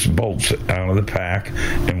of those bolts out of the pack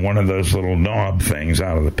and one of those little knob things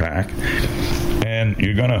out of the pack, and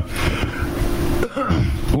you're going to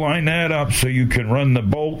line that up so you can run the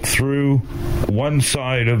bolt through one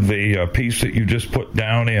side of the piece that you just put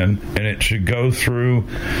down in, and it should go through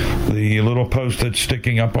the little post that's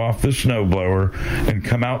sticking up off the snowblower and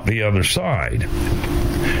come out the other side.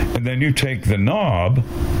 And then you take the knob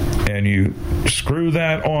and you screw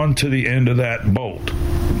that onto the end of that bolt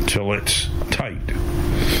till it's tight.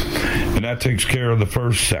 And that takes care of the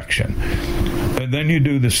first section. And then you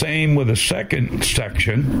do the same with the second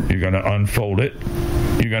section. You're going to unfold it.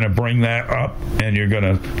 You're going to bring that up, and you're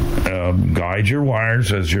going to guide your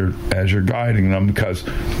wires as you're guiding them, because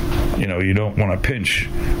you don't want to pinch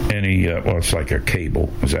any. Well, it's like a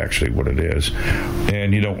cable is actually what it is,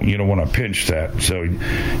 and you don't want to pinch that. So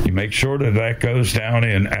you make sure that goes down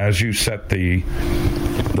in as you set the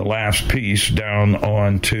last piece down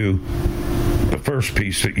onto the first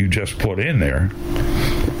piece that you just put in there.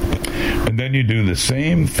 And then you do the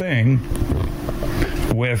same thing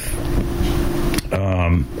with,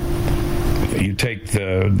 you take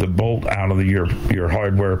the bolt out of your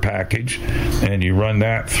hardware package, and you run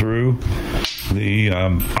that through the,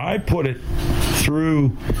 I put it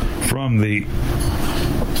through from the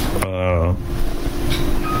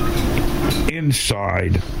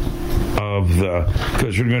inside of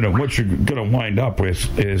because what you're gonna wind up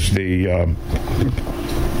with is the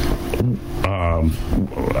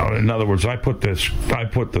in other words, I put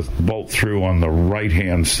the bolt through on the right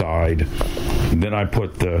hand side, then I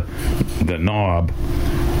put the knob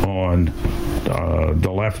on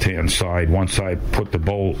the left hand side. Once I put the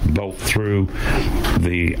bolt through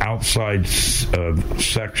the outside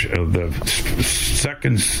section of the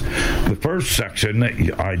first section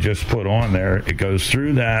that I just put on there, it goes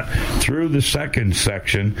through the second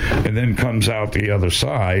section, and then comes out the other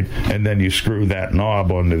side, and then you screw that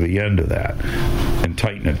knob onto the end of that and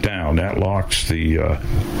tighten it down. That locks the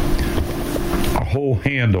whole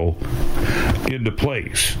handle into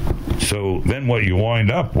place. So then what you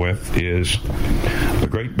wind up with is a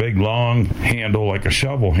great big long handle, like a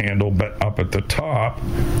shovel handle, but up at the top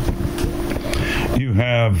you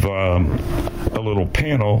have a little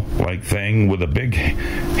panel like thing with a big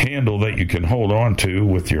handle that you can hold on to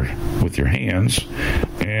with your hands,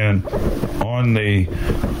 and on the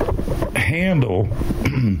handle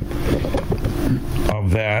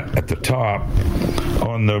of that at the top,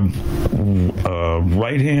 on the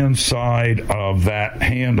right hand side of that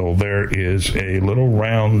handle, there is a little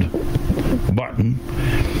round button,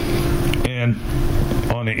 and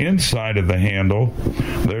on the inside of the handle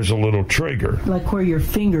there's a little trigger, like where your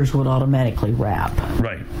fingers would automatically wrap.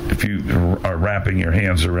 Right. If you are wrapping your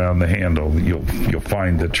hands around the handle, you'll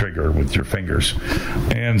find the trigger with your fingers.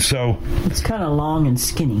 And so it's kind of long and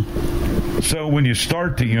skinny. So when you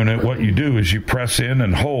start the unit, what you do is you press in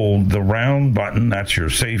and hold the round button. That's your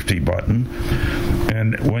safety button.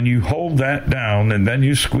 And when you hold that down, and then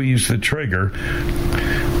you squeeze the trigger,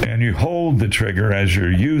 and you hold the trigger as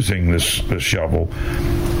you're using the shovel,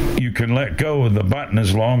 you can let go of the button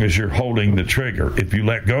as long as you're holding the trigger. If you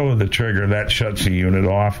let go of the trigger, that shuts the unit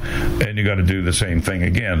off, and you got to do the same thing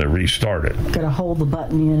again to restart it. Got to hold the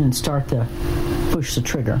button in and push the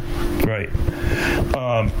trigger. Right.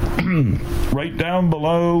 Right down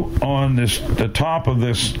below on the top of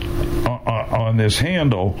this on this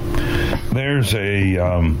handle, there's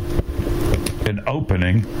an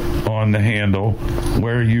opening on the handle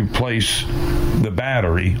where you place the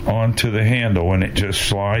battery onto the handle, and it just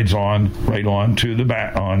slides right onto the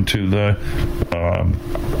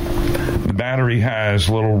the battery has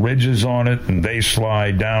little ridges on it, and they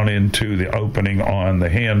slide down into the opening on the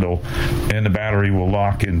handle, and the battery will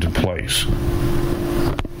lock into place.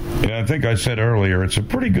 And I think I said earlier, it's a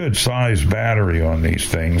pretty good size battery on these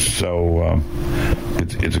things, so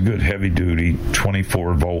it's a good heavy-duty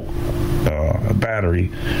 24-volt battery.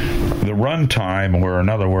 The run time, or in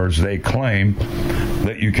other words, they claim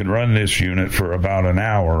that you can run this unit for about an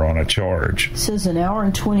hour on a charge. It says an hour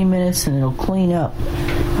and 20 minutes, and it'll clean up.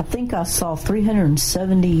 I think I saw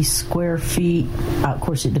 370 square feet. Of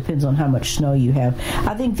course, it depends on how much snow you have.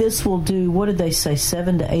 I think this will do, what did they say,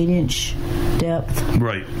 7 to 8 inch depth?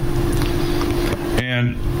 Right.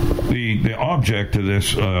 And the object of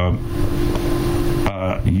this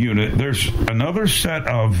unit, there's another set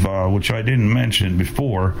of, which I didn't mention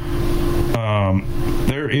before,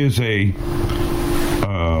 there is a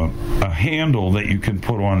handle that you can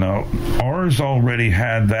put on. Now, ours already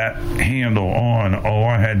had that handle on. All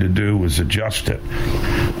I had to do was adjust it.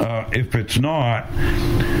 If it's not,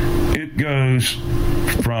 it goes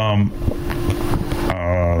from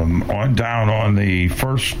on down on the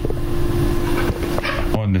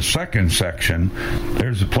second section.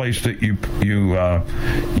 There's a place that you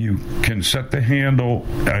can set the handle.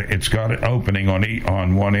 It's got an opening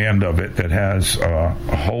on one end of it that has a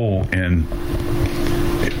hole in.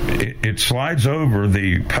 It slides over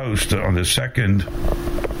the post on the second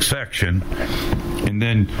section, and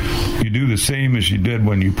then you do the same as you did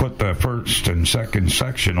when you put the first and second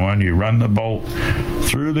section on. You run the bolt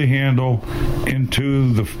through the handle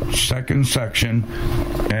into the second section,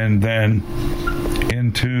 and then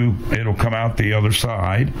it'll come out the other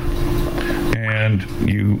side, and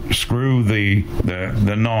you screw the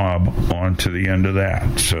knob onto the end of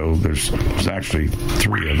that. So there's actually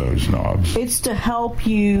 3 of those knobs. It's to help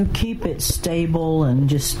you keep it stable and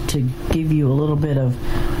just to give you a little bit of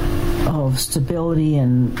stability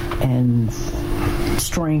and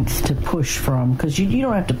strength to push from, because you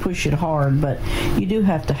don't have to push it hard, but you do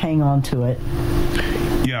have to hang on to it.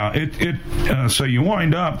 Yeah, so you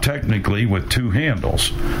wind up technically with 2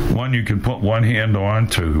 handles. One you can put one hand on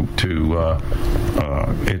to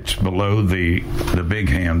it's below the big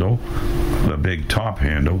handle, the big top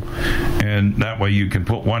handle, and that way you can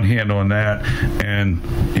put one hand on that and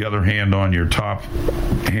the other hand on your top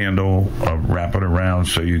handle, wrap it around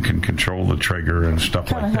so you can control the trigger and stuff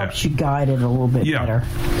like that. Kind of helps you guide it a little bit better.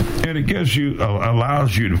 And it gives you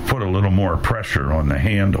allows you to put a little more pressure on the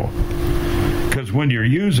handle. Because when you're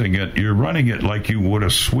using it, you're running it like you would a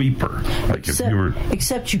sweeper. Like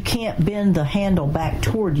except you can't bend the handle back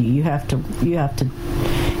toward you. You have to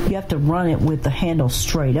run it with the handle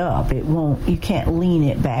straight up. You can't lean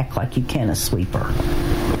it back like you can a sweeper.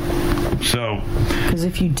 So, because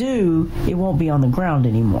if you do, it won't be on the ground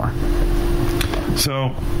anymore.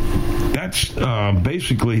 So that's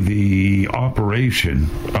basically the operation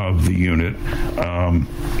of the unit.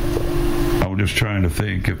 I was just trying to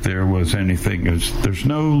think if there was anything. There's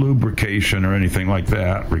no lubrication or anything like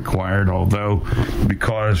that required, although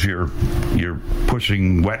because you're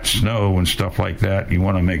pushing wet snow and stuff like that, you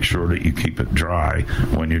want to make sure that you keep it dry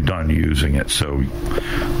when you're done using it so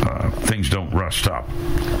things don't rust up.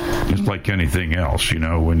 Just like anything else,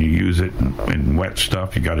 when you use it in wet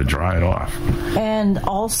stuff, you got to dry it off. And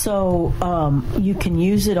also, you can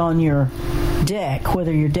use it on your deck,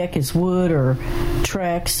 whether your deck is wood or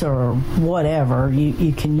Trex or whatever.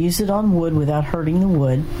 You can use it on wood without hurting the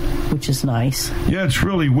wood, which is nice. Yeah, it's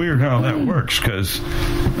really weird how that works, because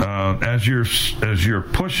as you're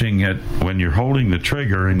pushing it, when you're holding the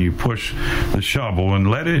trigger and you push the shovel and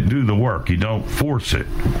let it do the work, you don't force it.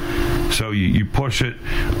 So you push it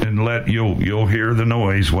and you'll hear the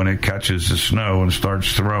noise when it catches the snow and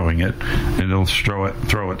starts throwing it, and it'll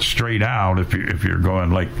throw it straight out. If you're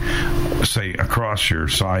going, like, say, across your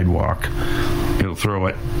sidewalk, it'll throw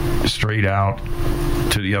it straight out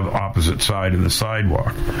to the opposite side of the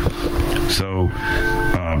sidewalk. So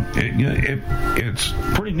it's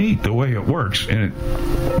pretty neat the way it works, and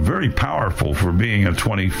very powerful for being a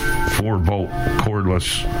 24-volt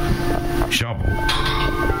cordless shovel.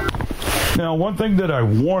 Now, one thing that I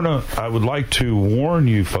would like to warn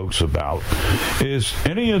you folks about is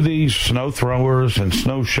any of these snow throwers and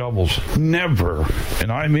snow shovels, never, and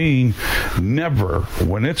I mean never,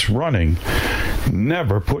 when it's running,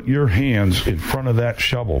 never put your hands in front of that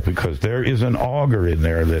shovel, because there is an auger in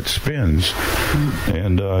there that spins,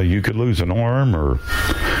 and you could lose an arm or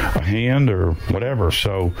a hand or whatever.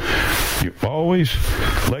 So you always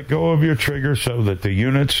let go of your trigger so that the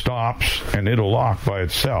unit stops, and it'll lock by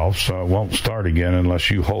itself, so it won't start again unless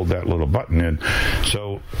you hold that little button in.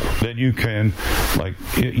 So then you can, like,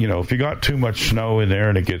 if you got too much snow in there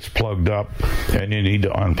and it gets plugged up and you need to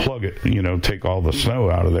unplug it, take all the snow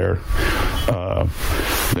out of there,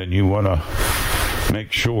 then you want to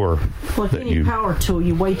make sure like that any power tool,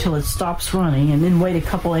 you wait till it stops running and then wait a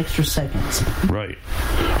couple extra seconds. Right.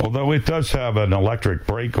 Although it does have an electric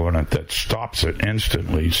brake on it that stops it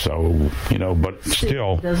instantly, so, but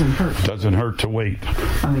still doesn't hurt to wait.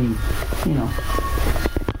 I mean,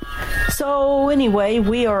 So anyway,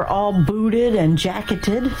 we are all booted and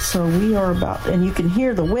jacketed, so we are and you can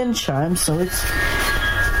hear the wind chimes, so it's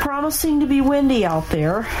promising to be windy out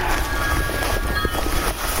there.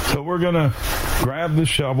 So we're going to grab the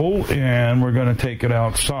shovel, and we're going to take it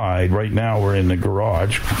outside. Right now we're in the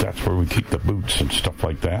garage. That's where we keep the boots and stuff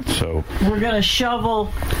like that. So we're going to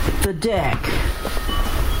shovel the deck.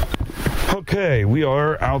 Okay, we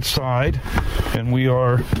are outside, and we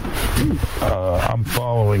are, I'm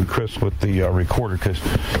following Chris with the recorder, because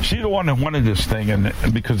she's the one that wanted this thing, and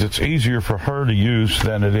because it's easier for her to use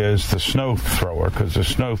than it is the snow thrower, because the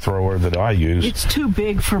snow thrower that I use... It's too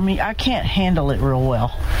big for me. I can't handle it real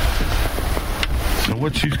well. So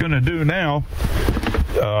what she's going to do now,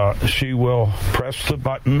 she will press the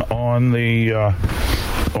button on the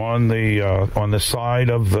side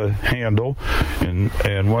of the handle,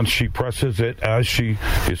 and once she presses it, as she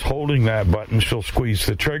is holding that button, she'll squeeze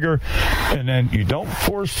the trigger, and then you don't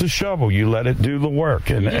force the shovel, you let it do the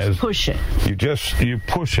work, and you push it. You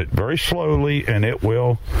push it very slowly, and it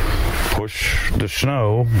will push the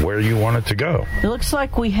snow where you want it to go. It looks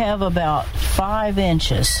like we have about 5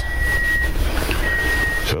 inches.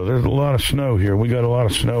 So there's a lot of snow here. We got a lot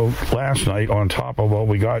of snow last night on top of what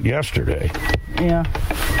we got yesterday. Yeah.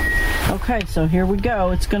 Okay, so here we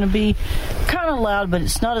go. It's going to be kind of loud, but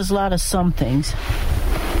it's not as loud as some things.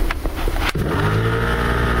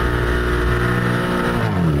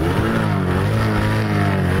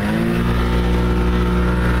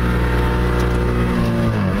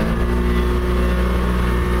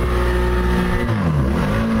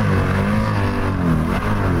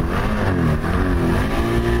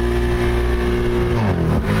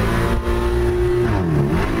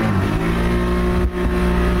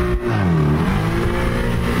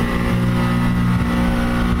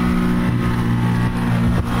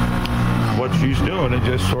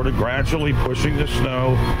 Gradually pushing the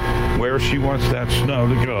snow where she wants that snow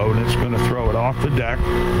to go, and it's going to throw it off the deck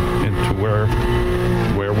into where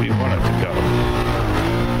we want it to go.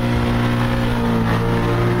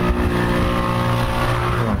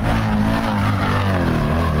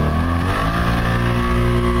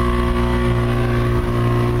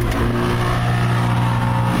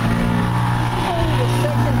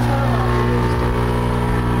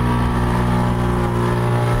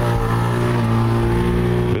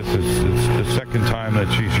 That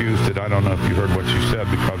she's used it. I don't know if you heard what she said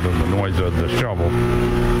because of the noise of the shovel.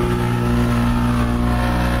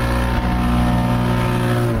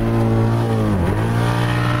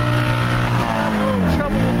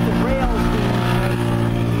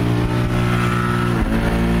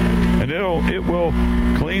 And it will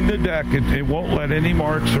clean the deck. It won't let any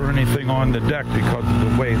marks or anything on the deck because of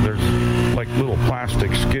the way there's like little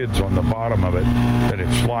plastic skids on the bottom of it that it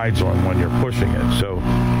slides on when you're pushing it. So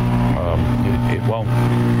it won't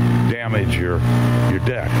damage your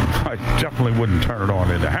deck. I definitely wouldn't turn it on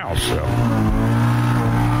in the house, so.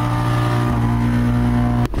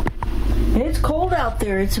 It's cold out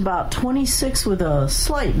there. It's about 26 with a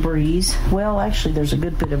slight breeze. Well, actually, there's a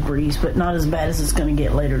good bit of breeze, but not as bad as it's going to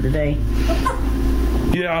get later today.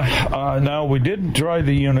 Yeah, no, we didn't dry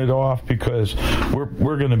the unit off because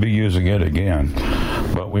we're going to be using it again,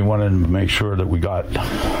 but we wanted to make sure that we got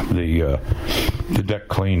the deck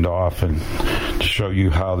cleaned off and to show you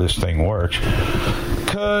how this thing works,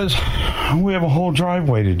 because we have a whole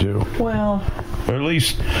driveway to do. Well, or at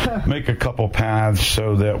least make a couple paths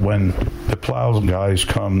so that when the plow guys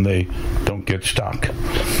come, they don't get stuck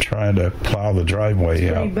trying to plow the driveway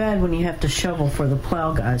out. It's pretty bad when you have to shovel for the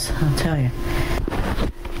plow guys, I'll tell you.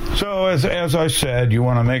 So as I said, you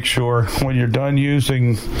want to make sure when you're done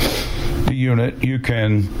using the unit, you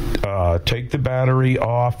can take the battery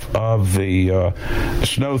off of the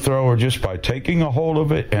snow thrower just by taking a hold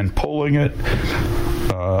of it and pulling it,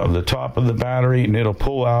 the top of the battery, and it'll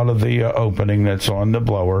pull out of the opening that's on the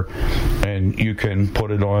blower, and you can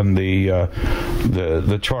put it on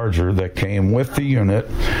the charger that came with the unit.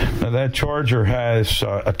 Now that charger has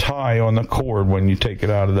a tie on the cord when you take it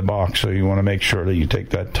out of the box, so you want to make sure that you take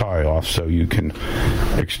that tie off so you can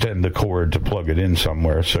extend the cord to plug it in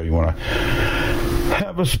somewhere. So you want to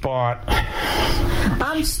have a spot.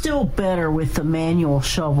 I'm still better with the manual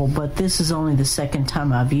shovel, but this is only the second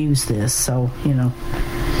time I've used this, so, you know.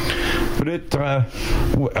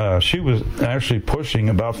 But she was actually pushing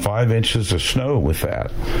about 5 inches of snow with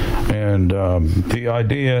that. And the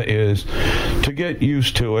idea is to get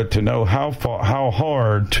used to it, to know how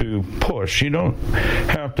hard to push. You don't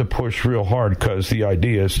have to push real hard because the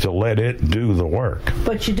idea is to let it do the work.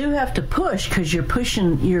 But you do have to push because you're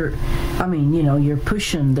pushing you're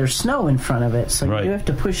pushing, there's snow in front of it, so right. You do have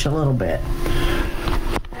to push a little bit.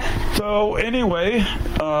 So anyway,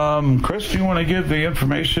 Chris, do you want to give the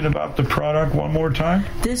information about the product one more time?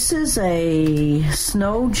 This is a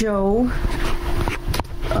Snow Joe,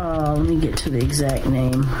 let me get to the exact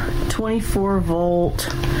name, 24 volt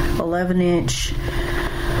 11-inch,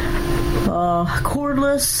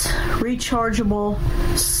 cordless, rechargeable.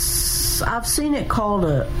 I've seen it called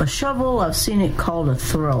a shovel. I've seen it called a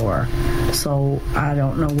thrower. So I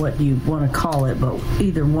don't know what you want to call it, but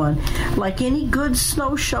either one. Like any good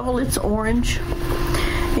snow shovel, it's orange.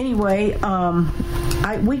 Anyway,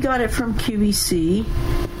 we got it from QVC,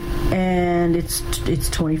 and it's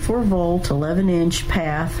 24 volt, 11-inch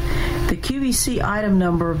path. The QVC item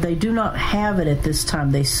number, they do not have it at this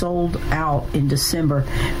time. They sold out in December,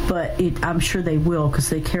 but I'm sure they will because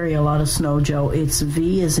they carry a lot of snow, Joe. It's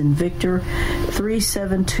V as in Victor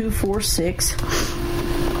 37246.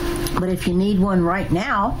 But if you need one right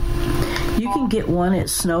now, you can get one at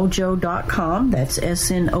snowjoe.com. That's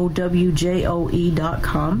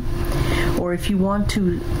snowjoe.com. Or if you want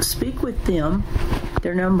to speak with them,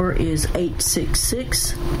 their number is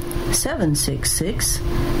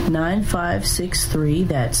 866-766-9563.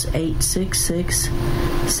 That's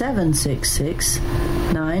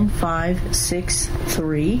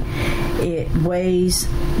 866-766-9563. It weighs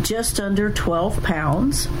just under 12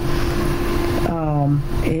 pounds.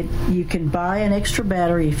 You can buy an extra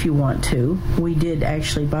battery if you want to. We did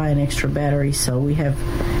actually buy an extra battery, so we have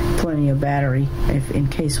plenty of battery in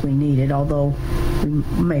case we need it, although we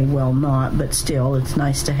may well not, but still, it's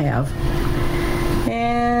nice to have.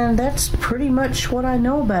 And that's pretty much what I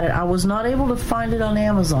know about it. I was not able to find it on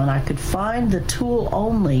Amazon. I could find the tool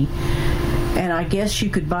only, and I guess you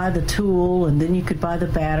could buy the tool and then you could buy the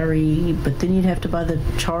battery, but then you'd have to buy the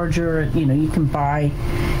charger. You can buy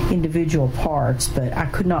individual parts, but I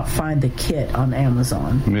could not find the kit on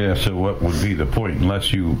Amazon. Yeah, so what would be the point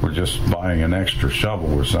unless you were just buying an extra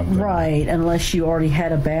shovel or something? Right, unless you already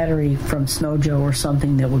had a battery from Snow Joe or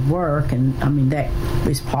something that would work, and I mean, that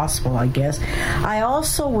is possible, I guess. I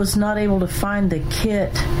also was not able to find the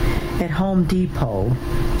kit at Home Depot,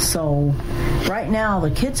 so right now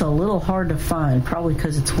the kit's a little hard to find, probably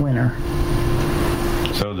because it's winter.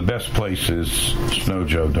 So the best place is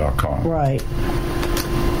snowjoe.com. Right.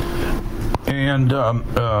 And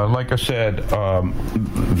like I said,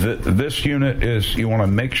 this unit is, you want to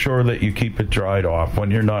make sure that you keep it dried off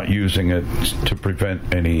when you're not using it to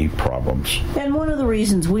prevent any problems. And one of the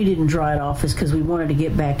reasons we didn't dry it off is because we wanted to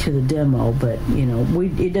get back to the demo, but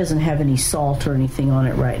it doesn't have any salt or anything on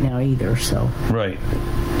it right now either. So right.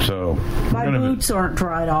 So my boots aren't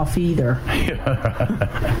dried off either.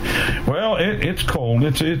 Well, it's cold.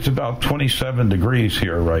 It's about 27 degrees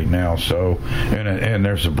here right now. So and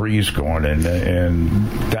there's a breeze going, and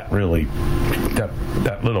that really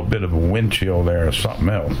that little bit of a wind chill there is something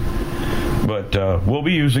else. But we'll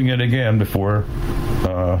be using it again before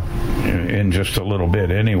in just a little bit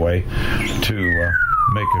anyway to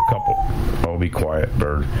make a couple. Oh, be quiet,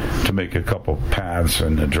 bird. To make a couple paths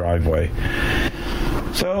in the driveway.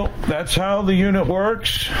 So that's how the unit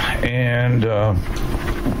works, and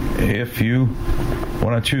if you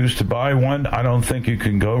want to choose to buy one, I don't think you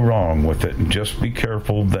can go wrong with it. Just be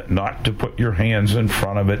careful that not to put your hands in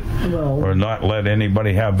front of it, or not let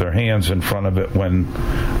anybody have their hands in front of it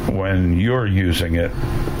when you're using it,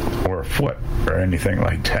 or a foot or anything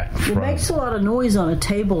like that. It makes a lot of noise on a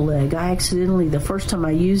table leg. The first time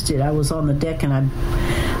I used it, I was on the deck and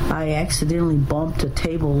I accidentally bumped a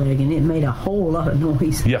table leg, and it made a whole lot of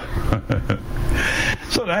noise. Yeah.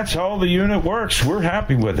 So that's how the unit works. We're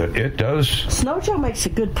happy with it. It does. Snow Joe makes a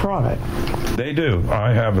good product. They do.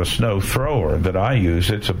 I have a snow thrower that I use.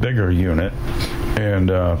 It's a bigger unit. And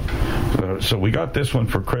so we got this one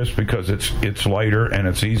for Chris because it's lighter and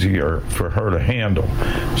it's easier for her to handle.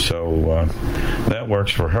 So that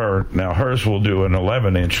works for her. Now hers will do an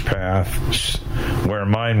 11-inch path, where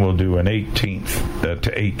mine will do an 18th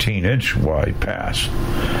to 18-inch wide pass.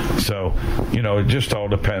 So, it just all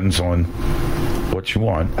depends on what you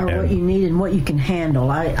want. Or what you need and what you can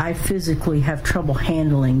handle. I physically have trouble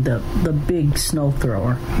handling the big snow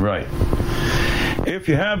thrower. Right. If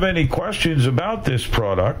you have any questions about this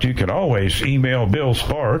product, you can always email Bill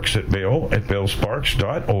Sparks at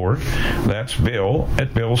bill@billsparks.org. That's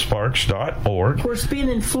bill@billsparks.org. Of course, being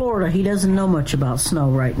in Florida, he doesn't know much about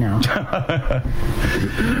snow right now.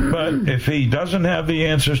 But if he doesn't have the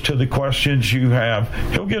answers to the questions you have,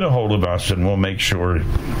 he'll get a hold of us, and we'll make sure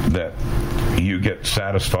that you get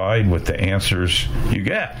satisfied with the answers you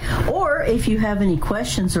get. Or if you have any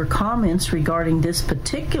questions or comments regarding this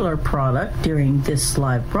particular product during this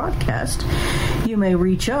live broadcast, You may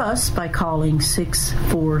reach us by calling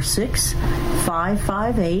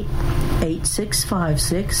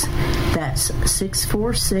 646-558-8656. That's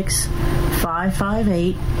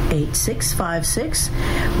 646-558-8656.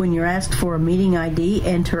 When you're asked for a meeting ID,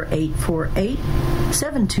 enter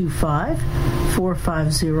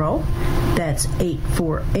 848-725-450. That's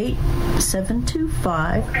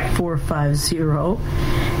 848-725-450.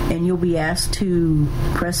 And you'll be asked to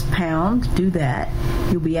press pound, do that.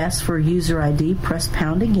 You'll be asked for a user ID, press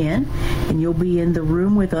pound again, and you'll be in the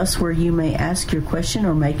room with us where you may ask your question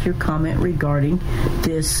or make your comment regarding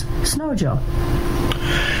this snow job.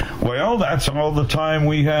 Well, that's all the time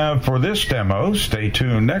we have for this demo. Stay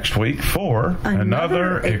tuned next week for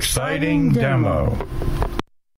another exciting demo.